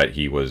thing, is that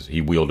he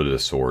wielded a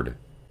sword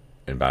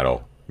in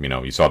battle.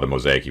 You saw the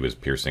mosaic; he was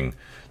piercing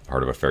the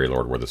heart of a fairy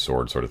lord with a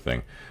sword, sort of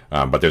thing.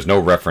 But there's no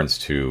reference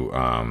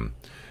to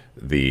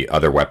the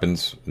other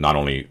weapons. Not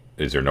only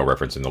is there no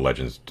reference in the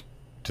legends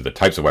to the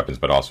types of weapons,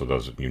 but also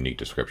those unique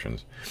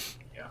descriptions.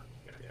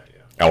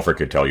 Alfred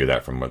could tell you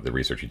that from what the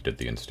research he did at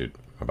the Institute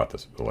about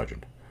the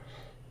legend.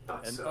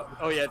 And,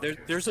 oh yeah,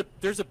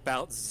 there's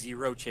about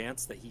 0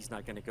 chance that he's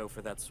not going to go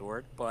for that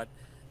sword, but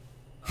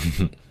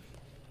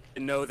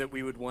know that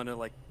we would want to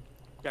like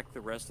check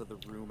the rest of the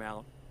room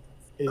out.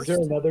 Is there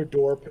another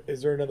door?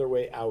 Is there another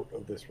way out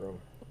of this room?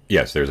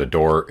 Yes, there's a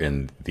door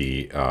in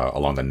the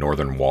along the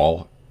northern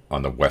wall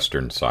on the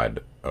western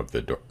side of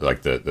the door,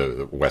 like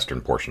the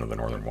western portion of the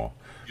northern wall.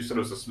 You said it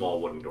was a small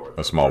wooden door.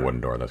 A small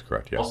wooden door. That's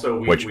correct. Yeah. Also,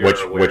 we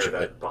are aware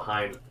that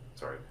behind.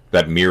 Sorry.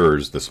 That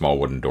mirrors the small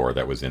wooden door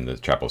that was in the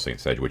Chapel St.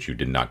 Sedge, which you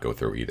did not go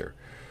through either.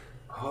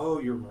 Oh,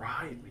 you're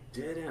right. We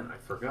didn't. I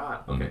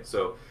forgot. Okay,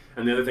 so,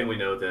 and the other thing we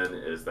know then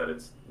is that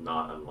it's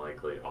not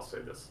unlikely. I'll say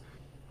this.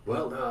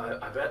 Well,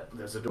 I bet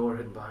there's a door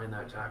hidden behind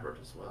that tabard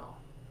as well,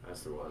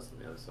 as there was on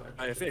the other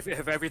side.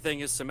 If everything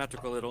is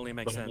symmetrical, it only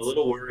makes sense. I'm a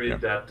little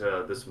worried that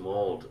this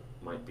mold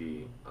might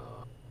be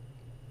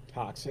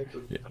toxic.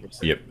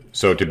 Yep.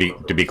 So to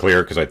be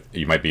clear, because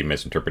you might be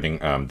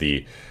misinterpreting, at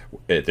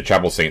the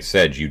Chapel St.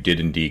 Sedge, you did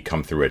indeed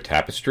come through a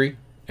tapestry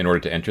in order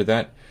to enter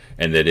that,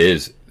 and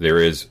there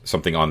is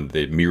something on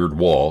the mirrored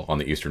wall on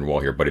the eastern wall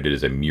here, but it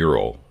is a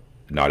mural,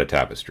 not a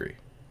tapestry.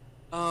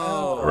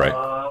 Oh. Right.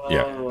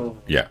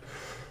 Yeah.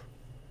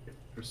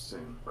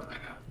 Interesting.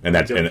 And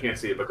that's you can't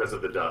see it because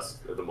of the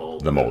dust, the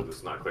mold. The mold.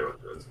 It's not clear what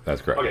it is.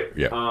 That's correct. Okay.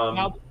 Yeah.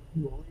 Now,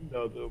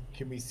 though,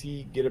 can we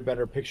get a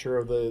better picture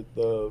of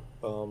the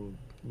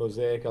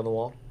mosaic on the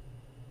wall?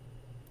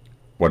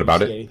 What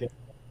about it? Anything?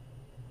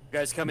 You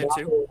guys come in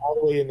too? All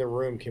the way in the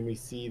room, can we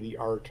see the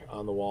art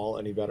on the wall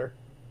any better?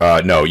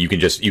 No, you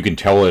can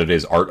tell it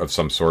is art of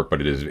some sort,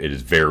 but it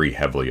is very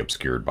heavily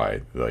obscured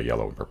by the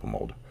yellow and purple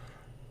mold.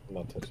 I'm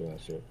not touching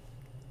that shit.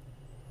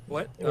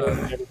 What?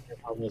 Never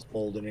found this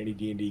mold in any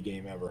D&D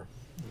game ever.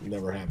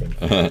 Never happened.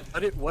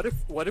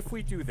 What if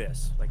we do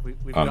this? Like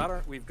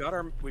we've got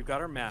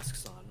our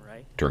masks on,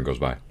 right? Turn goes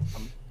by.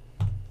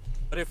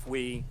 What if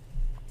we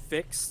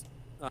fix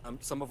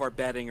some of our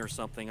bedding or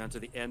something onto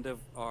the end of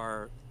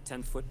our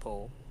 10-foot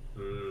pole?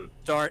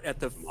 Start at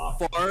the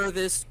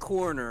farthest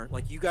corner,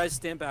 like you guys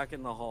stand back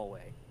in the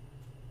hallway.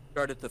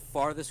 Start at the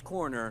farthest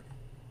corner,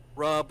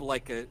 rub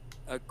like a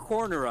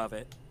corner of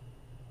it,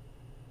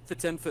 the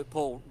 10-foot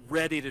pole,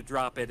 ready to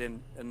drop it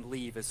and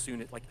leave as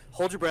soon as, like,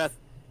 hold your breath,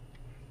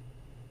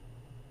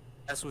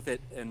 mess with it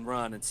and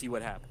run and see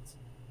what happens.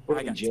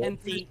 I got 10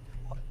 feet,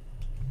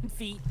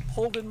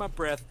 holding my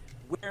breath,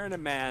 wearing a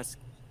mask.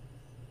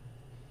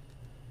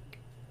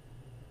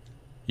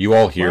 You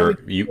all hear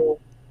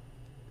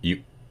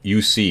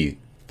you see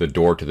the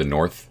door to the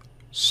north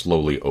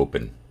slowly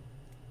open.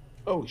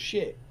 Oh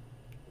shit.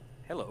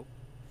 Hello.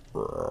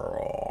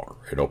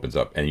 It opens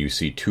up and you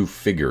see 2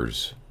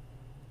 figures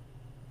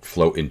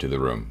float into the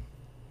room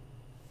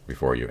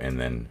before you, and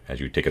then as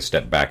you take a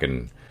step back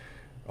in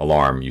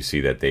alarm, you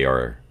see that they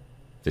are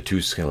the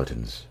 2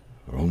 skeletons.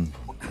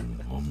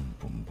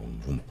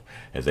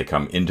 As they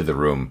come into the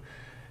room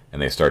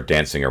and they start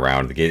dancing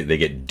around, they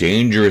get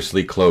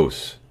dangerously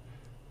close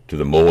to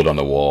the mold on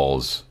the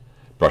walls,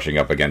 brushing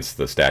up against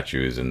the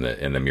statues and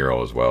the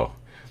mural as well.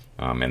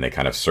 And they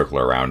kind of circle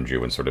around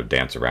you and sort of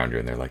dance around you,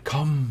 and they're like,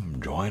 "Come,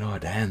 join our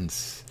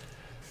dance."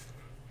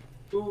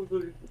 Who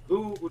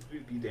would we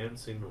be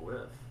dancing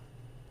with?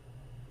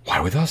 Why,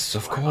 with us,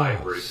 of course.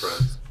 Ivory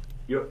friends.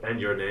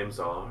 Your names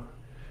are?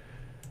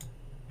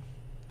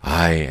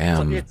 I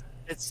am.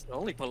 It's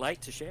only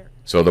polite to share.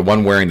 So the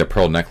one wearing the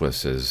pearl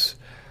necklace is,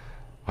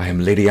 I am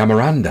Lady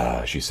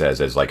Amaranda, she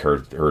says, as like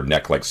her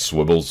neck like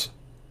swivels.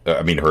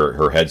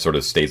 Her head sort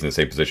of stays in the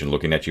same position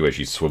looking at you as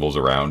she swivels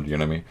around, you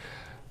know what I mean?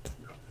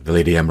 The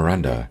Lady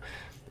Amaranda.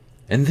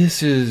 And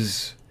this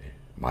is,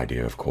 my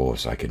dear, of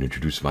course, I can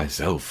introduce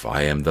myself.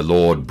 I am the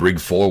Lord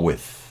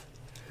Brigforwith.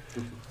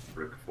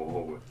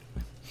 Brigforwith.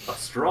 A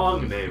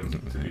strong name,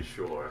 to be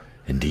sure.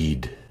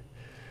 Indeed.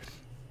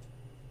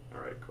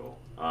 All right, cool.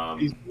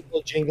 These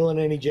people jingling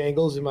any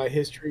jangles in my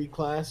history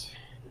class?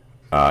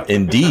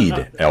 Indeed,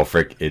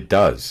 Elfric, it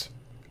does.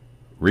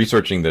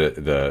 Researching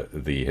the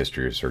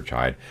history of Sir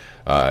Chide,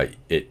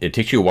 it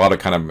takes you a while to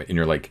kind of, and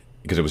you're like,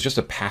 because it was just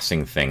a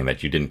passing thing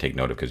that you didn't take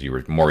note of because you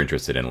were more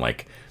interested in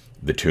like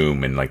the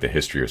tomb and like the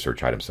history of Sir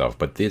Chide himself.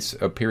 But this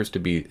appears to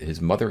be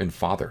his mother and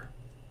father,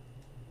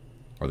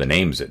 or the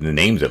names at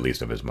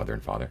least of his mother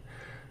and father.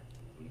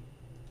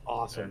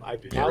 Awesome. I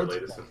bow to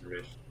them.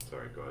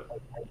 Sorry, go ahead.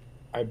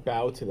 I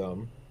bow to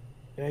them,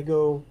 and I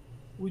go,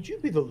 "Would you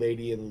be the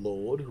lady and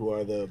lord who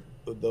are the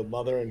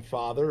mother and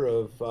father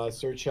of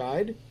Sir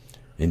Chide?"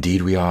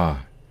 Indeed we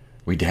are.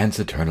 We dance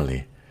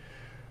eternally.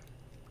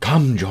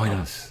 Come, join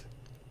us.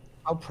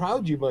 How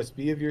proud you must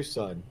be of your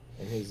son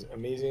and his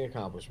amazing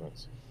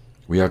accomplishments.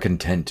 We are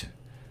content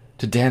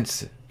to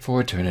dance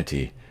for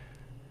eternity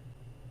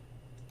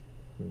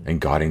in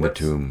guarding the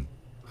tomb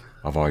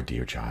of our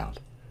dear child.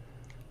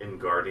 In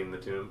guarding the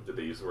tomb? Did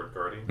they use the word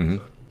guarding?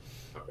 Mm-hmm.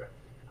 Okay.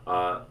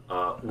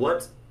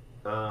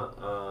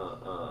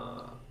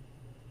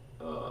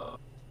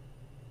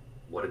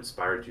 What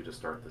inspired you to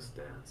start this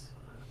dance?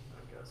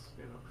 I guess,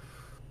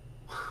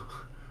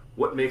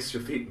 What makes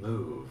your feet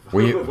move?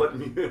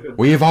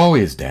 We've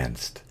always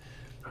danced.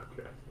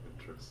 Okay,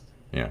 interesting.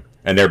 Yeah,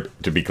 and they're,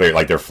 to be clear,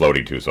 like they're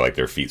floating too, so like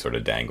their feet sort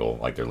of dangle,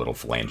 like their little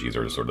phalanges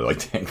are sort of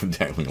like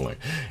dangling, like,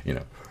 you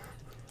know.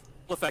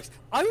 Effects.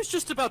 I was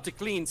just about to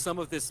clean some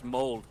of this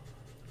mold.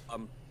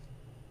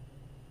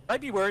 I'd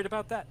be worried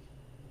about that.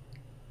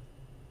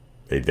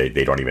 They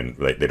don't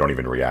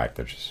even react.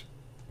 They're just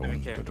boom,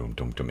 Okay. boom,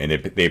 boom, boom. And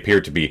they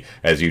appear to be,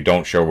 as you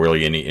don't show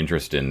really any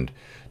interest in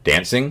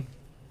dancing,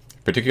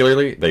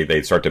 particularly,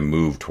 they start to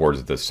move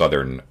towards the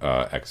southern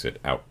exit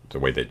out, the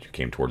way that you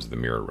came towards the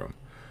mirror room.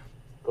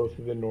 Go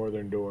through the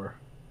northern door.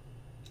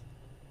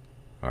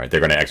 All right,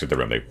 they're going to exit the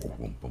room. They boom,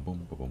 boom, boom,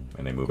 boom, boom,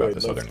 and they move out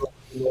the southern.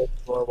 Door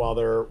while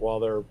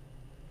they're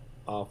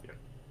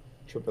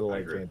tripping the I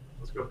lights agree. in.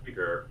 Let's go peek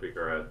our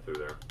head through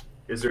there.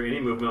 Is there any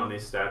movement on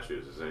these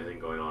statues? Is there anything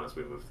going on as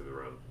we move through the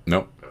room?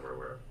 Nope. That we're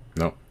aware of?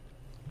 Nope.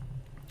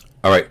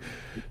 All right,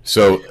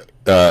 so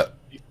That's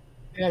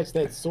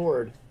that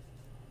sword.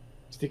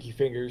 Sticky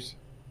fingers.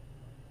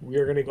 We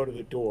are going to go to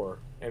the door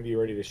and be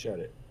ready to shut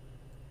it.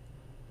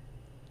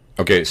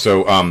 okay,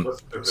 so I'll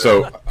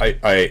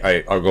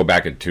go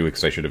back to,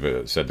 because I should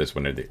have said this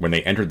when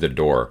they entered the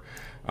door,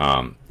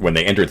 when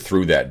they entered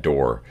through that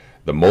door,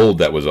 the mold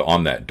that was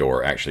on that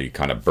door actually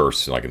kind of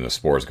bursts, like, and the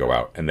spores go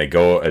out, and they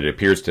go. It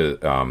appears to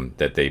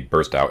that they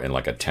burst out in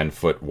like a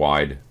 10-foot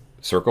wide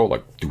circle,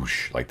 like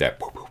doosh, like that.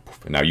 Poof, poof,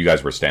 poof. And now you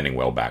guys were standing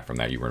well back from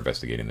that. You were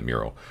investigating the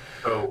mural.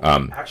 So,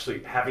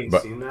 actually, having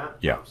seen that,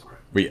 yeah. I'm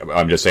sorry.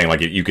 I'm just saying, like,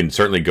 you can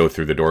certainly go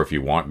through the door if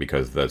you want,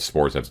 because the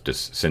spores have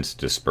since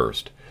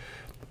dispersed.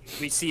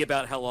 We see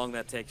about how long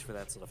that takes for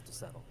that stuff to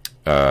settle.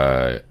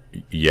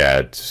 Yeah,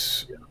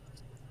 it's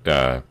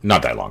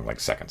not that long, like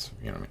seconds.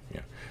 You know what I mean?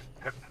 Yeah.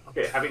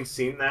 Okay, having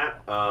seen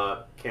that,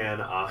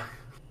 can I...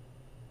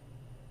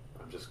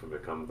 I'm just going to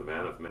become the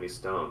man of many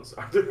stones.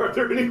 Are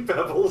there any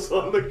pebbles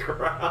on the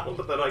ground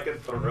that I can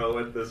throw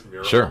at this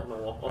mural Sure, on the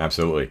wall?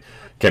 absolutely.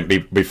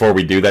 Before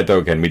we do that,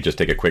 though, can we just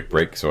take a quick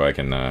break so I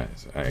can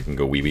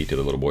go wee-wee to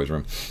the little boy's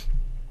room?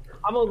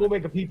 I'm going to go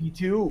make a PP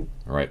too.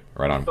 All right,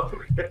 right on.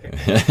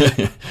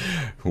 Okay.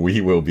 We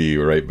will be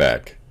right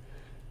back.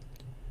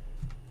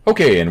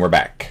 Okay, and we're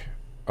back.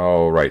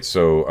 All right,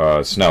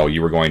 so Snell,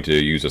 you were going to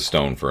use a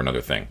stone for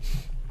another thing.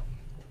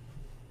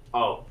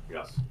 Oh,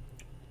 yes.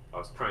 I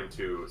was trying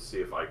to see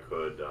if I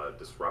could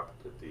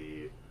disrupt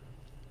the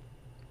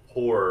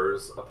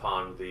horrors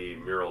upon the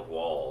muraled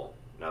wall,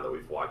 now that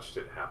we've watched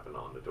it happen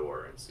on the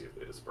door, and see if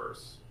they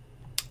disperse.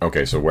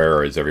 Okay, so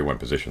where is everyone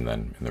positioned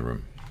then in the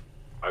room?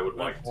 I would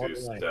like to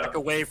Back step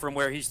away from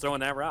where he's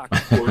throwing that rock.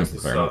 towards the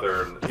Fair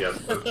southern, yes,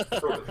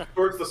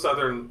 towards the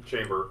southern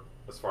chamber,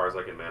 as far as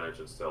I can manage,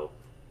 and still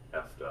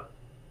effed up.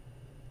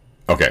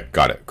 Okay,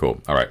 got it.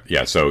 Cool. All right.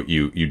 Yeah. So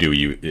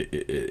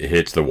it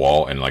hits the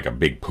wall, and like a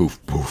big poof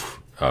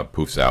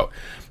poofs out.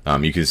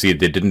 You can see it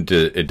didn't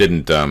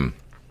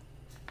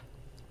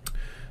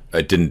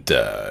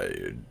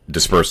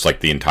disperse like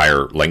the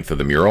entire length of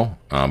the mural,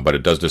 but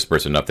it does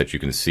disperse enough that you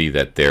can see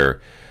that there.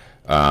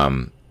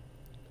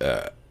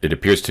 It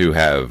appears to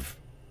have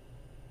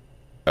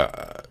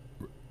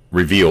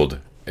revealed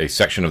a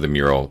section of the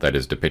mural that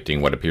is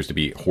depicting what appears to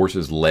be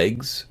horses'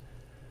 legs,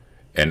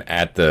 and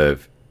at the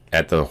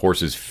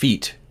horse's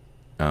feet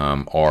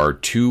are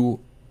two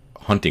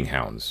hunting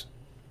hounds.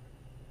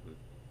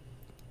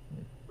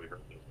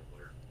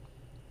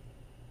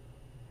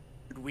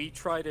 Could we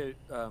try to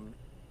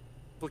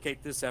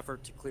duplicate this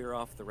effort to clear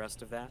off the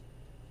rest of that?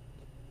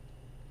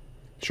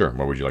 Sure.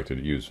 What would you like to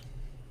use?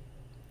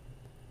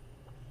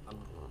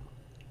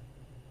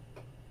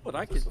 But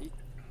I could.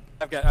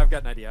 I've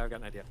got an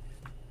idea.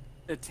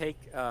 To take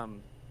a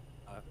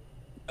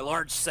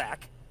large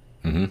sack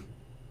Mm-hmm.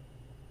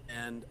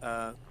 and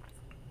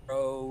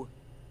throw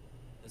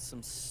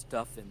some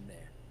stuff in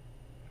there.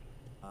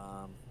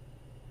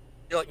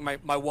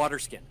 Like my water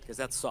skin, because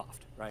that's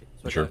soft, right?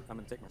 So Sure. I'm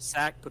gonna take my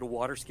sack, put a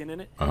water skin in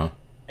it, Uh-huh.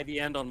 at the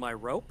end on my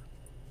rope,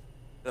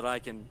 that I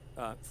can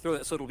throw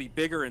it, so it'll be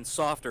bigger and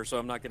softer, so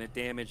I'm not going to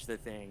damage the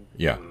thing.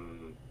 Yeah.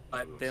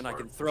 But then I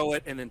can throw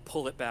it and then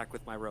pull it back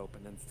with my rope,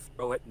 and then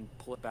throw it and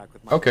pull it back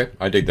with my Okay, rope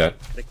I dig that.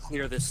 to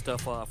clear this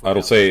stuff off. I'll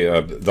without-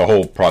 say the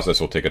whole process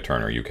will take a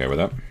turn. Are you okay with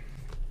that?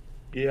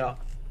 Yeah.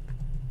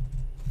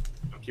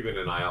 I'm keeping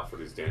an eye out for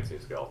these dancing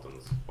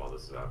skeletons while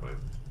this is happening.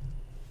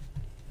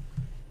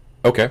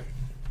 Okay.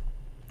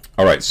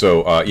 All right.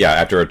 So yeah,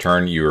 after a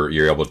turn, you're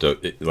able to.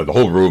 Like the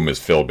whole room is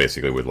filled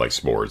basically with like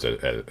spores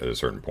at a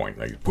certain point,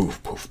 like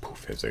poof, poof,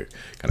 poof, as they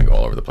kind of go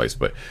all over the place.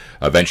 But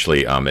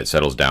eventually, it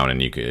settles down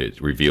and it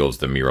reveals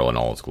the mural in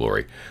all its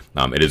glory.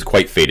 It is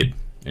quite faded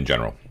in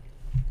general,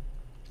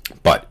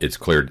 but it's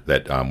clear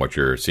that what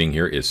you're seeing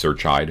here is Sir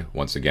Chide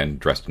once again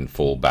dressed in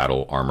full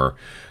battle armor.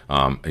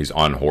 He's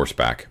on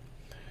horseback,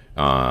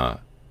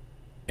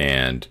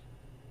 and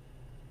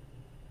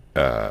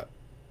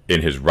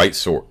in his right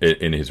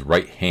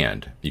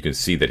hand, you can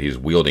see that he's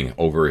wielding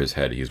over his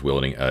head. He's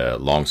wielding a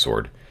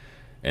longsword,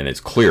 and it's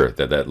clear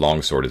that that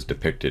longsword is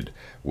depicted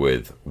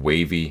with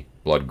wavy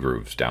blood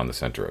grooves down the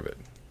center of it.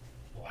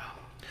 Wow!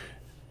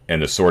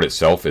 and the sword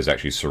itself is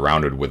actually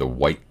surrounded with a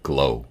white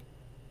glow.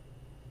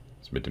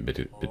 It's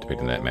depicted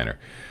in that manner.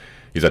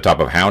 He's atop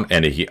of a hound,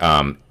 and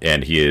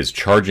he is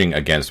charging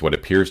against what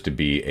appears to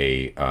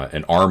be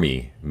an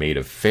army made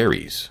of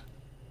fairies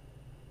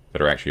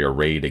that are actually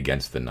arrayed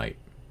against the knight,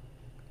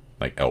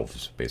 like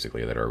elves,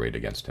 basically, that are arrayed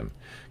against him.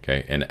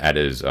 Okay, and at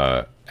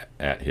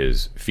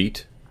his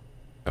feet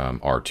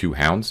are 2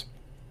 hounds,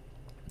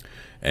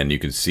 and you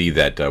can see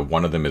that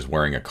one of them is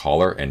wearing a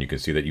collar, and you can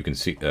see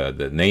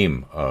the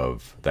name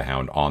of the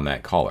hound on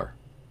that collar,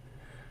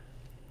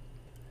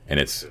 and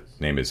its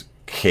name is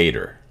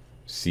Cheder,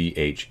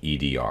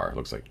 Cheder.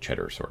 Looks like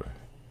cheddar, sort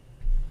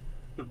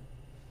of.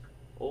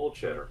 Old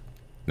cheddar.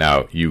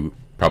 Now you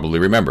probably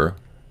remember,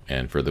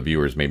 and for the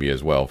viewers maybe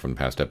as well from the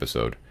past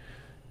episode,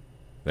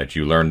 that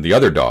you learned the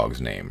other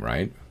dog's name,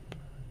 right?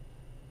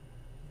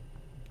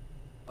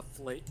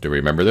 Do you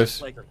remember this?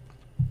 Flager.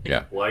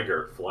 Yeah.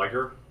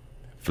 Flager.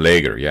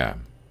 Yeah.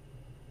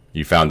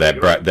 You found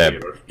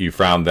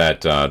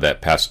that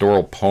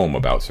pastoral poem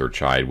about Sir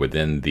Chide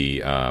within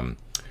the on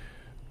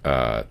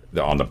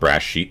the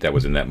brass sheet that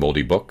was in that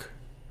moldy book.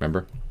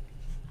 Remember?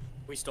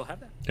 We still have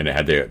that. And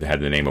it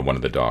had the name of one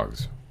of the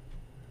dogs.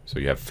 So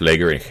you have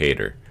Flager and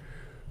Cheder.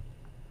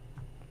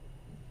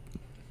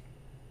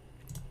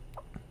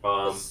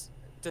 Does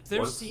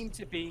there seem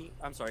to be...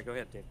 I'm sorry, go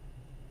ahead, Dave.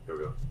 Here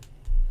we go.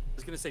 I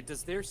was going to say,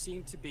 does there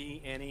seem to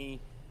be any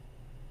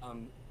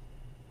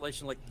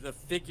relation, like the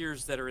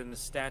figures that are in the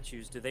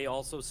statues, do they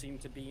also seem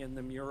to be in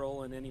the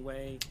mural in any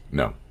way?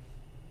 No,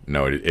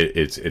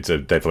 it's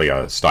definitely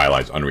a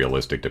stylized,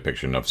 unrealistic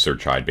depiction of Sir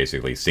Chide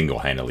basically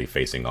single-handedly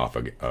facing off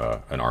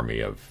an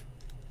army of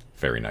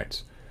fairy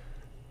knights.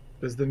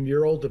 Does the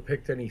mural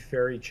depict any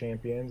fairy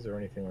champions or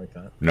anything like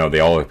that? No, they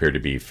all appear to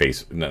be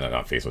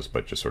not faceless,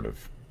 but just sort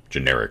of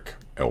generic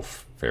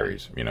elf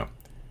fairies, you know.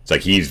 It's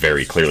like he's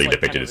very clearly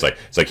depicted. It's like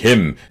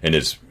him and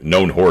his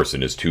known horse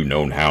and his 2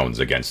 known hounds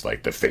against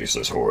like the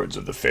faceless hordes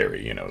of the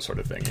fairy, you know, sort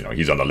of thing. You know,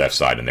 he's on the left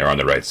side and they're on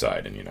the right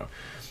side, and you know.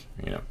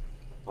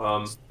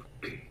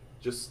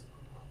 Just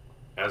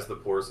as the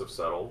pores have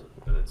settled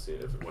and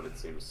when it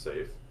seems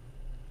safe,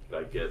 could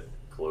I get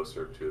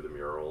closer to the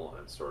mural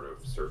and sort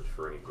of search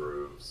for any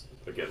grooves?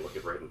 Again, look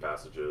at hidden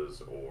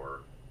passages or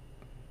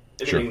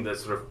anything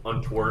that's sort of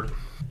untoward.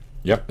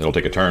 Yep, it'll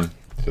take a turn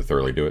to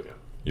thoroughly do it. Yeah.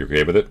 You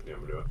okay with it? Yeah, I'm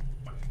gonna do it.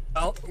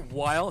 Well,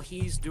 while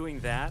he's doing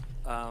that,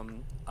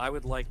 I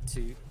would like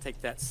to take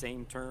that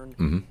same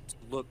turn to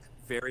look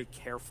very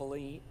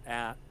carefully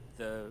at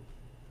the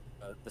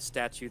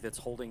statue that's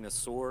holding the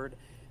sword.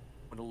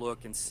 I want to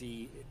look and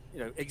see,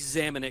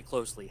 examine it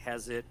closely.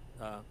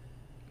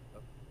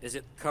 Is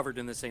it covered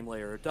in the same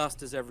layer of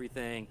dust as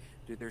everything?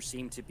 Do there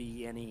seem to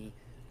be any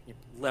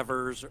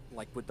levers?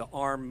 Like, would the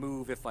arm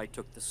move if I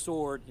took the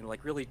sword?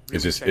 Really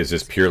is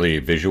this purely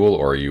visual,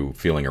 or are you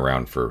feeling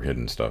around for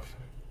hidden stuff?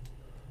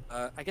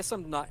 I guess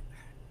I'm not.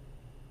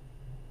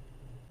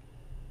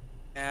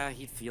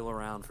 He'd feel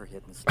around for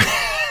hidden stuff.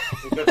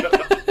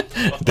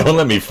 Don't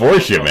let me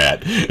force you,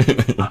 Matt.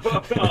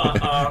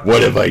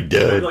 What have I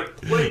done?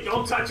 Wait,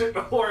 don't touch it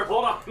before.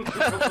 Hold on.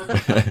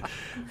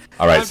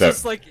 All right, I'm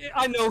just like,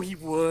 I know he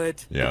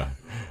would. Yeah.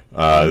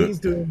 He's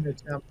doing the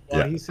jump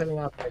while he's setting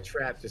off my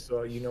trap, just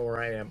so you know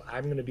where I am.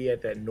 I'm going to be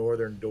at that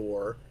northern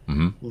door,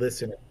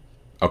 listening.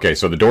 Okay,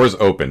 so the door is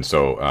open.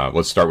 So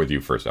let's start with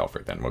you first,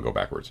 Alfred. Then we'll go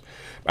backwards.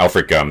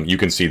 Alfred, you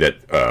can see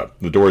that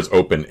the door is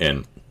open,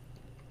 and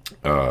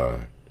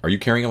are you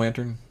carrying a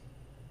lantern?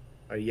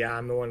 Yeah,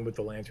 I'm the one with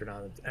the lantern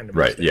on the end of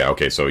my stick. Yeah,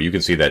 okay. So you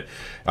can see that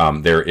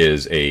there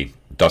is a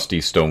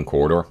dusty stone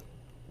corridor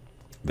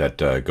that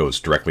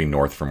goes directly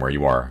north from where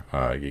you are.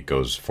 It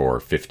goes for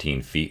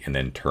 15 feet and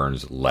then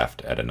turns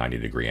left at a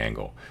 90-degree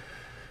angle.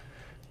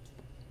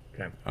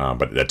 Okay.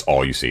 But that's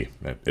all you see.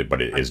 But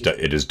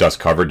it is dust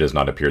covered. Does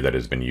not appear that it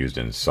has been used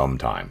in some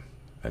time.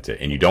 That's it.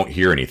 And you don't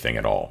hear anything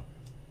at all.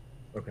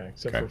 Okay,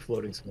 except for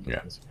floating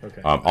skeletons. Yeah.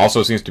 Okay.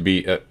 Also seems to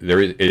be it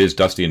is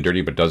dusty and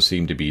dirty, but does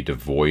seem to be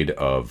devoid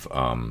of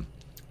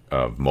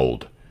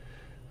mold.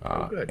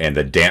 And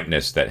the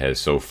dampness that has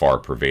so far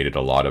pervaded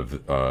a lot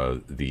of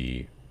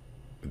the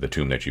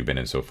tomb that you've been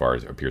in so far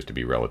appears to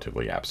be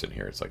relatively absent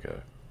here. It's like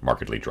a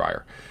markedly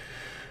drier.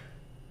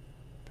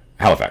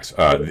 Halifax.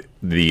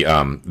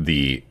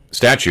 The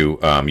statue,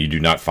 you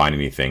do not find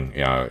anything.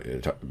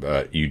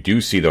 You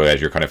do see, though, as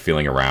you're kind of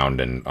feeling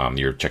around and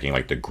you're checking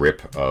like the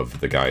grip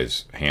of the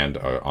guy's hand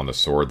on the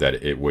sword,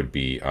 that it would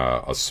be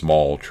a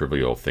small,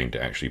 trivial thing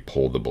to actually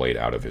pull the blade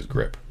out of his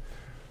grip.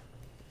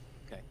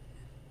 Okay.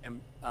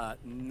 I'm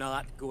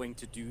not going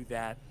to do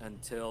that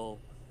until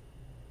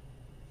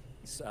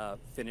he's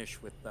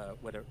finished with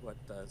what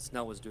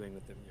Snell was doing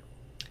with the mural.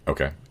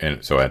 Okay,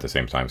 and so at the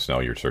same time,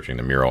 Snell, you're searching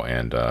the mural,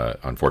 and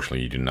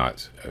unfortunately, you do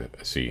not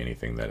see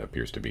anything that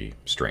appears to be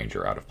strange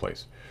or out of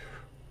place.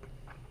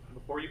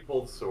 Before you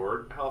pulled the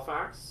sword,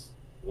 Halifax,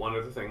 one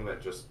other thing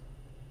that just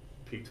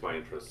piqued my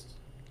interest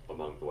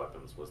among the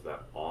weapons was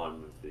that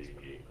on the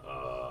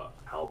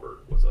halberd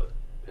was a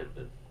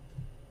pendant.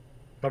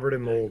 Covered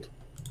in mold.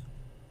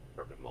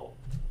 Covered in mold.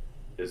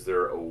 is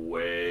there a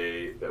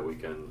way that we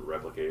can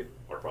replicate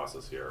our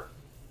process here,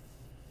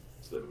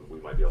 so that we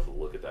might be able to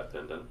look at that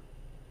pendant?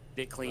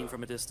 Get clean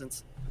from a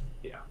distance.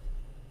 Yeah.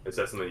 Is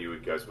that something you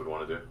guys would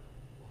want to do?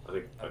 I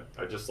think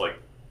I just like.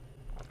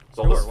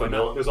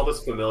 There's all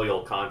this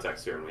familial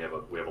context here, and we have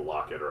a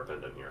locket or a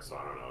pendant here, so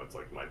I don't know. It's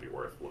like might be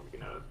worth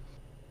looking at it.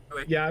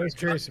 Wait, Yeah, I was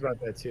curious about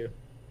that too.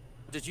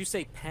 Did you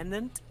say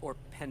pennant or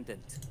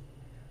pendant?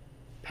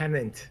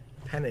 Pennant.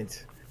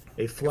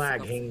 A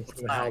flag hanging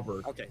from the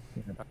halberd. Okay.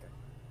 Okay.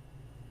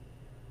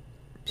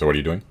 So what are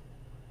you doing?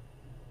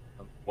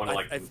 Want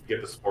to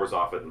get the spores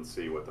off it and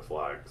see what the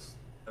flags.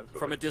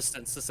 From a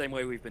distance, the same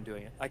way we've been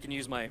doing it. I can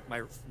use my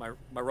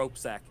rope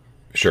sack.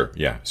 Sure.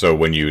 Yeah. So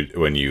when you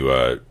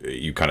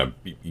kind of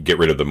get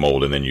rid of the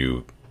mold and then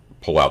you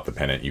pull out the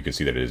pennant, you can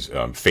see that it is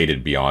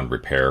faded beyond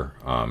repair,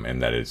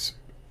 and that is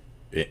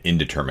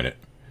indeterminate.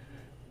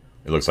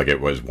 It looks like it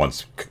was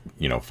once,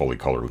 fully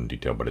colored in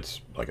detail, but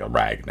it's like a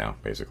rag now,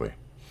 basically.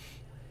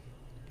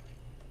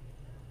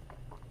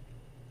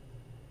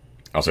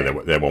 I'll say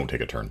that won't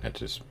take a turn.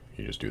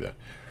 You just do that.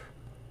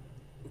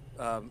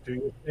 Do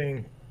your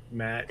thing,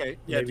 Matt. Okay.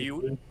 Yeah. Maybe Do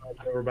you?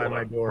 over by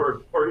my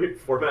door.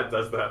 Before Matt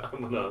does that,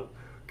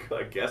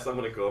 I guess I'm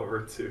gonna go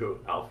over to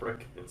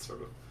Alfred and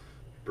sort of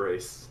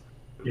brace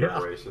in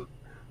preparation.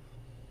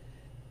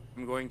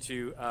 I'm going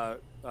to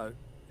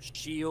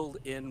shield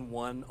in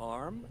one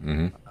arm,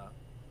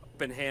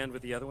 open hand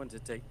with the other one to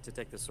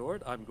take the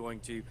sword. I'm going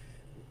to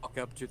walk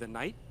up to the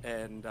knight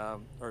and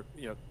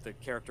the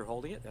character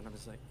holding it, and I'm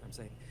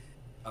saying,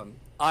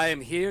 I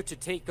am here to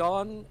take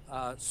on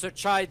Sir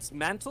Chide's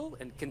mantle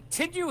and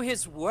continue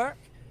his work,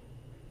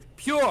 with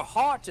pure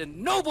heart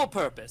and noble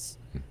purpose.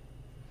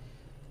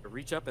 I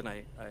reach up and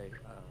I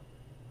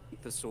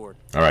take the sword.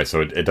 All right,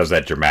 so it does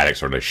that dramatic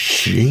sort of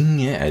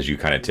shing as you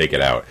kind of take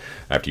it out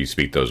after you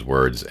speak those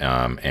words,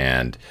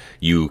 and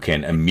you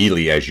can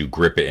immediately, as you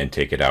grip it and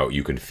take it out,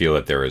 you can feel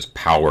that there is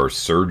power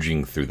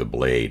surging through the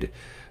blade,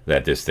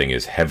 that this thing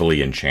is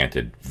heavily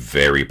enchanted,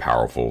 very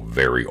powerful,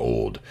 very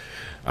old.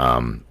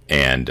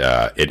 And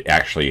it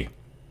actually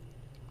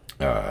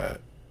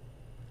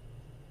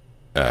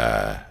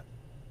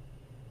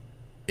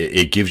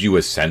it gives you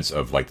a sense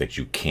of like that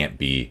you can't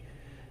be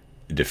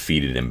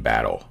defeated in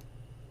battle.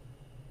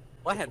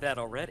 Well, I had that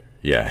already.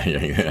 Yeah.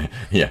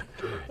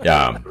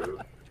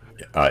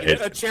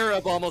 A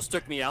cherub almost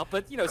took me out,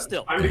 but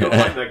still. I'm gonna go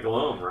find that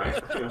gloam,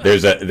 right?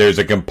 There's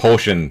a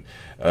compulsion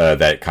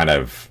that kind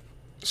of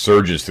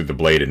surges through the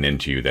blade and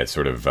into you that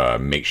sort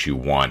of makes you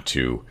want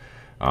to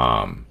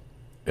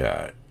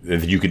that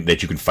you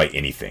can fight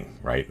anything,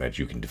 right? That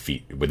you can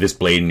defeat with this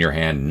blade in your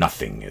hand.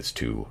 Nothing is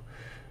too,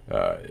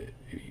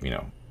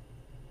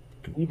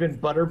 Even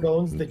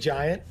Butterbones the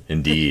giant.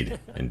 Indeed,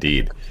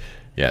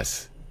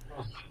 yes.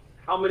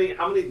 How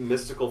many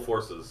mystical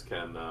forces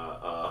can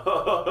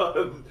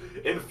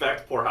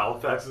infect poor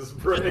Halifax's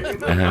brain?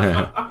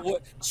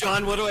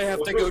 John, what do I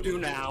have to go do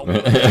now?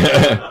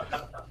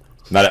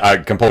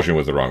 Compulsion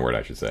was the wrong word,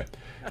 I should say.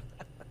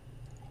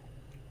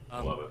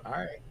 Love it. All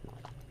right.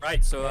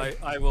 Right, so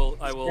I will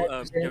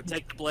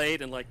take the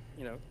blade and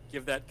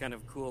give that kind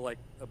of cool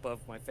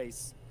above my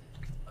face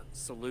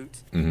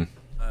salute to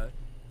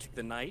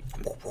the knight.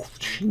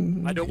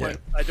 I don't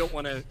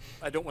want to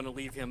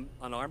leave him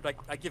unarmed.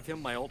 I give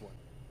him my old one.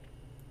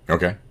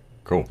 Okay,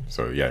 cool.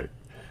 So yeah,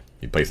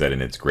 you place that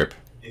in its grip.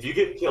 If you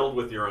get killed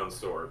with your own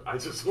sword, I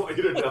just want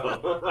you to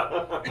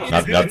know.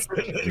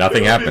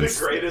 Nothing happens.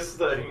 The greatest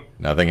thing.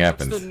 Nothing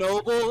happens. It's the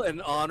noble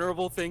and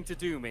honorable thing to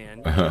do, man.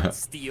 You don't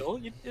steal.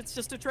 It's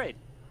just a trade.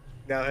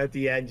 Now at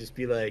the end, just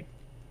be like,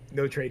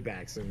 no trade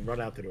backs and run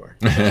out the door.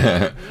 All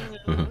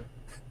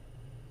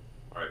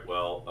right.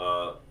 Well,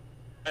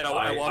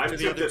 I'm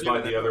tempted by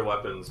the other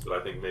weapons, but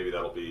I think maybe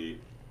that'll be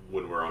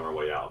when we're on our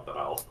way out that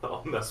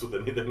I'll mess with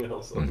anything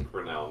else.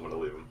 For now, I'm going to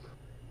leave them.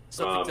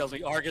 Something tells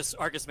me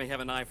Argus may have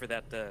an eye for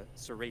that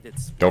serrated.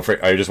 Don't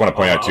forget. I just want to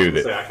point out too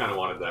that I kind of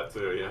wanted that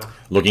too. Yeah.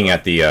 Looking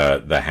at the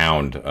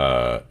hound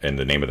and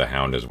the name of the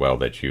hound as well,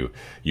 that you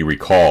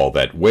recall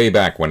that way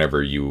back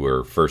whenever you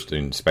were first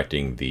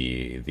inspecting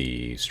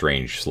the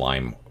strange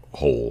slime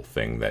hole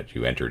thing that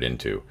you entered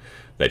into,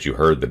 that you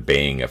heard the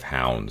baying of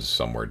hounds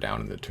somewhere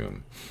down in the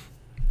tomb.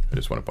 I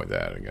just want to point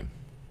that out again.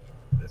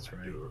 That's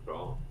right.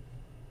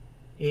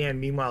 And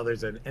meanwhile,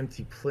 there's an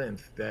empty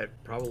plinth that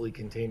probably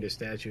contained a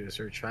statue of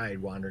Sir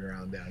Chide wandering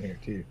around down here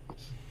too.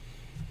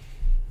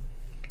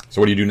 So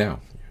what do you do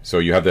now? So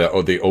you have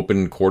the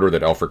open corridor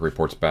that Alfric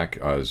reports back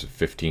is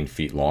 15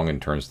 feet long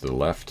and turns to the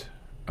left.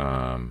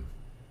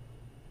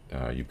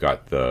 You've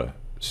got the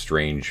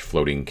strange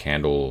floating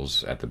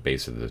candles at the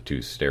base of the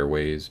two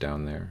stairways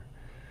down there.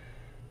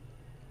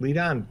 Lead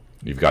on.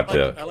 You've got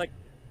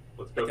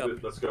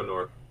Let's go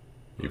north.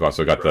 You've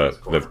also got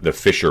the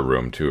Fisher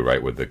room too,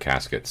 right, with the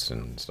caskets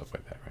and stuff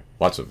like that, right?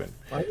 Lots of it.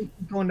 Why are you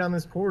going down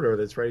this corridor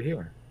that's right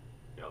here?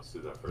 Yeah, let's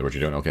do that first. Is that what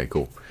you're doing? Okay,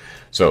 cool.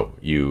 So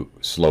you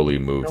slowly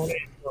move. Conan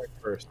going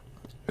first.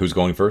 Who's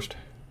going first?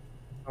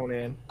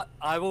 Conan.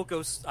 I will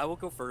go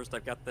first.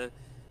 I've got the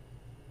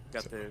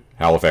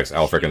Halifax,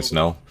 Alfric, and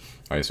Snell.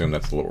 I assume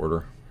that's the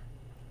order.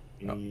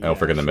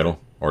 Elfric in the middle,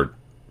 or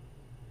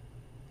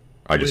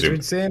I just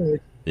Wizard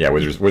sandwich. Yeah,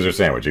 wizard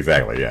sandwich.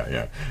 Exactly.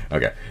 Yeah.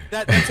 Okay.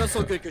 That's also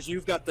good because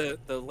you've got the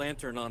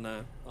lantern on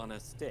a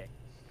stick.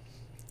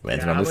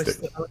 Lantern on the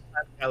stick. How much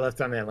time I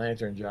left on that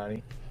lantern,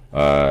 Johnny?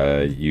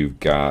 You've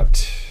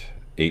got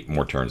 8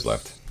 more turns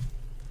left.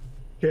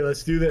 Okay,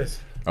 let's do this.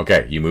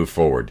 Okay, you move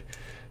forward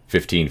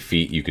 15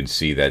 feet. You can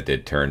see that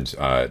it turns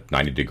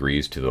 90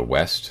 degrees to the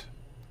west.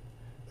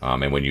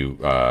 And when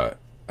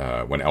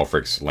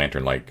Elfric's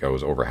lantern light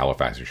goes over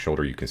Halifax's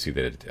shoulder, you can see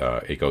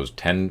that it goes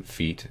 10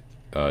 feet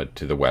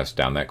to the west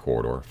down that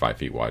corridor, 5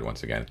 feet wide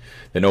once again.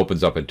 Then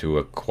opens up into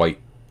a quite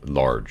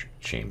large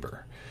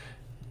chamber.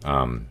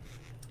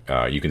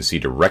 You can see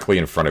directly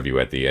in front of you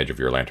at the edge of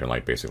your lantern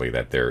light, basically,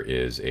 that there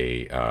is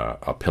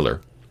a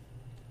pillar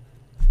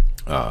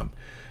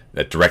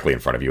that directly in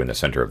front of you in the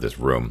center of this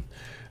room.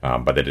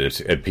 But it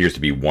appears to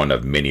be one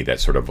of many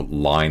that sort of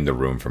line the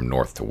room from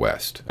north to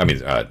west. I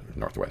mean,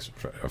 northwest,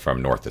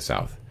 from north to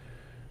south.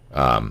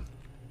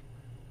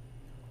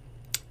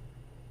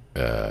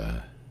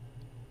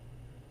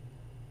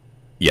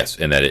 Yes,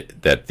 and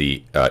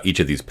that each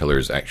of these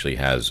pillars actually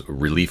has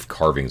relief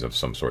carvings of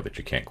some sort that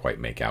you can't quite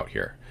make out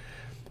here.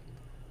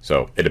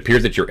 So it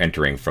appears that you're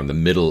entering from the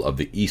middle of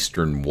the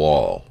eastern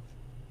wall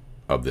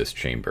of this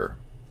chamber,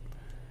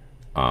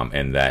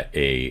 and that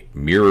a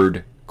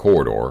mirrored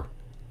corridor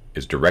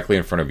is directly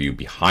in front of you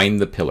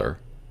behind the pillar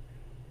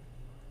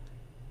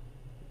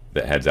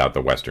that heads out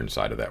the western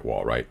side of that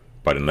wall, right?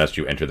 But unless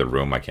you enter the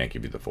room, I can't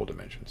give you the full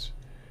dimensions.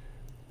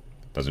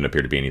 Doesn't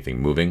appear to be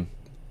anything moving.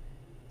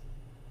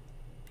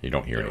 You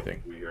don't hear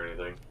anything. We hear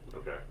anything?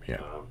 Okay.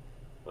 Yeah.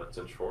 Let's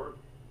inch forward.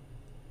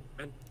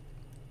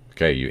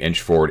 Okay, you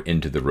inch forward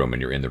into the room,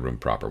 and you're in the room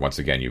proper. Once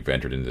again, you've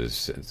entered into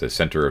the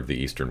center of the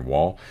eastern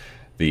wall.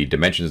 The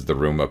dimensions of the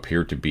room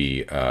appear to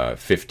be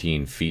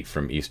 15 feet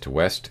from east to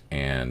west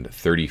and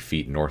 30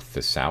 feet north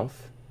to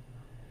south.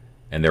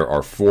 And there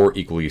are 4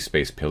 equally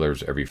spaced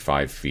pillars every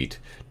 5 feet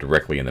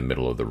directly in the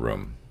middle of the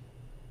room.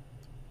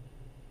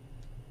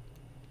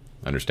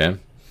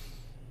 Understand?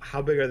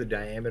 How big are the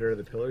diameter of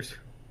the pillars?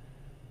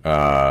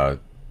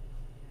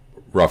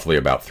 Roughly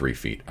about 3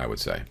 feet, I would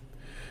say.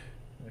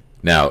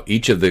 Now,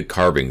 each of the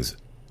carvings,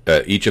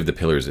 each of the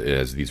pillars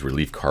has these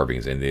relief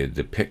carvings, and they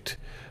depict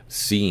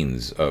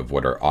scenes of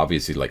what are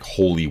obviously like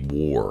holy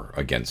war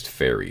against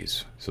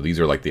fairies. So these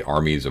are like the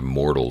armies of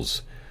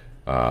mortals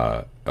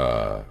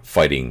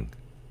fighting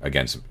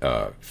against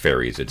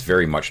fairies. It's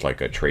very much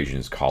like a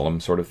Trajan's column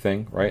sort of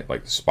thing, right?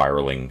 Like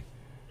spiraling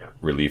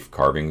relief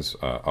carvings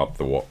up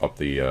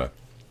the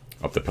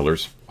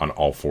pillars on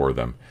all 4 of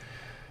them.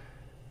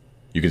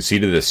 You can see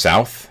to the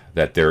south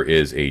that there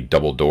is a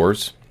double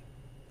doors.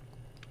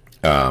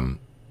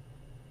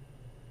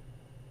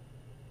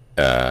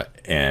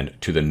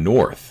 And to the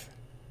north,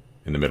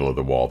 in the middle of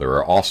the wall, there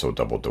are also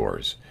double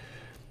doors.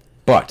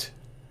 But,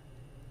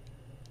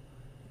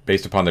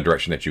 based upon the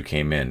direction that you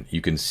came in, you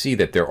can see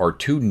that there are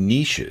 2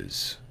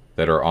 niches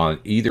that are on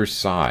either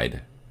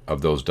side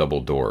of those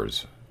double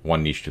doors.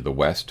 One niche to the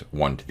west,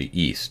 one to the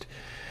east.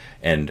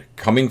 And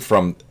coming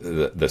from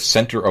the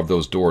center of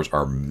those doors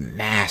are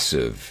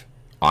massive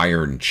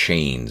iron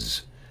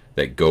chains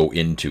that go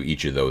into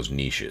each of those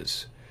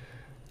niches.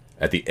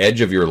 At the edge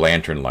of your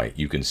lantern light,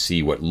 you can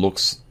see what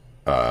looks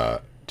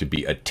to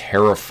be a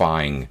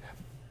terrifying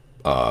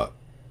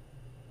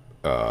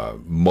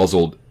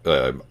muzzled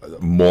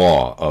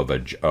maw of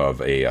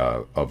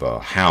a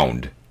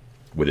hound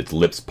with its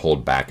lips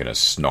pulled back in a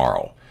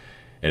snarl.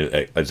 And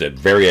it's at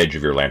the very edge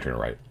of your lantern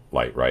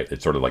light, right?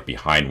 It's sort of like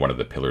behind one of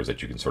the pillars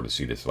that you can sort of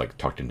see this like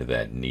tucked into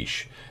that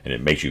niche, and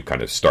it makes you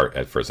kind of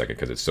start for a second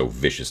because it's so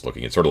vicious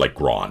looking. It's sort of like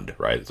Grond,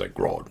 right? It's like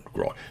Grond,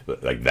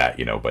 like that,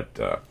 you know.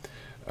 But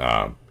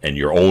and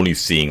you're only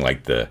seeing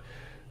like the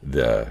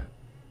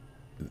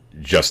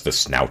just the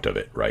snout of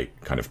it, right?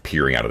 Kind of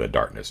peering out of the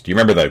darkness. Do you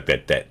remember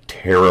that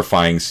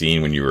terrifying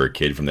scene when you were a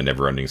kid from the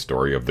Neverending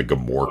Story of the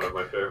Gamork? One of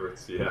my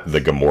favorites, yeah.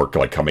 The Gamork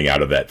like coming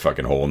out of that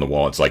fucking hole in the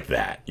wall. It's like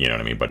that, you know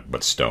what I mean?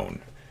 But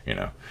stone, you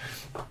know.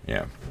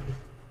 Yeah.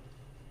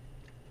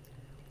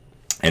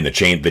 And the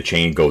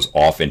chain goes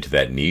off into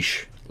that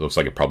niche. Looks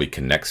like it probably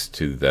connects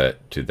to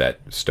that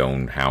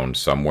stone hound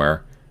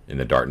somewhere in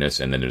the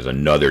darkness, and then there's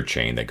another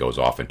chain that goes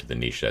off into the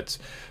niche that's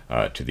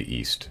to the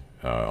east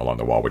along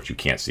the wall, which you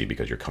can't see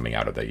because you're coming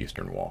out of the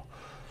eastern wall.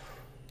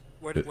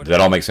 Does that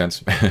all make sense?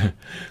 The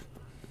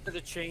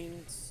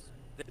chains,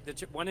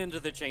 one end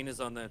of the chain is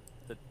on the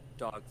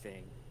dog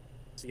thing.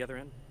 What's the other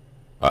end?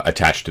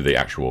 Attached to the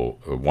actual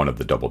one of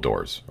the double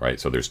doors, right?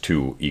 So there's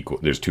two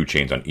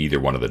chains on either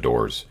one of the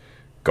doors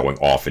going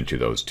off into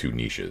those 2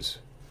 niches,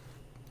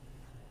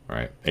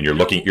 right? And you're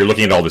looking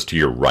at all this to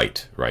your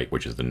right,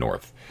 which is the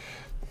north.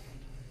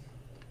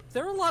 Is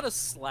there a lot of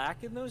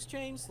slack in those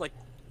chains? Like,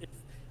 if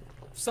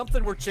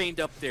something were chained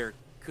up there,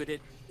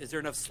 is there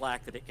enough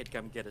slack that it could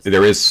come get us?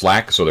 There is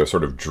slack, so they're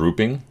sort of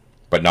drooping,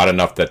 but not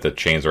enough that the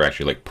chains are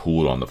actually like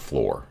pooled on the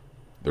floor.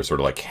 They're sort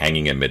of like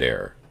hanging in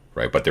midair,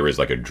 right? But there is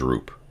like a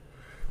droop.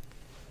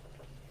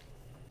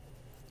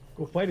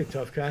 Go fight it,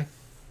 tough guy.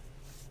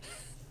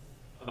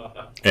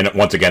 And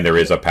once again, there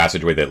is a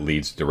passageway that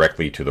leads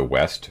directly to the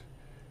west,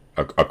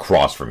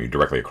 across from you,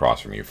 directly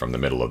across from you, from the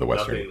middle of the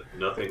western.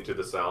 Nothing to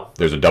the south?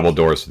 There's a double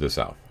doors to the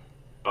south.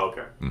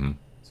 Okay. Mm-hmm.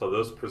 So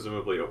those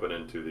presumably open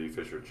into the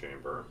fissure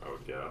chamber, I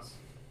would guess.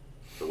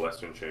 The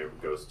western chamber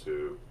goes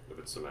to, if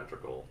it's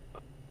symmetrical,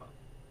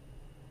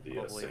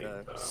 the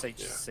Saint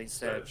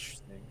Sedge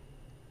thing.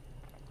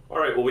 All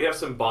right. Well, we have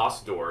some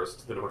boss doors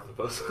to the north of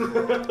us.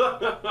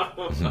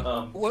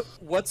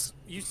 What's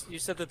you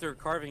said that there are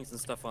carvings and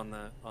stuff on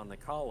the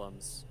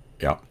columns.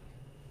 Yeah.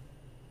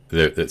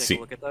 Take a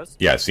look at those.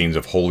 Yeah, scenes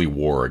of holy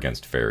war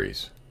against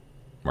fairies,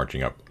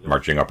 marching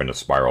up in a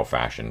spiral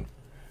fashion,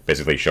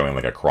 basically showing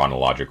like a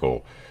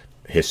chronological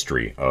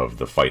history of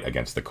the fight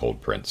against the Cold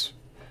Prince,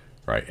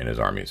 right, and his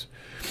armies.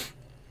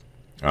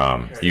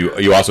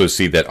 You also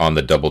see that on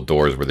the double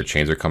doors where the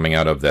chains are coming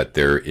out of, that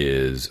there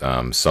is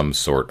some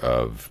sort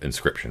of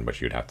inscription,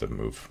 but you'd have to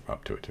move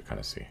up to it to kind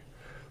of see.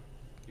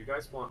 You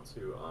guys want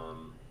to,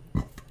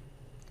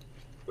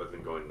 rather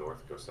than going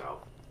north, go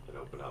south and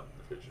open up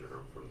the fissure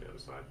room from the other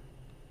side?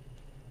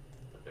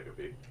 Take a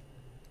peek.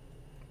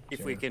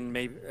 If we can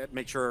maybe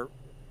make sure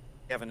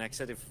we have an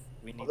exit if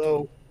we need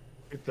Although,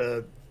 if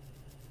the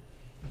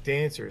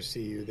dancers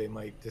see you, they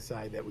might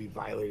decide that we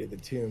violated the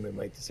tomb and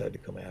might decide to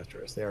come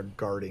after us. They are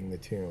guarding the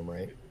tomb,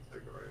 right?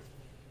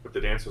 But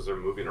the dancers are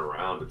moving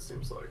around, it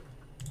seems like.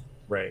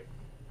 Right.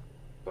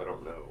 I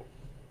don't know.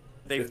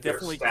 They've if they're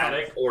definitely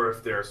static, or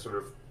if they're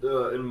sort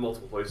of in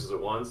multiple places at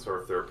once,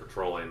 or if they're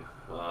patrolling.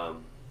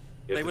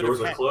 If the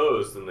doors are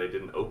closed, then they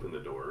didn't open the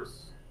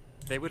doors.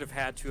 They would have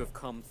had to have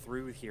come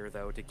through here,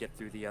 though, to get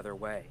through the other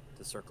way,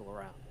 to circle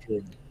around.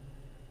 True.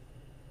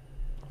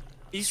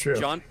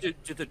 John,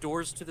 do the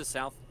doors to the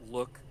south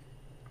look?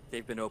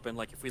 They've been open.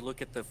 Like if we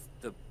look at the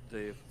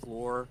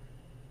floor,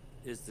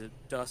 is the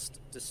dust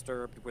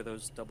disturbed where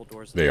those double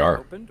doors they are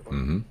opened? Or?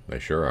 Mm-hmm. They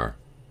sure are.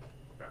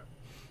 Okay.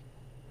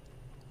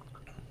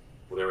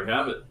 Well, there we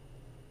have it.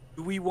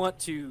 Do we want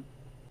to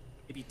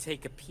maybe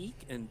take a peek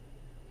and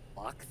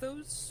lock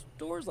those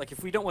doors? Like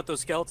if we don't want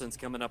those skeletons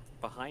coming up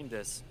behind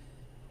us,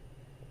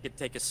 we could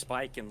take a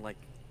spike and like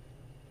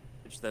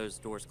push those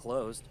doors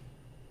closed.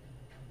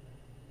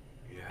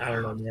 I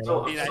don't know, man.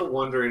 So I'm still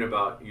wondering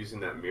about using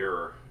that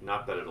mirror.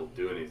 Not that it'll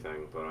do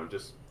anything, but I'm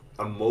just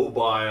a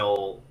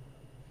mobile,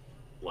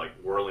 like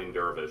whirling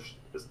dervish.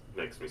 This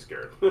makes me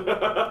scared,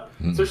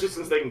 especially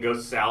since they can go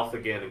south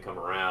again and come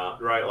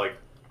around. Right? Like,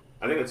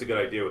 I think that's a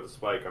good idea with the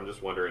spike. I'm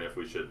just wondering if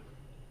we should.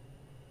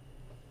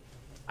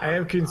 I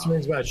have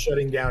concerns about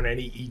shutting down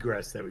any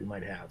egress that we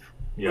might have.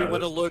 Yeah. Do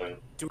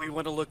we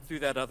want to look through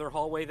that other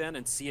hallway then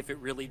and see if it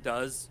really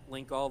does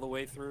link all the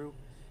way through?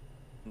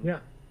 Yeah.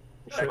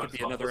 That could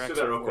be another exit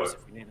for us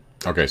if we need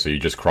it. Okay, so you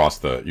just cross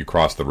the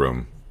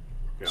room,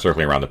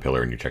 circling around the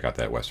pillar, and you check out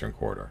that western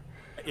corridor.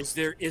 Is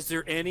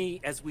there any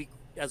as we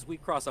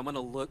cross? I'm going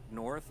to look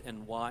north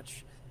and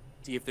watch,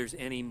 see if there's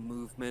any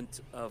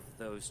movement of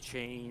those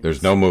chains.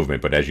 There's no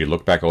movement, but as you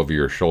look back over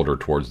your shoulder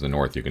towards the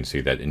north, you can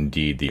see that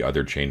indeed the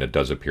other chain that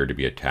does appear to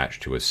be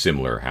attached to a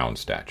similar hound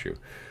statue,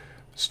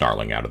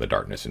 snarling out of the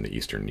darkness in the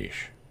eastern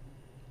niche.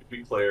 To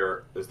be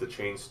clear, is the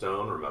chain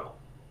stone or metal?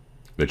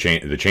 The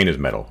chain is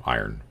metal,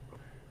 iron.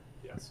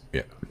 Yes.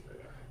 Yeah.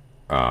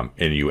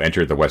 And you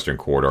enter the western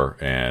corridor,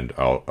 and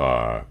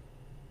I'll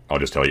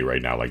just tell you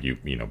right now, like you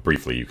know,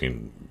 briefly, you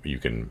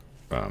can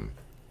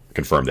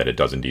confirm that it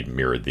does indeed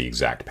mirror the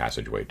exact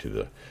passageway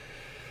to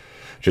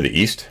the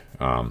east,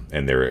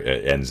 and there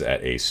it ends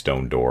at a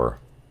stone door.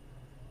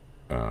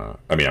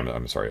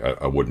 I'm sorry,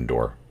 a wooden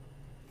door.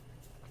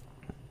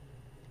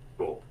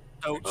 Cool.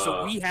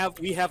 So we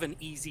have an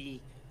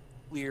easy,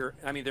 clear.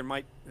 I mean, there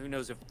might, who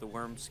knows if the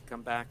worms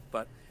come back,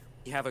 but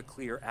we have a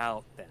clear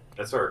out then.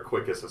 That's our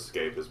quickest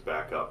escape, is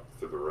back up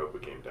through the rope we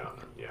came down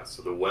in. Yeah.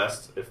 So the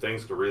west, if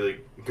things could really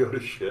go to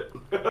shit.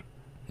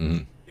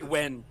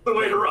 When the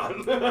way to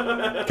run.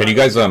 Can you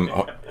guys those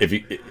of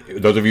you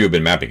who have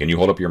been mapping, can you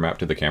hold up your map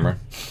to the camera?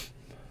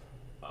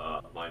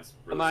 Mine's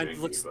really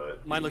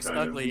mine looks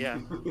ugly. Yeah.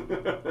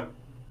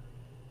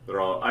 They're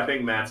all. I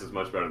think Matt's is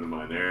much better than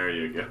mine. There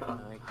you go.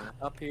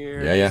 Up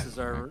here. Yeah. This is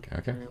our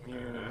okay. room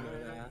here.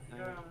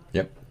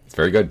 Yep, it's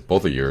very good.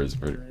 Both of yours,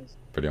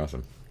 pretty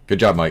awesome. Good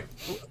job, Mike.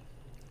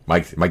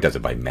 Mike does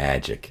it by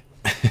magic.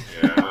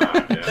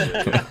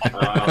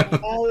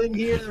 All in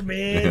here,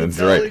 man. That's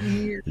right. In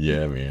here.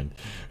 Yeah, man.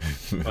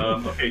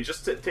 Okay,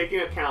 just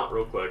taking account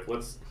real quick.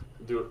 Let's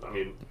do it. I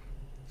mean,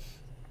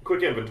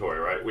 quick inventory,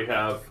 right? We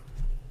have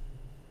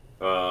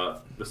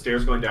the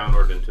stairs going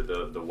downward into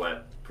the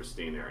wet,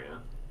 pristine area.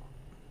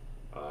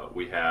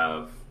 We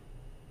have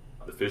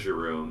the fissure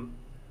room,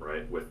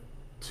 right, with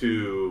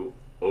 2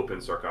 open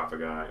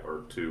sarcophagi,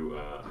 or 2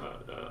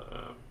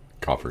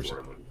 coffers.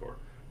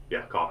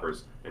 Yeah,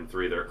 coffers, and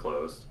 3 that are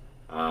closed.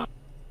 And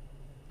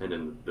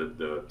then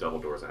the double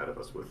doors ahead of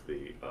us with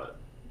the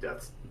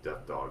death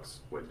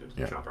dogs waiting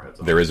to chop our heads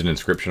off. There is an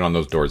inscription on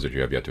those doors that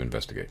you have yet to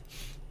investigate.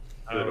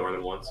 The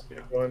northern ones? Yeah.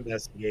 Go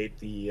investigate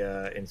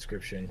the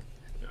inscription.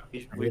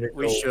 Yeah.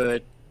 We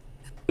should.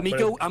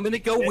 I'm going to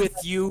go with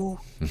you.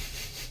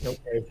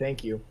 Okay,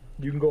 thank you.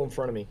 You can go in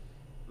front of me.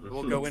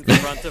 We'll go in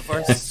front of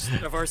our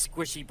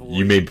squishy boy.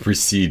 You may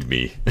precede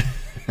me.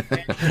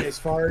 As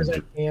far as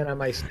I can on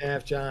my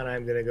staff, John,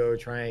 I'm going to go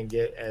try and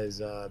get as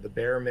the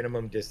bare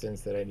minimum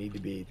distance that I need to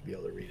be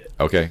able to read it.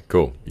 Okay,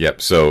 cool.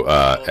 Yep. So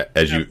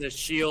as you the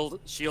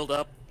shield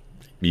up.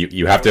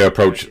 You have to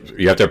approach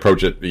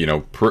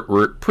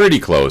it, pretty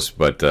close,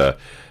 but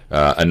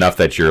enough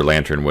that your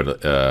lantern would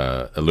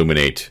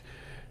illuminate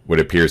what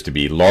appears to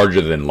be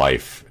larger than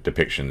life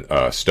depiction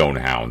stone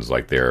hounds.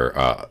 Like they're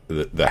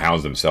the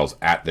hounds themselves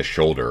at the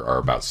shoulder are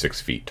about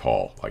 6 feet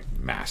tall, like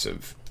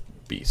massive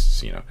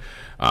beasts.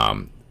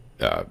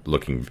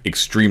 Looking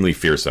extremely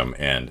fearsome,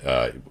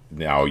 and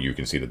now you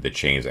can see that the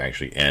chains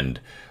actually end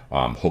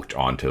hooked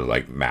onto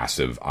like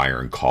massive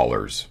iron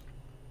collars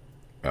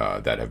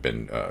that have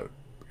been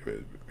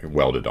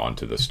welded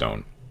onto the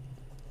stone.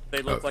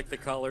 They look like the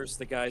collars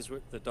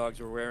the dogs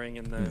were wearing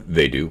in the...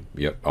 They do,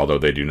 yep. Although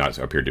they do not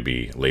appear to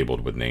be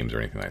labeled with names or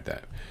anything like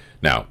that.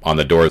 Now, on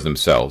the doors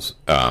themselves,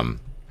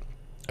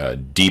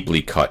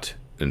 deeply cut,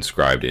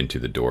 inscribed into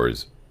the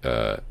doors,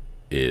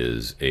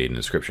 is an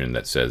inscription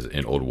that says,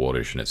 in Old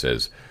Wardish, and it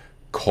says,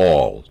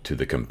 "Call to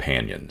the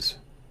companions."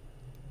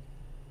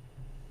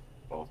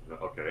 Oh,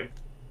 okay.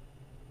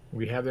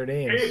 We have their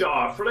names.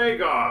 Ada,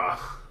 Frega!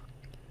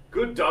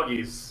 Good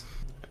doggies.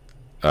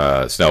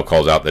 Snell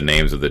calls out the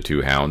names of the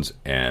two hounds,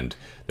 and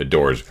the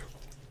doors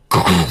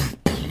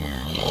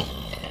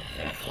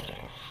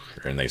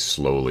and they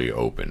slowly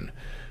open.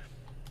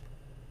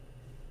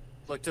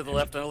 Look to the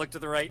left and I look to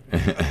the right.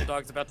 The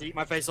dog's about to eat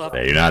my face off.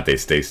 They do not. They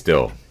stay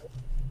still.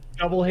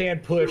 Double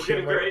hand push. I'm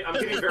getting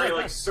very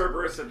like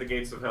Cerberus at the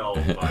gates of hell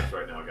vibes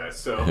right now, guys.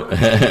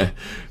 So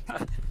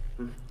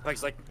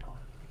Mike's like,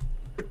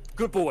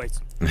 good boys.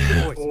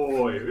 Good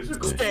boys. boy, who's a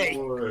good Stay.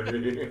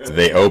 boy? So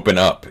they open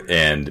up,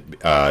 and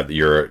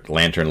your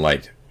lantern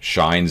light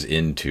shines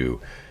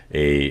into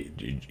a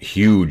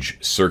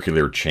huge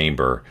circular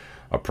chamber,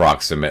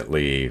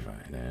 approximately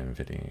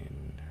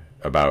 15,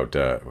 about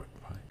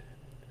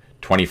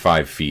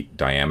 25 feet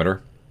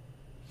diameter.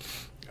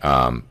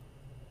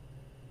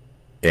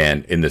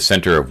 And in the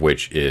center of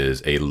which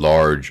is a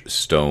large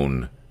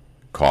stone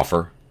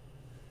coffer.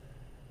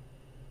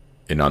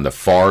 And on the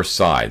far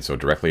side, so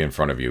directly in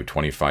front of you,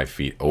 25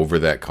 feet over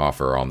that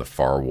coffer on the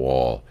far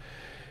wall,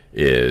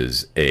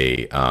 is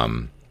a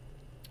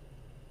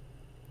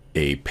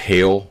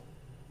pale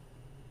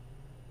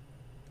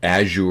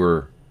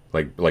azure,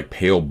 like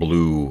pale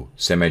blue,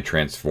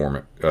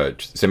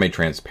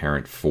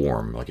 semi-transparent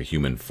form, like a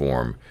human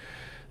form,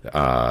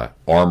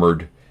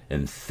 armored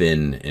and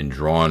thin and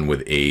drawn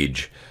with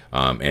age,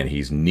 and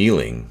he's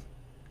kneeling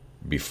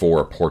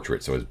before a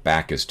portrait, so his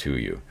back is to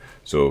you.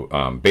 So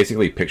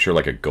basically picture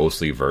like a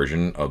ghostly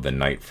version of the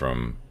knight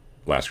from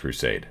Last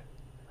Crusade.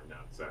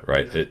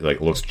 Right? It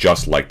like looks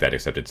just like that,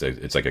 except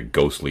it's like a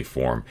ghostly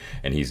form,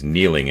 and he's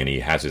kneeling and he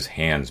has his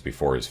hands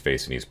before his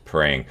face and he's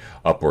praying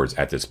upwards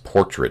at this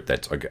portrait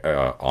that's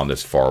on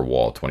this far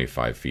wall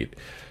 25 feet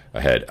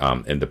ahead.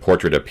 And the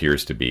portrait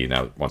appears to be,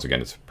 now once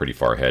again it's pretty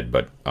far ahead,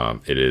 but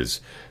it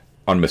is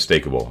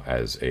unmistakable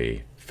as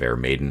a fair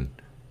maiden,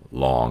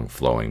 long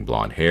flowing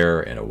blonde hair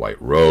and a white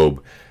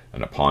robe,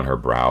 and upon her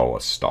brow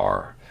a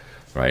star,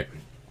 right?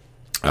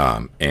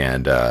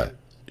 And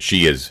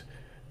she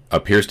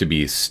appears to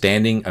be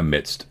standing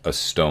amidst a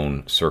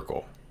stone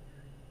circle,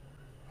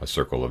 a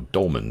circle of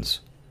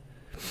dolmens.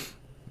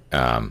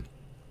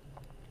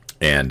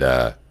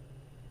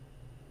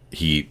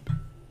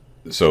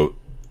 So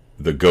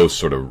the ghost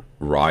sort of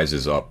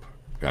rises up,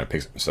 kind of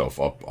picks himself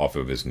up off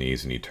of his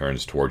knees, and he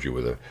turns towards you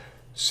with a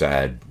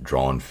sad,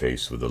 drawn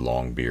face with a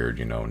long beard,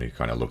 and he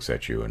kind of looks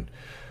at you, and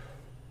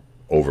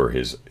over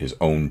his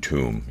own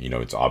tomb,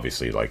 it's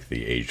obviously like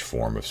the aged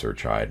form of Sir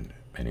Chide,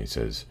 and he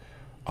says,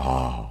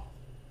 "Ah,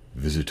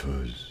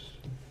 visitors,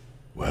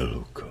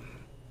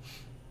 welcome,"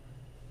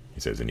 he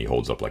says, and he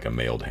holds up like a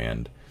mailed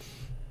hand.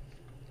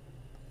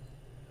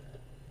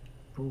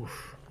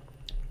 Oof.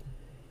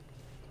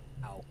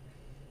 Ow.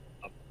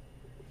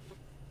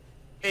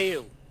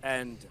 Hail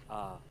and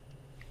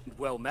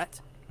well met.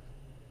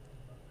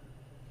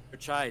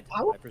 Chide,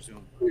 I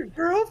presume. Your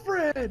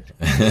girlfriend.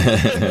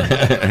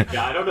 Yeah,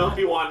 I don't know if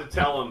you wanted to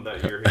tell him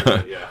that you're here,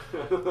 but yeah.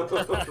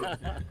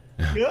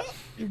 Yeah,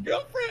 your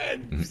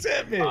girlfriend. You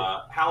sent me.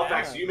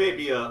 Halifax, you may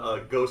be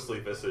a ghostly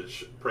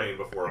visage praying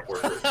before a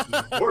portrait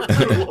for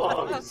too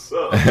long.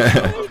 So.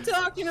 What are you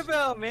talking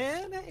about,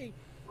 man? Hey.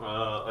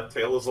 A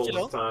tale as old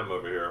as time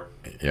over here.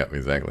 Yeah,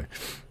 exactly.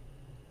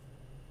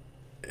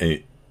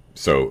 Hey,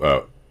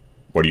 so,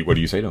 what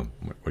do you say to him?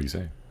 What do you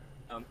say?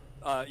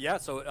 Yeah,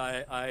 so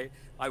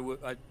I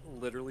would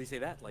literally say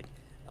that, like,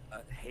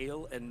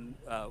 hail and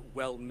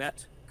well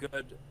met,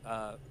 good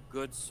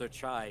Sir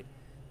Chide.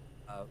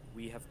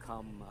 We have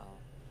come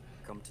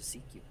to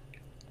seek you.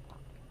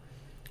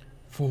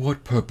 For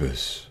what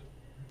purpose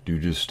do you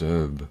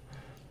disturb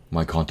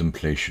my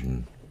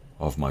contemplation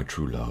of my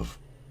true love?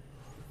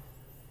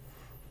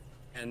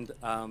 And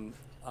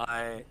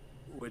I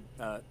would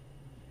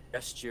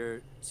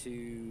gesture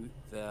to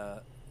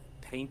the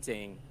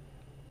painting,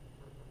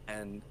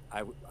 and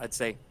I'd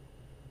say,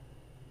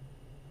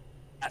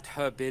 At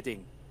her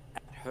bidding.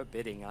 At her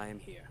bidding, I am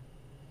here.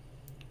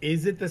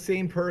 Is it the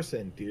same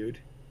person, dude?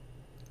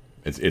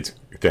 It's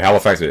to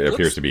Halifax. It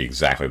appears to be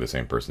exactly the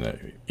same person. That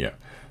yeah.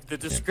 The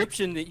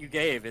description that you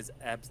gave is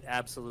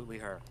absolutely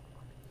her.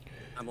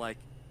 I'm like.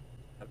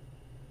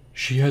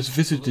 She has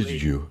visited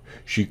Absolutely. you.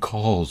 She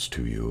calls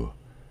to you,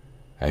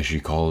 as she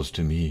calls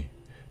to me.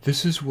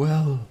 This is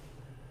well.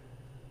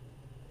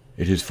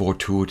 It is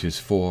fortuitous,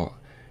 for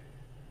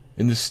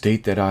in the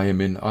state that I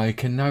am in, I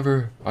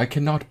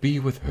cannot be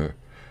with her.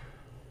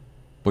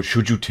 But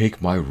should you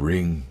take my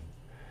ring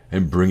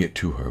and bring it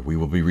to her, we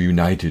will be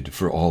reunited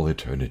for all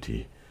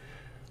eternity.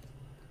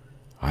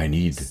 I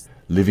need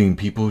living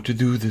people to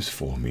do this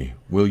for me.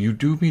 Will you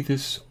do me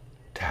this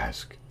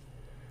task?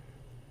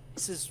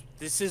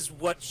 This is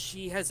what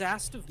she has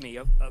asked of me.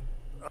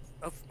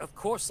 Of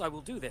course I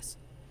will do this.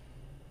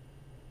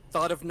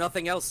 Thought of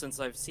nothing else since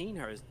I've seen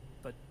her,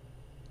 but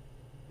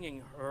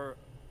bringing her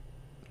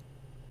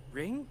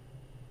ring?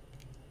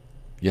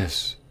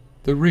 Yes,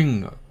 the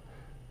ring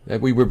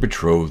that we were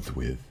betrothed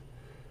with.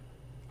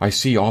 I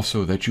see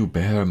also that you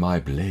bear my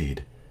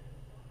blade.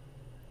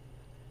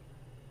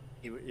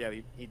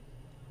 He'd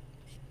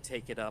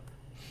take it up.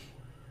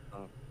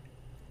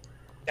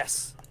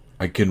 Yes.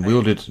 I can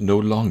wield it no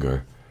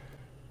longer.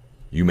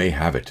 You may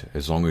have it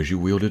as long as you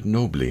wield it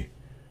nobly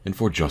and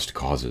for just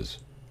causes.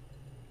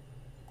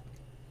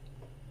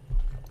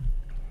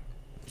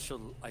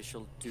 I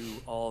shall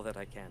do all that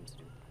I can to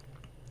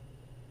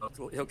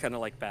do. He'll kind of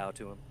like bow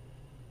to him.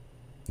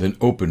 Then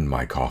open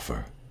my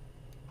coffer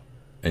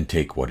and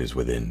take what is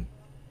within.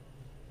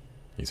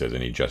 He says,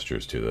 and he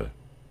gestures to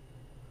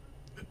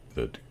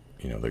the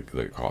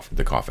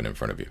coffin in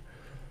front of you.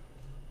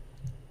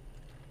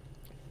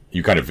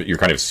 You're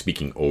kind of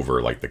speaking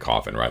over like the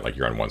coffin, right? Like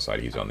you're on one side,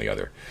 he's on the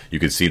other. You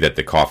can see that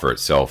the coffer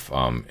itself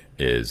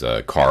is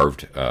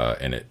carved,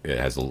 and it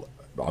has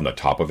on the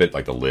top of it,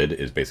 like the lid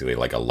is basically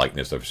like a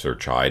likeness of Sir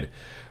Chide,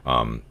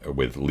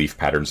 with leaf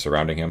patterns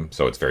surrounding him.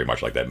 So it's very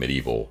much like that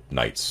medieval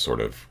knight's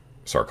sort of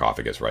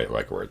sarcophagus, right?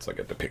 Like where it's like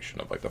a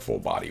depiction of like the full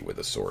body with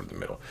a sword in the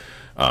middle.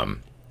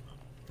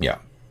 Yeah,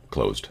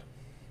 closed.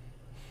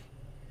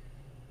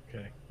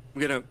 Okay.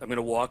 I'm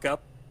gonna walk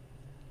up.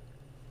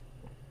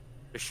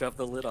 To shove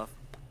the lid off.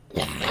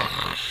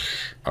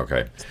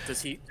 Okay.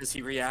 Does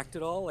he react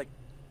at all? Like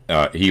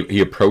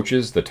he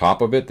approaches the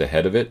top of it, the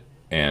head of it,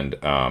 and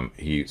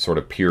he sort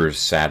of peers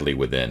sadly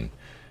within.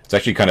 It's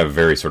actually kind of a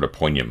very sort of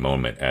poignant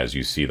moment as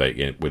you see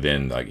like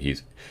within, like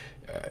he's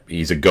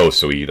a ghost,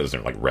 so he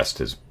doesn't like rest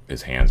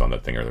his hands on the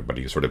thing, but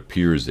he sort of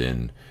peers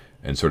in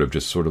and sort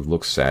of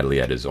looks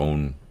sadly at his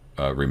own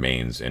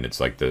remains, and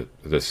it's like the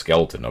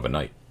skeleton of a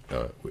knight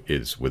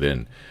is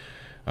within.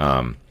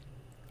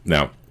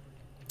 Now.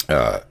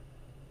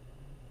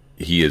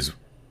 He is.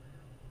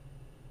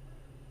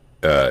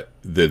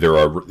 There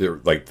are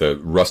like the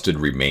rusted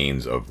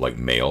remains of like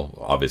mail,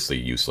 obviously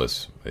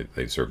useless.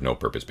 They serve no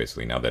purpose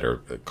basically now, that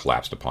are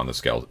collapsed upon the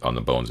skeleton, on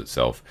the bones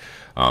itself.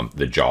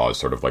 The jaw is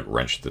sort of like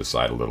wrenched to the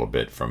side a little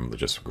bit from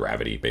just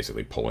gravity,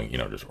 basically pulling,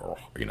 just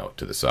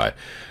to the side.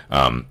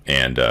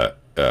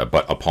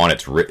 But upon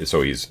its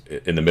so he's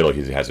in the middle.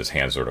 He has his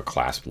hands sort of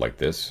clasped like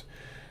this.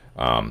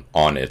 On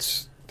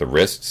the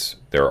wrists,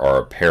 there are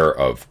a pair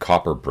of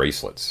copper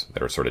bracelets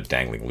that are sort of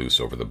dangling loose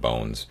over the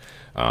bones.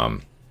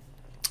 And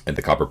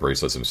the copper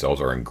bracelets themselves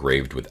are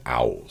engraved with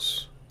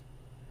owls.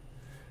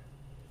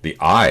 The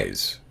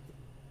eyes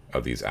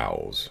of these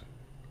owls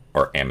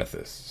are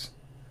amethysts.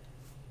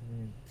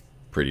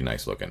 Pretty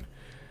nice looking.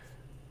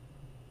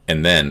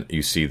 And then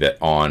you see that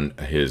on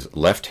his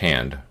left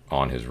hand,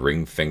 on his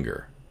ring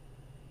finger,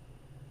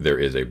 there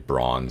is a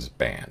bronze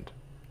band.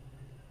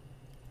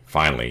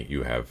 Finally,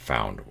 you have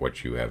found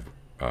what you have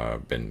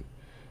been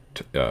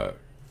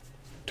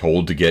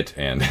told to get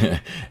and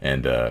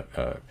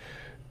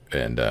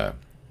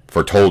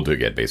foretold to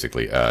get,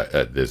 basically.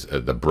 This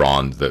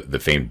the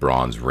famed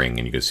bronze ring,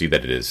 and you can see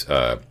that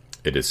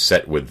it is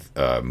set with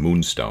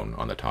moonstone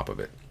on the top of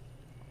it,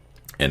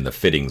 and the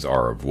fittings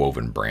are of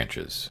woven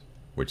branches,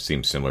 which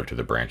seems similar to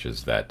the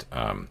branches that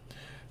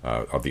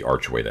of the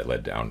archway that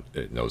led down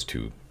those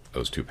two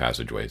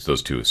passageways,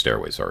 those two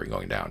stairways. Sorry,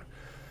 going down.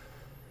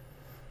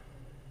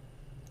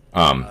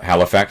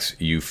 Halifax,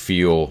 you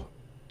feel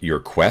your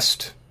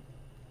quest,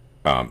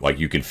 like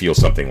you can feel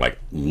something like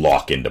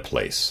lock into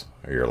place.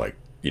 You're like,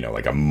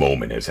 like a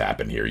moment has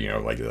happened here,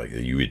 like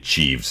you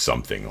achieved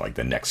something, like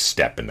the next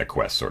step in the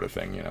quest sort of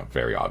thing,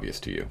 very obvious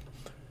to you.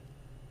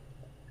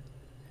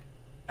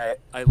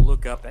 I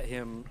look up at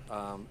him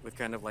with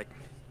kind of like,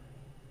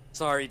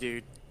 sorry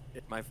dude,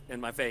 in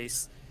my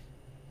face.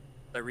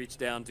 I reach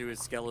down to his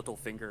skeletal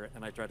finger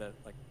and I try to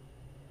like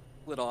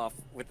pull it off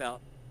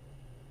without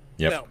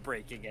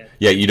breaking it.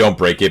 Yeah, you don't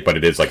break it, but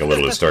it is like a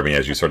little disturbing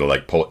as you sort of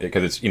like pull it,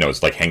 because it's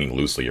it's like hanging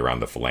loosely around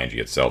the phalange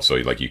itself. So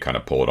you kind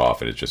of pull it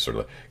off, and it's just sort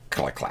of like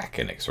clack clack,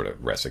 and it sort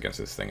of rests against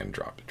this thing and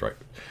drops.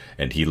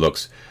 And he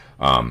looks,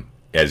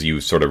 as you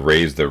sort of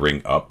raise the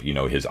ring up,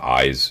 his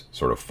eyes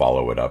sort of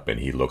follow it up, and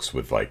he looks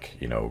with like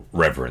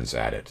reverence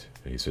at it.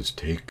 And he says,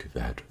 "Take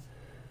that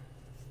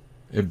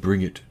and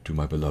bring it to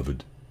my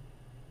beloved."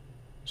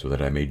 so that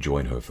I may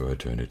join her for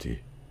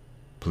eternity.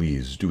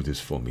 Please do this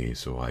for me,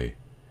 so I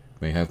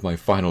may have my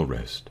final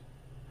rest.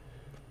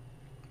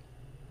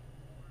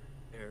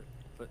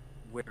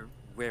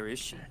 Where is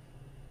she?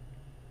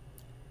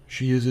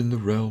 She is in the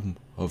realm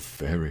of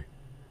Fairy,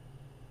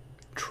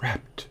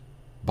 trapped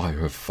by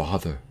her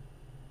father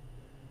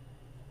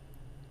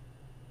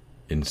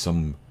in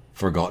some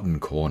forgotten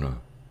corner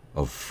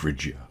of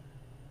Phrygia,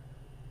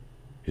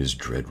 his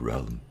dread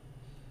realm.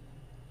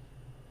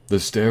 The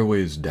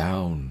stairways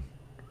down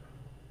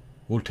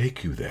will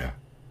take you there.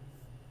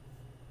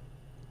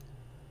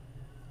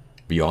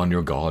 Be on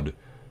your guard,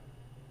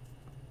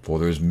 for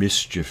there's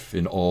mischief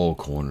in all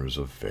corners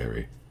of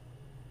Fairy.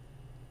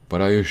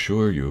 But I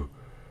assure you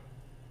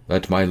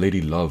that my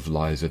lady love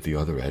lies at the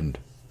other end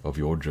of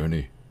your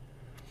journey.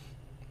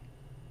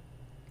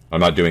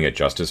 I'm not doing it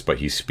justice, but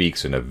he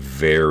speaks in a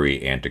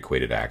very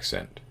antiquated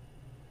accent.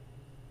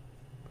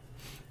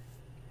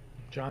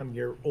 John,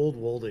 your old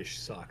woldish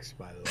sucks,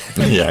 by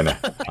the way. Yeah, I know.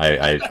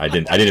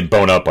 I didn't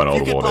bone up on old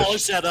You can woldish.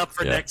 polish that up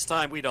for next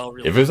time. We'd all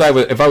really. If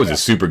I was a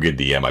super good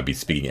DM, I'd be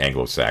speaking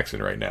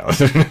Anglo-Saxon right now. You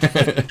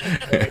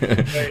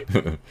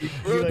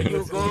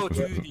go to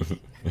the.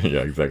 Yeah,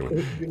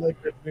 exactly. Be like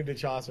listening to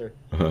Chaucer.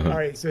 All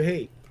right, so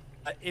hey,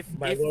 If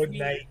Lord we-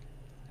 Knight.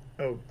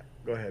 Oh,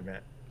 go ahead,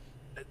 Matt.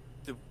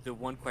 the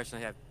one question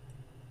I have,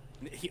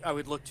 I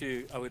would look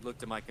to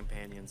my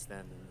companions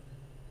then.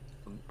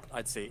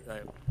 I'd say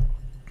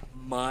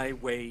my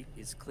way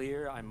is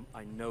clear.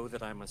 I know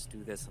that I must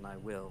do this, and I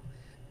will.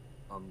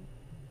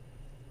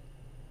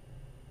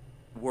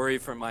 Worry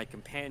for my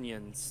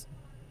companions.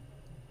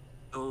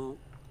 Will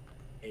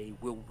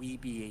we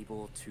be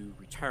able to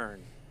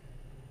return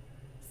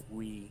if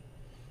we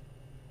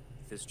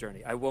this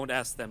journey? I won't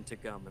ask them to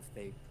come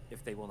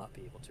if they will not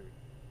be able to.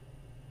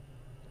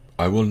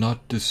 I will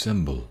not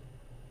dissemble.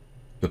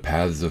 The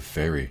paths of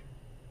Fairy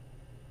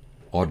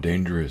are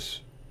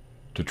dangerous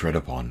to tread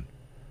upon.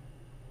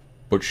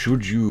 But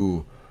should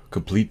you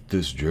complete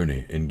this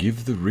journey and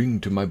give the ring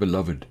to my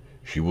beloved,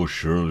 she will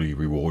surely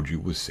reward you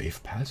with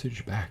safe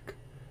passage back.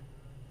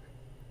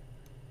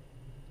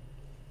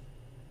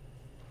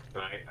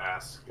 Can I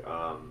ask,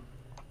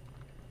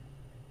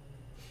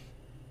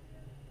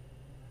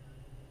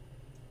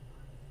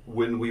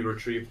 when we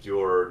retrieved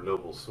your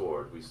noble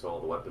sword, we saw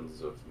the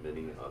weapons of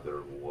many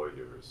other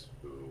warriors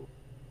who,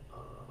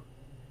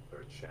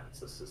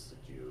 perchance, assisted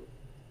you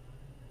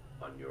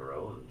on your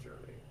own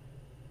journey.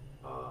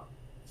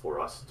 For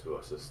us to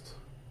assist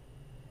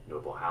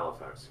noble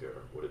Halifax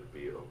here, would it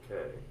be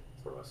okay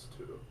for us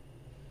to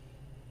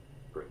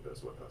bring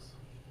those with us?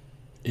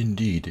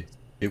 Indeed,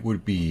 it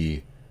would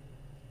be,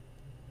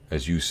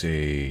 as you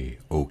say,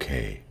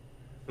 okay.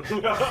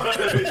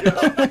 Crazy.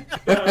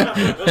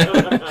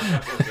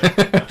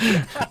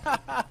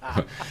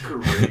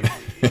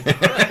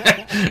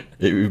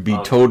 It would be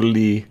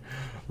totally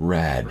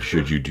rad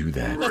should you do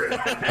that.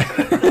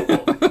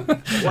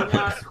 One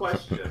last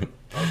question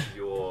of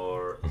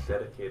your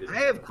dedicated.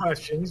 I have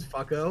questions,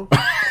 fucko.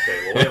 Okay,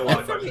 well, we have a lot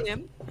of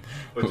questions,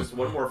 but just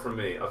one more from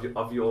me.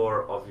 Of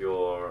your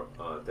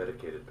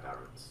dedicated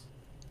parents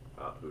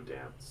who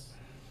dance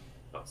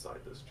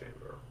outside this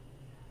chamber.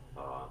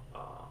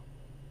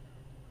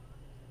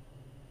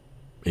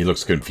 He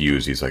looks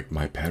confused. He's like,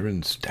 my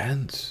parents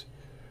dance.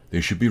 They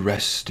should be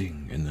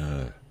resting in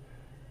the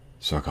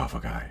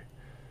sarcophagi.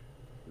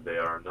 They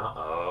are not.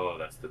 Oh,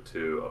 that's the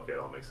two. Okay, that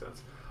all makes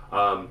sense.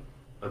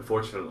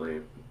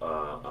 Unfortunately,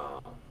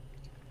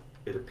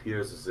 it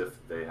appears as if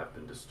they have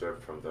been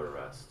disturbed from their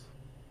rest,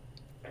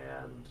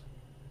 and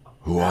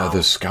Who are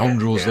the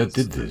scoundrels that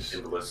did this?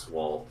 Endless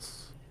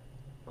waltz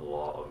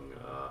along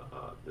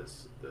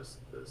this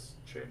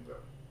chamber.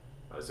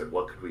 I said,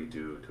 what could we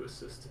do to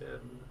assist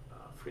in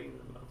freeing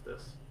them of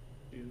this?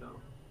 Do you know?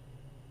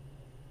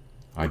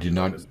 I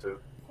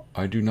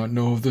do not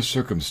know of the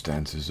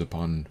circumstances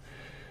upon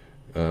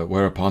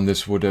whereupon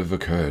this would have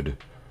occurred.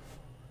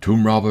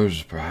 Tomb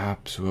robbers,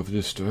 perhaps, who have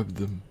disturbed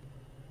them.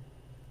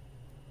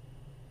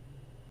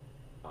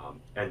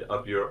 And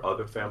of your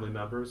other family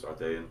members, are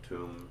they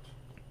entombed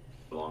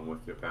along with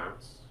your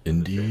parents?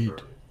 Indeed. In the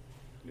chamber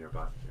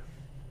nearby.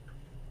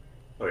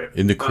 Yeah. Okay.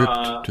 In the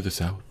crypt to the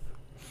south.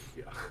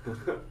 Yeah.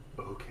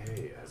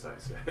 Okay, as I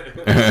say.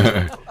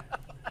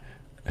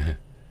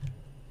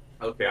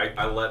 Okay,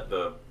 I let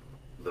the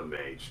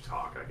mage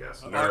talk, I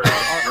guess. Nerd.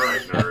 All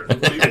right, nerd.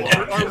 What do you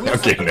want? Our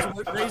wizard is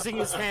raising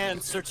his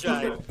hand, Sir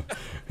Chide.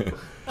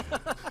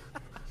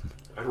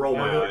 I roll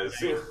my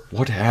eyes.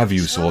 What have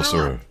you,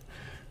 sorcerer?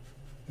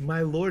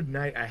 My Lord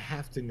Knight, I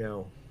have to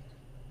know.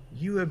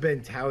 You have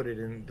been touted,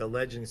 and the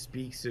legend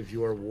speaks of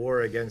your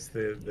war against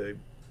the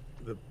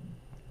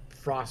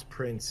Frost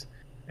Prince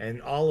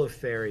and all of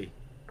Fairy.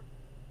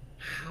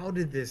 How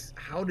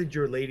did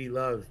your lady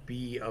love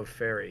be of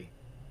Fairy?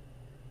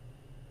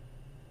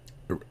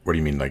 What do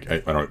you mean? Like,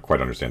 I don't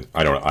quite understand.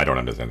 I don't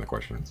understand the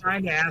question. I'm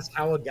trying to ask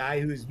how a guy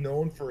who's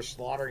known for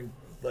slaughtering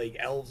like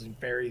elves and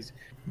fairies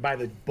by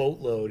the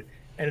boatload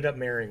ended up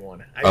marrying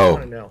one. I just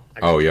want to know.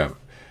 Yeah.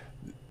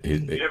 You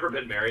never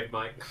been married,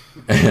 Mike?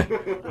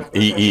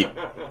 he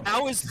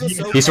How is this?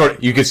 he sort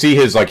of, you can see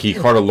his, like, he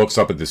kind of looks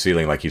up at the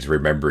ceiling like he's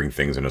remembering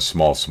things, and a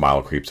small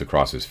smile creeps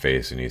across his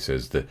face, and he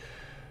says,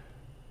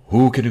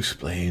 "Who can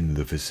explain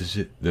the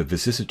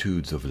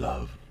vicissitudes of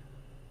love?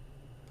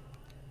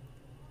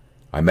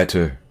 I met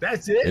her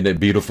That's it. in a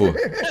beautiful.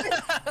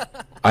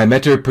 I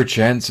met her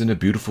perchance in a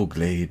beautiful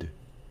glade,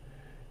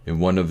 in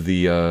one of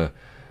the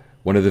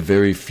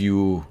very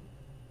few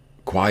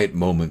quiet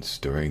moments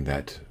during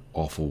that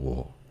awful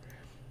war.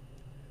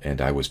 And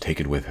I was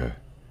taken with her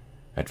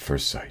at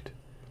first sight,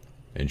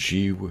 and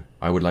she,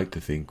 I would like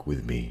to think,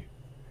 with me.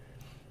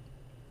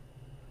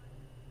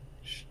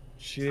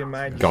 She didn't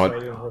mind you God,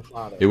 fighting her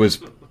father. it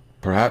was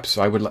perhaps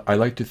I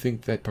like to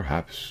think that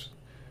perhaps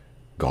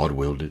God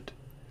willed it.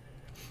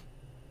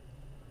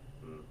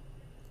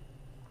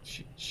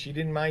 She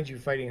didn't mind you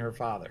fighting her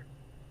father.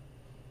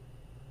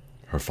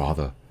 Her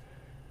father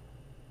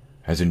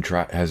has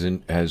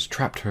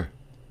trapped her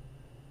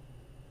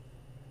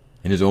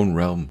in his own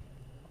realm.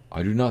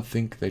 I do not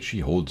think that she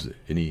holds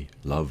any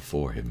love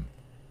for him.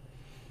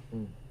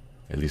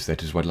 At least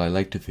that is what I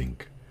like to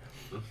think.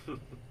 Do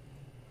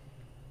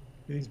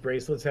these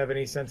bracelets have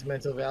any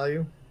sentimental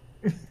value?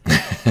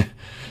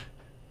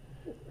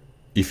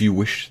 If you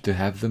wish to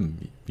have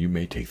them, you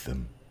may take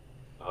them.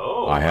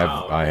 Oh, I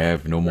wow.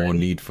 have no more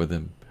need for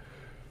them.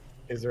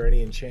 Is there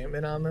any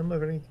enchantment on them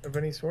of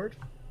any sort?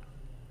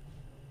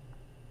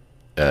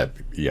 Yeah,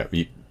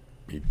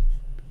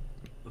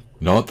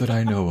 not that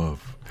I know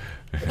of.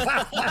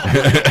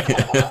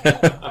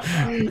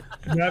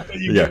 Not that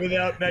you Yeah. go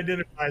without an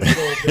identified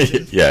soul.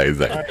 Bitches. Yeah,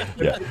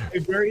 exactly. Yeah.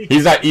 Very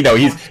He's not,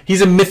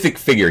 he's a mythic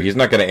figure. He's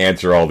not going to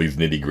answer all these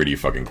nitty gritty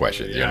fucking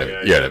questions. Yeah,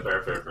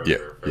 Fair.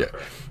 fair.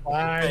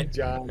 fine,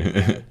 John.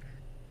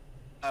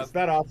 It's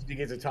not often you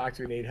get to talk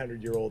to an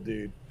 800-year-old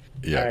dude.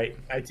 Yeah. All right,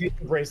 I take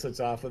the bracelets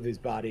off of his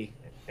body.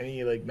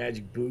 Any like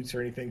magic boots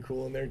or anything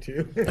cool in there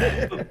too?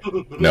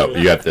 No,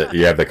 you have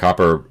the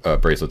copper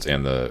bracelets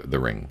and the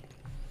ring.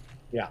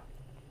 Yeah.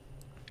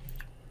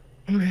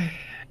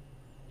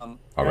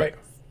 All right.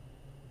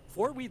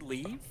 Before we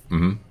leave,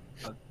 Mm-hmm.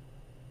 I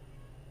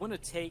want to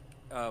take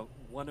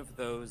one of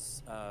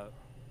those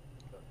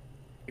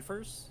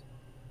wafers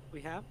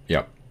we have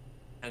Yep.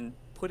 and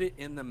put it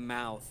in the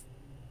mouth,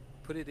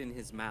 put it in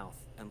his mouth,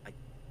 and like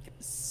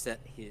set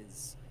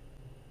his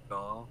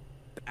jaw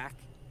back.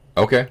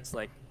 Okay. It's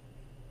like,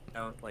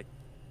 like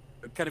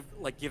kind of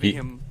like giving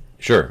him.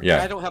 Sure.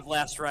 Yeah. I don't have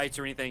last rites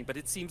or anything, but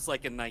it seems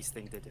like a nice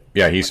thing to do.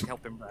 Yeah, Like, he's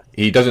help him rest.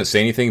 he doesn't say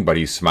anything, but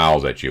he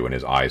smiles at you, and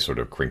his eyes sort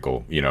of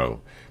crinkle. You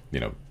know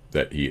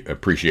that he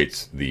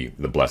appreciates the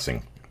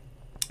blessing,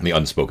 the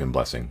unspoken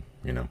blessing.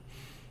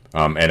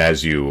 And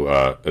as you,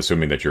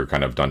 assuming that you're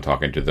kind of done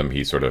talking to them,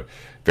 he sort of,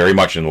 very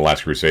much in the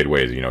Last Crusade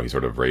ways, he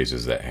sort of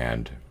raises that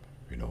hand.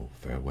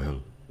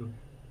 Farewell.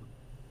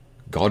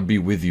 God be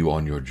with you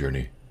on your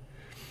journey.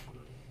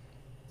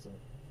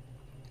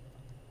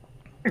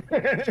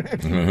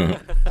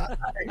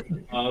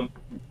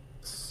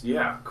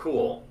 Yeah,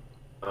 cool.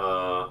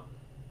 Are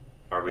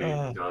we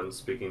done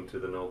speaking to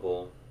the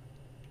noble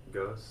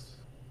ghost?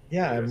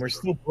 Yeah, and we're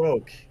still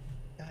broke.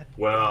 God,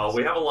 Well,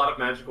 we have a lot of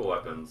magical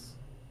weapons.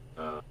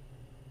 are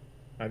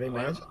they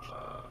magic?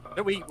 What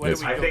do we go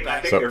I think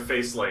back? So- they're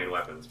face laying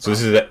weapons. So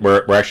this is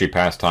we're actually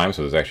past time,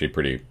 so it's actually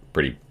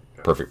pretty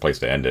perfect place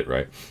to end it,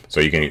 right? So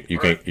you kind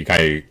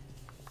of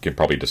can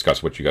probably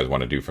discuss what you guys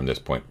want to do from this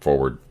point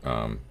forward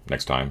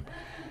next time.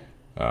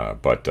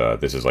 But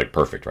this is like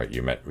perfect, right?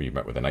 You met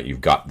with the knight.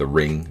 You've got the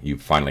ring. You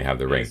finally have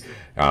the ring.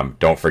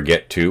 Don't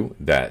forget too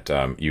that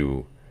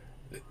you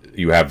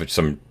have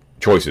some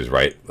choices,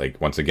 right?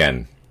 Like once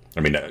again, I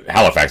mean,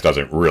 Halifax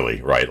doesn't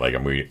really, right? Like, I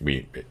mean,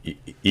 we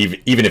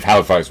even if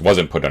Halifax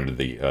wasn't put under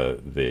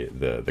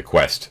the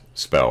quest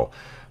spell,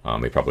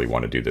 they probably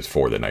want to do this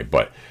for the night.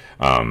 But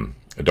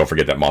don't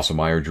forget that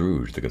Mosselmeyer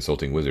Druge, the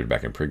consulting wizard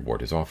back in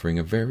Prigwort, is offering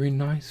a very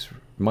nice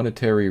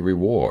monetary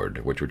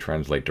reward, which would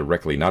translate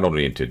directly not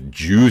only into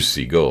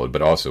juicy gold,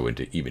 but also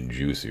into even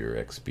juicier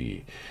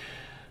XP.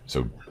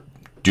 So,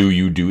 do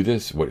you do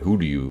this? Who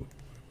do you?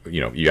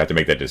 You have to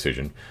make that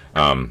decision.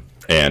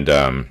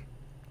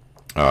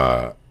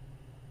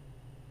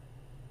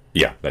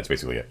 Yeah, that's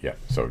basically it. Yeah.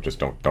 So just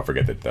don't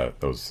forget that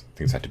those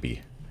things have to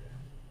be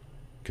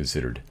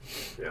considered.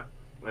 Yeah.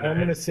 What I'm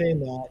going to say,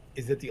 Matt,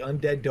 is that the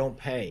undead don't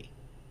pay.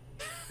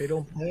 They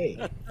don't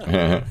pay.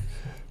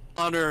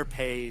 Honor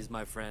pays,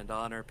 my friend.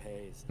 Honor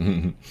pays.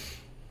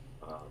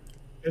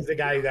 There's the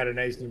guy who got a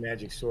nice new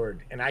magic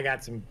sword, and I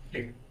got some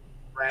big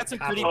rat That's a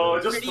copper. pretty- Oh,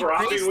 just Pretty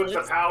throbbing with the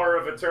bracelets. power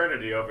of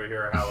eternity over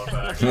here,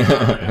 Halifax.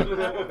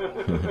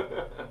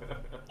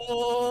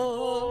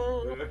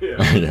 Oh.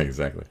 Yeah. Yeah,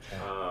 exactly.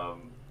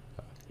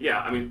 Yeah,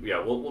 I mean,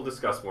 yeah, we'll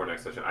discuss more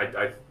next session.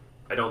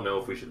 I I don't know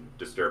if we should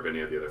disturb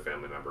any of the other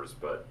family members,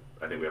 but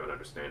I think we have an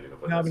understanding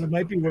of what. No, but it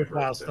might be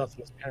worthwhile stuff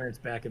with parents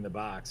back in the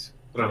box.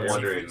 But I'm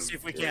wondering. See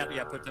if we can't,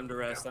 put them to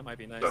rest. That might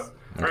be nice. So,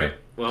 all right.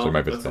 Well, So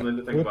that's something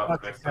to think We'll about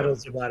talk next to time.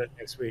 Kettles about it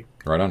next week.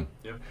 Right on.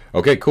 Yeah.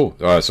 Okay, cool.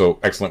 So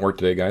excellent work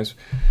today, guys.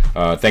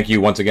 Thank you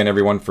once again,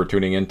 everyone, for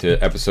tuning in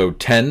to episode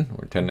 10.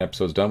 We're 10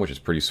 episodes done, which is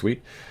pretty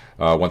sweet.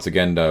 Once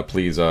again,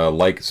 please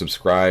like,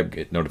 subscribe,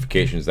 get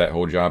notifications, that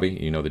whole jobby.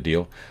 You know the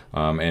deal.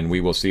 And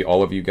we will see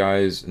all of you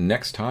guys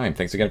next time.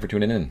 Thanks again for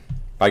tuning in.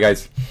 Bye,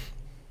 guys.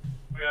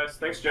 Bye, guys.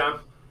 Thanks,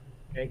 John.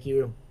 Thank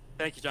you.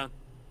 Thank you, John.